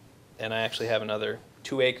 and I actually have another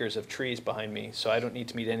 2 acres of trees behind me, so I don't need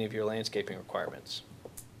to meet any of your landscaping requirements.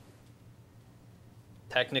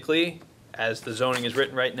 Technically, as the zoning is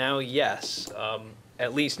written right now, yes.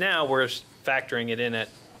 At least now, we're factoring it in at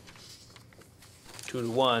 2 to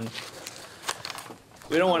 1.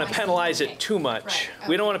 We don't want Oh, I to see. penalize Okay. it too much. Right,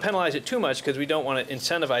 We don't okay. want to penalize it too much because we don't want to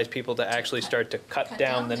incentivize people to actually start to cut Cut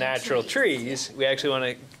down down the their natural trees, trees. We actually want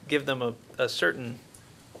to give them a certain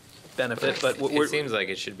benefit, but It we're, seems like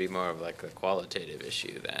it should be more of like a qualitative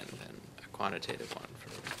issue than a quantitative one for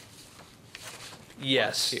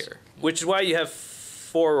yes. here. Which is why you have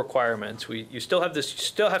 4 requirements. You still have this. You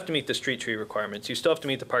still have to meet the street tree requirements. You still have to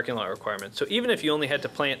meet the parking lot requirements. So even if you only had to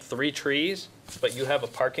plant 3 trees, but you have a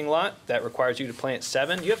parking lot that requires you to plant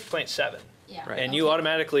 7, you have to plant 7. Yeah. Right. And you Okay.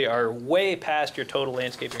 automatically are way past your total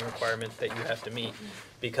landscaping requirement that you have to meet,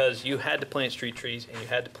 because you had to plant street trees and you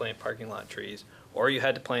had to plant parking lot trees, or you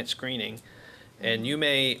had to plant screening, and you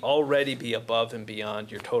may already be above and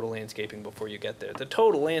beyond your total landscaping before you get there. The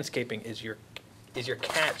total landscaping is your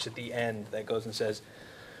catch at the end that goes and says,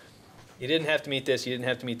 you didn't have to meet this, you didn't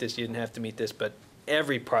have to meet this, you didn't have to meet this, but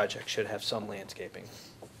every project should have some landscaping.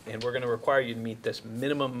 And we're gonna require you to meet this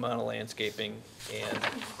minimum amount of landscaping, and,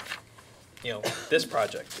 you know, this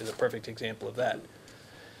project is a perfect example of that.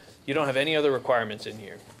 You don't have any other requirements in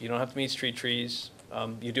here. You don't have to meet street trees.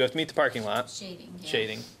 You do have to meet the parking lot, Shading, yeah.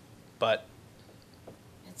 shading, but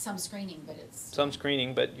It's some screening, but it's, some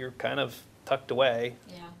screening, but you're kind of tucked away.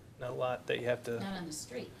 yeah, Not a lot that you have to. not on the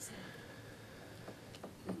streets.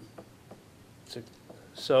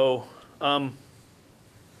 So, I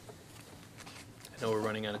know we're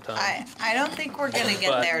running out of time. I don't think we're gonna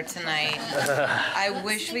get But- there tonight. I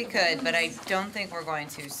wish we could, but I don't think we're going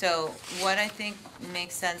to. So what I think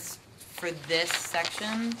makes sense for this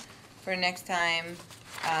section, for next time,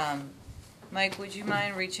 Mike, would you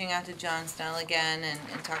mind reaching out to John Snell again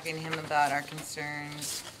and talking to him about our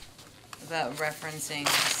concerns about referencing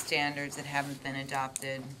standards that haven't been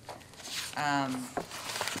adopted?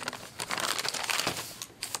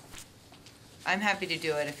 I'm happy to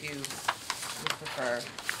do it if you would prefer.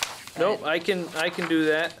 Nope, I can do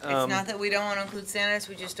that. It's not that we don't want to include standards,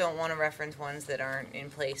 we just don't want to reference ones that aren't in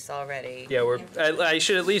place already. Yeah, I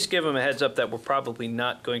should at least give them a heads up that we're probably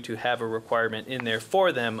not going to have a requirement in there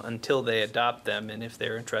for them until they adopt them, and if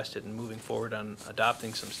they're interested in moving forward on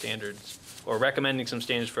adopting some standards, or recommending some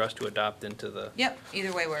standards for us to adopt into the, Yep,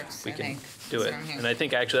 either way works, we I can think. do That's it. what I'm hearing. And I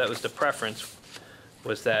think actually that was the preference,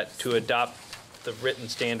 was that to adopt the written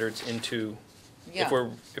standards into, Yeah.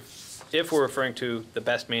 if we're referring to the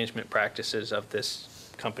best management practices of this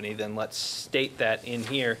company, then let's state that in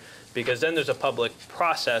here, because then there's a public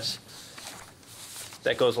process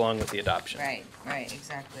that goes along with the adoption. Right,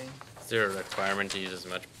 exactly. Is there a requirement to use as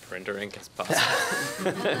much printer ink as possible?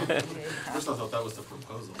 First I thought that was the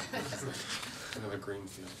proposal. Kind of a green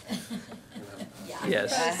field.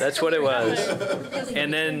 Yes, that's what it was.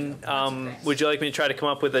 And then, would you like me to try to come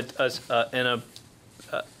up with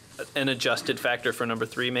an adjusted factor for number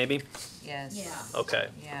 3, maybe? Yes. Yeah. Okay.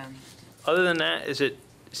 Yeah. Other than that,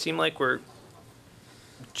 seem like we're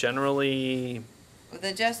generally, With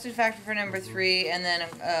adjusted factor for number 3, and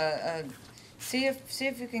then, see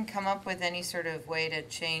if you can come up with any sort of way to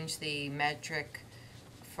change the metric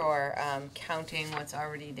for, counting what's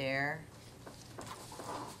already there.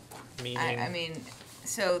 meaning. I mean,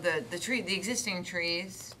 so the existing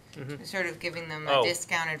trees, Mhm. sort of giving them Oh. a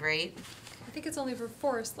discounted rate. I think it's only for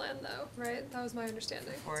forest land though, right? That was my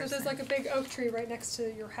understanding. So Forest if there's land. like a big oak tree right next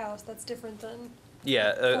to your house, that's different than,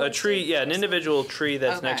 Yeah, a tree, yeah, an individual tree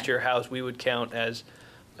that's next Okay. to your house, we would count as,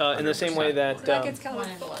 in the same way 100%. that, that gets One counted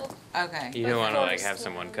and full. one. Okay. You don't want to like have Forest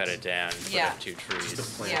someone land. cut it down, put Yeah. up 2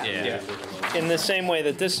 trees. Yeah. Yeah. in the same way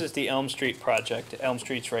that this is the Elm Street project, Elm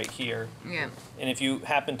Street's right here. Yeah. And if you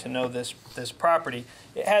happen to know this property,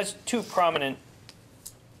 it has 2 prominent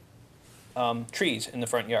trees in the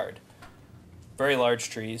front yard. Very large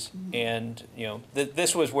trees, and, you know,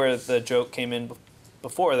 this was where the joke came in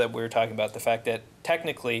before, that we were talking about the fact that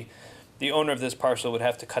technically the owner of this parcel would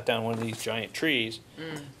have to cut down one of these giant trees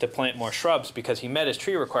to plant more shrubs, because he met his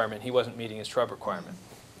tree requirement, he wasn't meeting his shrub requirement.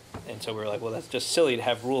 And so we were like, well, that's just silly to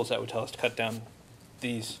have rules that would tell us to cut down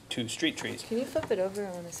these 2 street trees. Can you flip it over?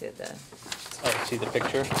 I want to see it there. Oh, see the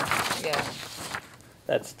picture? Yeah.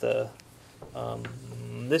 That's the,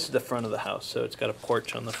 this is the front of the house, so it's got a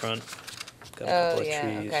porch on the front. It's got a Oh, couple of yeah,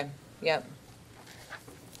 trees. okay. Yep.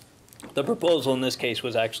 The proposal in this case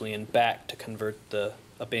was actually in back to convert the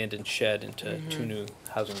abandoned shed into Mm-hmm. 2 new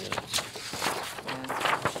housing units.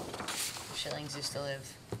 Yeah. Shillings used to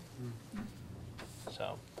live.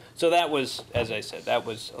 So that was, as I said, that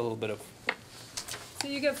was a little bit of, So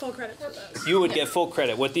you get full credit for those. you would get full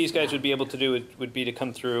credit. What these guys would be able to do would be to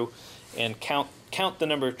come through and count the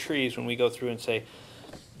number of trees when we go through and say,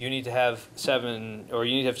 you need to have 7, or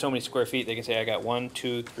you need to have so many square feet. They can say, I got 1,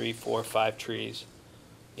 2, 3, 4, 5 trees.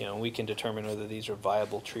 You know, we can determine whether these are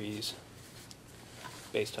viable trees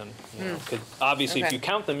based on, you know, because obviously if Okay. you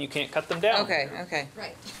count them, you can't cut them down. Okay.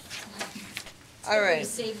 Right. All To right.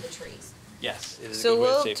 save the trees. Yes, it is a So good way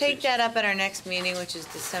to we'll save take trees. that up at our next meeting, which is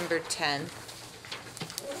December 10th.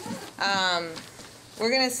 We're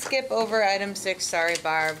gonna skip over item 6, sorry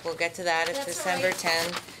Barb, we'll get to that at That's December all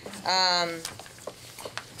 10th.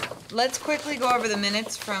 Let's quickly go over the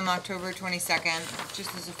minutes from October 22nd,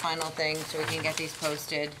 just as a final thing, so we can get these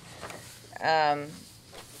posted.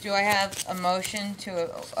 Do I have a motion to,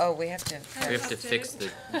 oh, we have to. We have to fix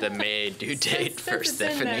the May due date for Since it's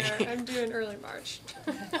in Stephanie. there, I'm doing early March.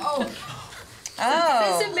 Oh, Since it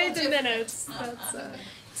Oh, made the minutes, that's,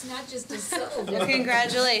 it's not just a syllable. well,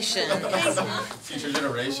 congratulations. Future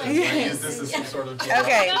generations might use this as some sort of.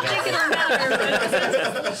 Okay. not thinking it'll matter,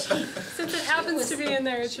 but since it happens to be in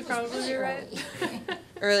there, it should probably be right.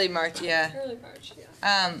 Early March, yeah. Early March,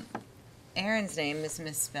 yeah. Aaron's name is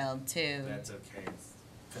misspelled too. That's okay, it's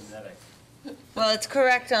phonetic. Well, it's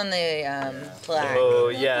correct on the plaque. Oh,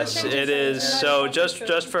 yes, it is. So just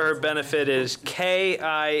for her benefit is Kisicki.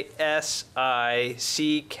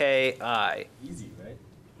 Easy, right?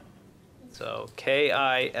 So Kisicki,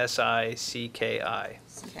 Okay.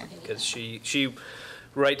 because she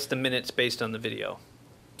writes the minutes based on the video.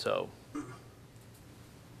 So, Okay,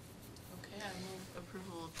 I move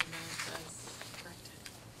approval of the minutes as corrected.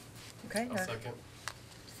 Okay. I'll second.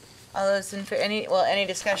 All those in, any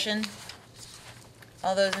discussion?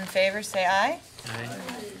 All those in favor, say aye. Aye.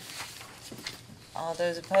 All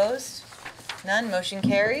those opposed? None, motion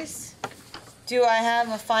carries. Do I have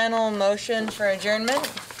a final motion for adjournment?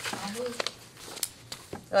 Do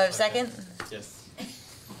I have a second? Yes.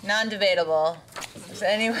 Non-debatable. Is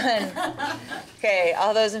anyone? Okay,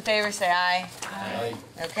 all those in favor say aye. Aye.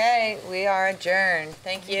 Okay, we are adjourned.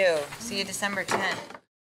 Thank you. See you December 10th.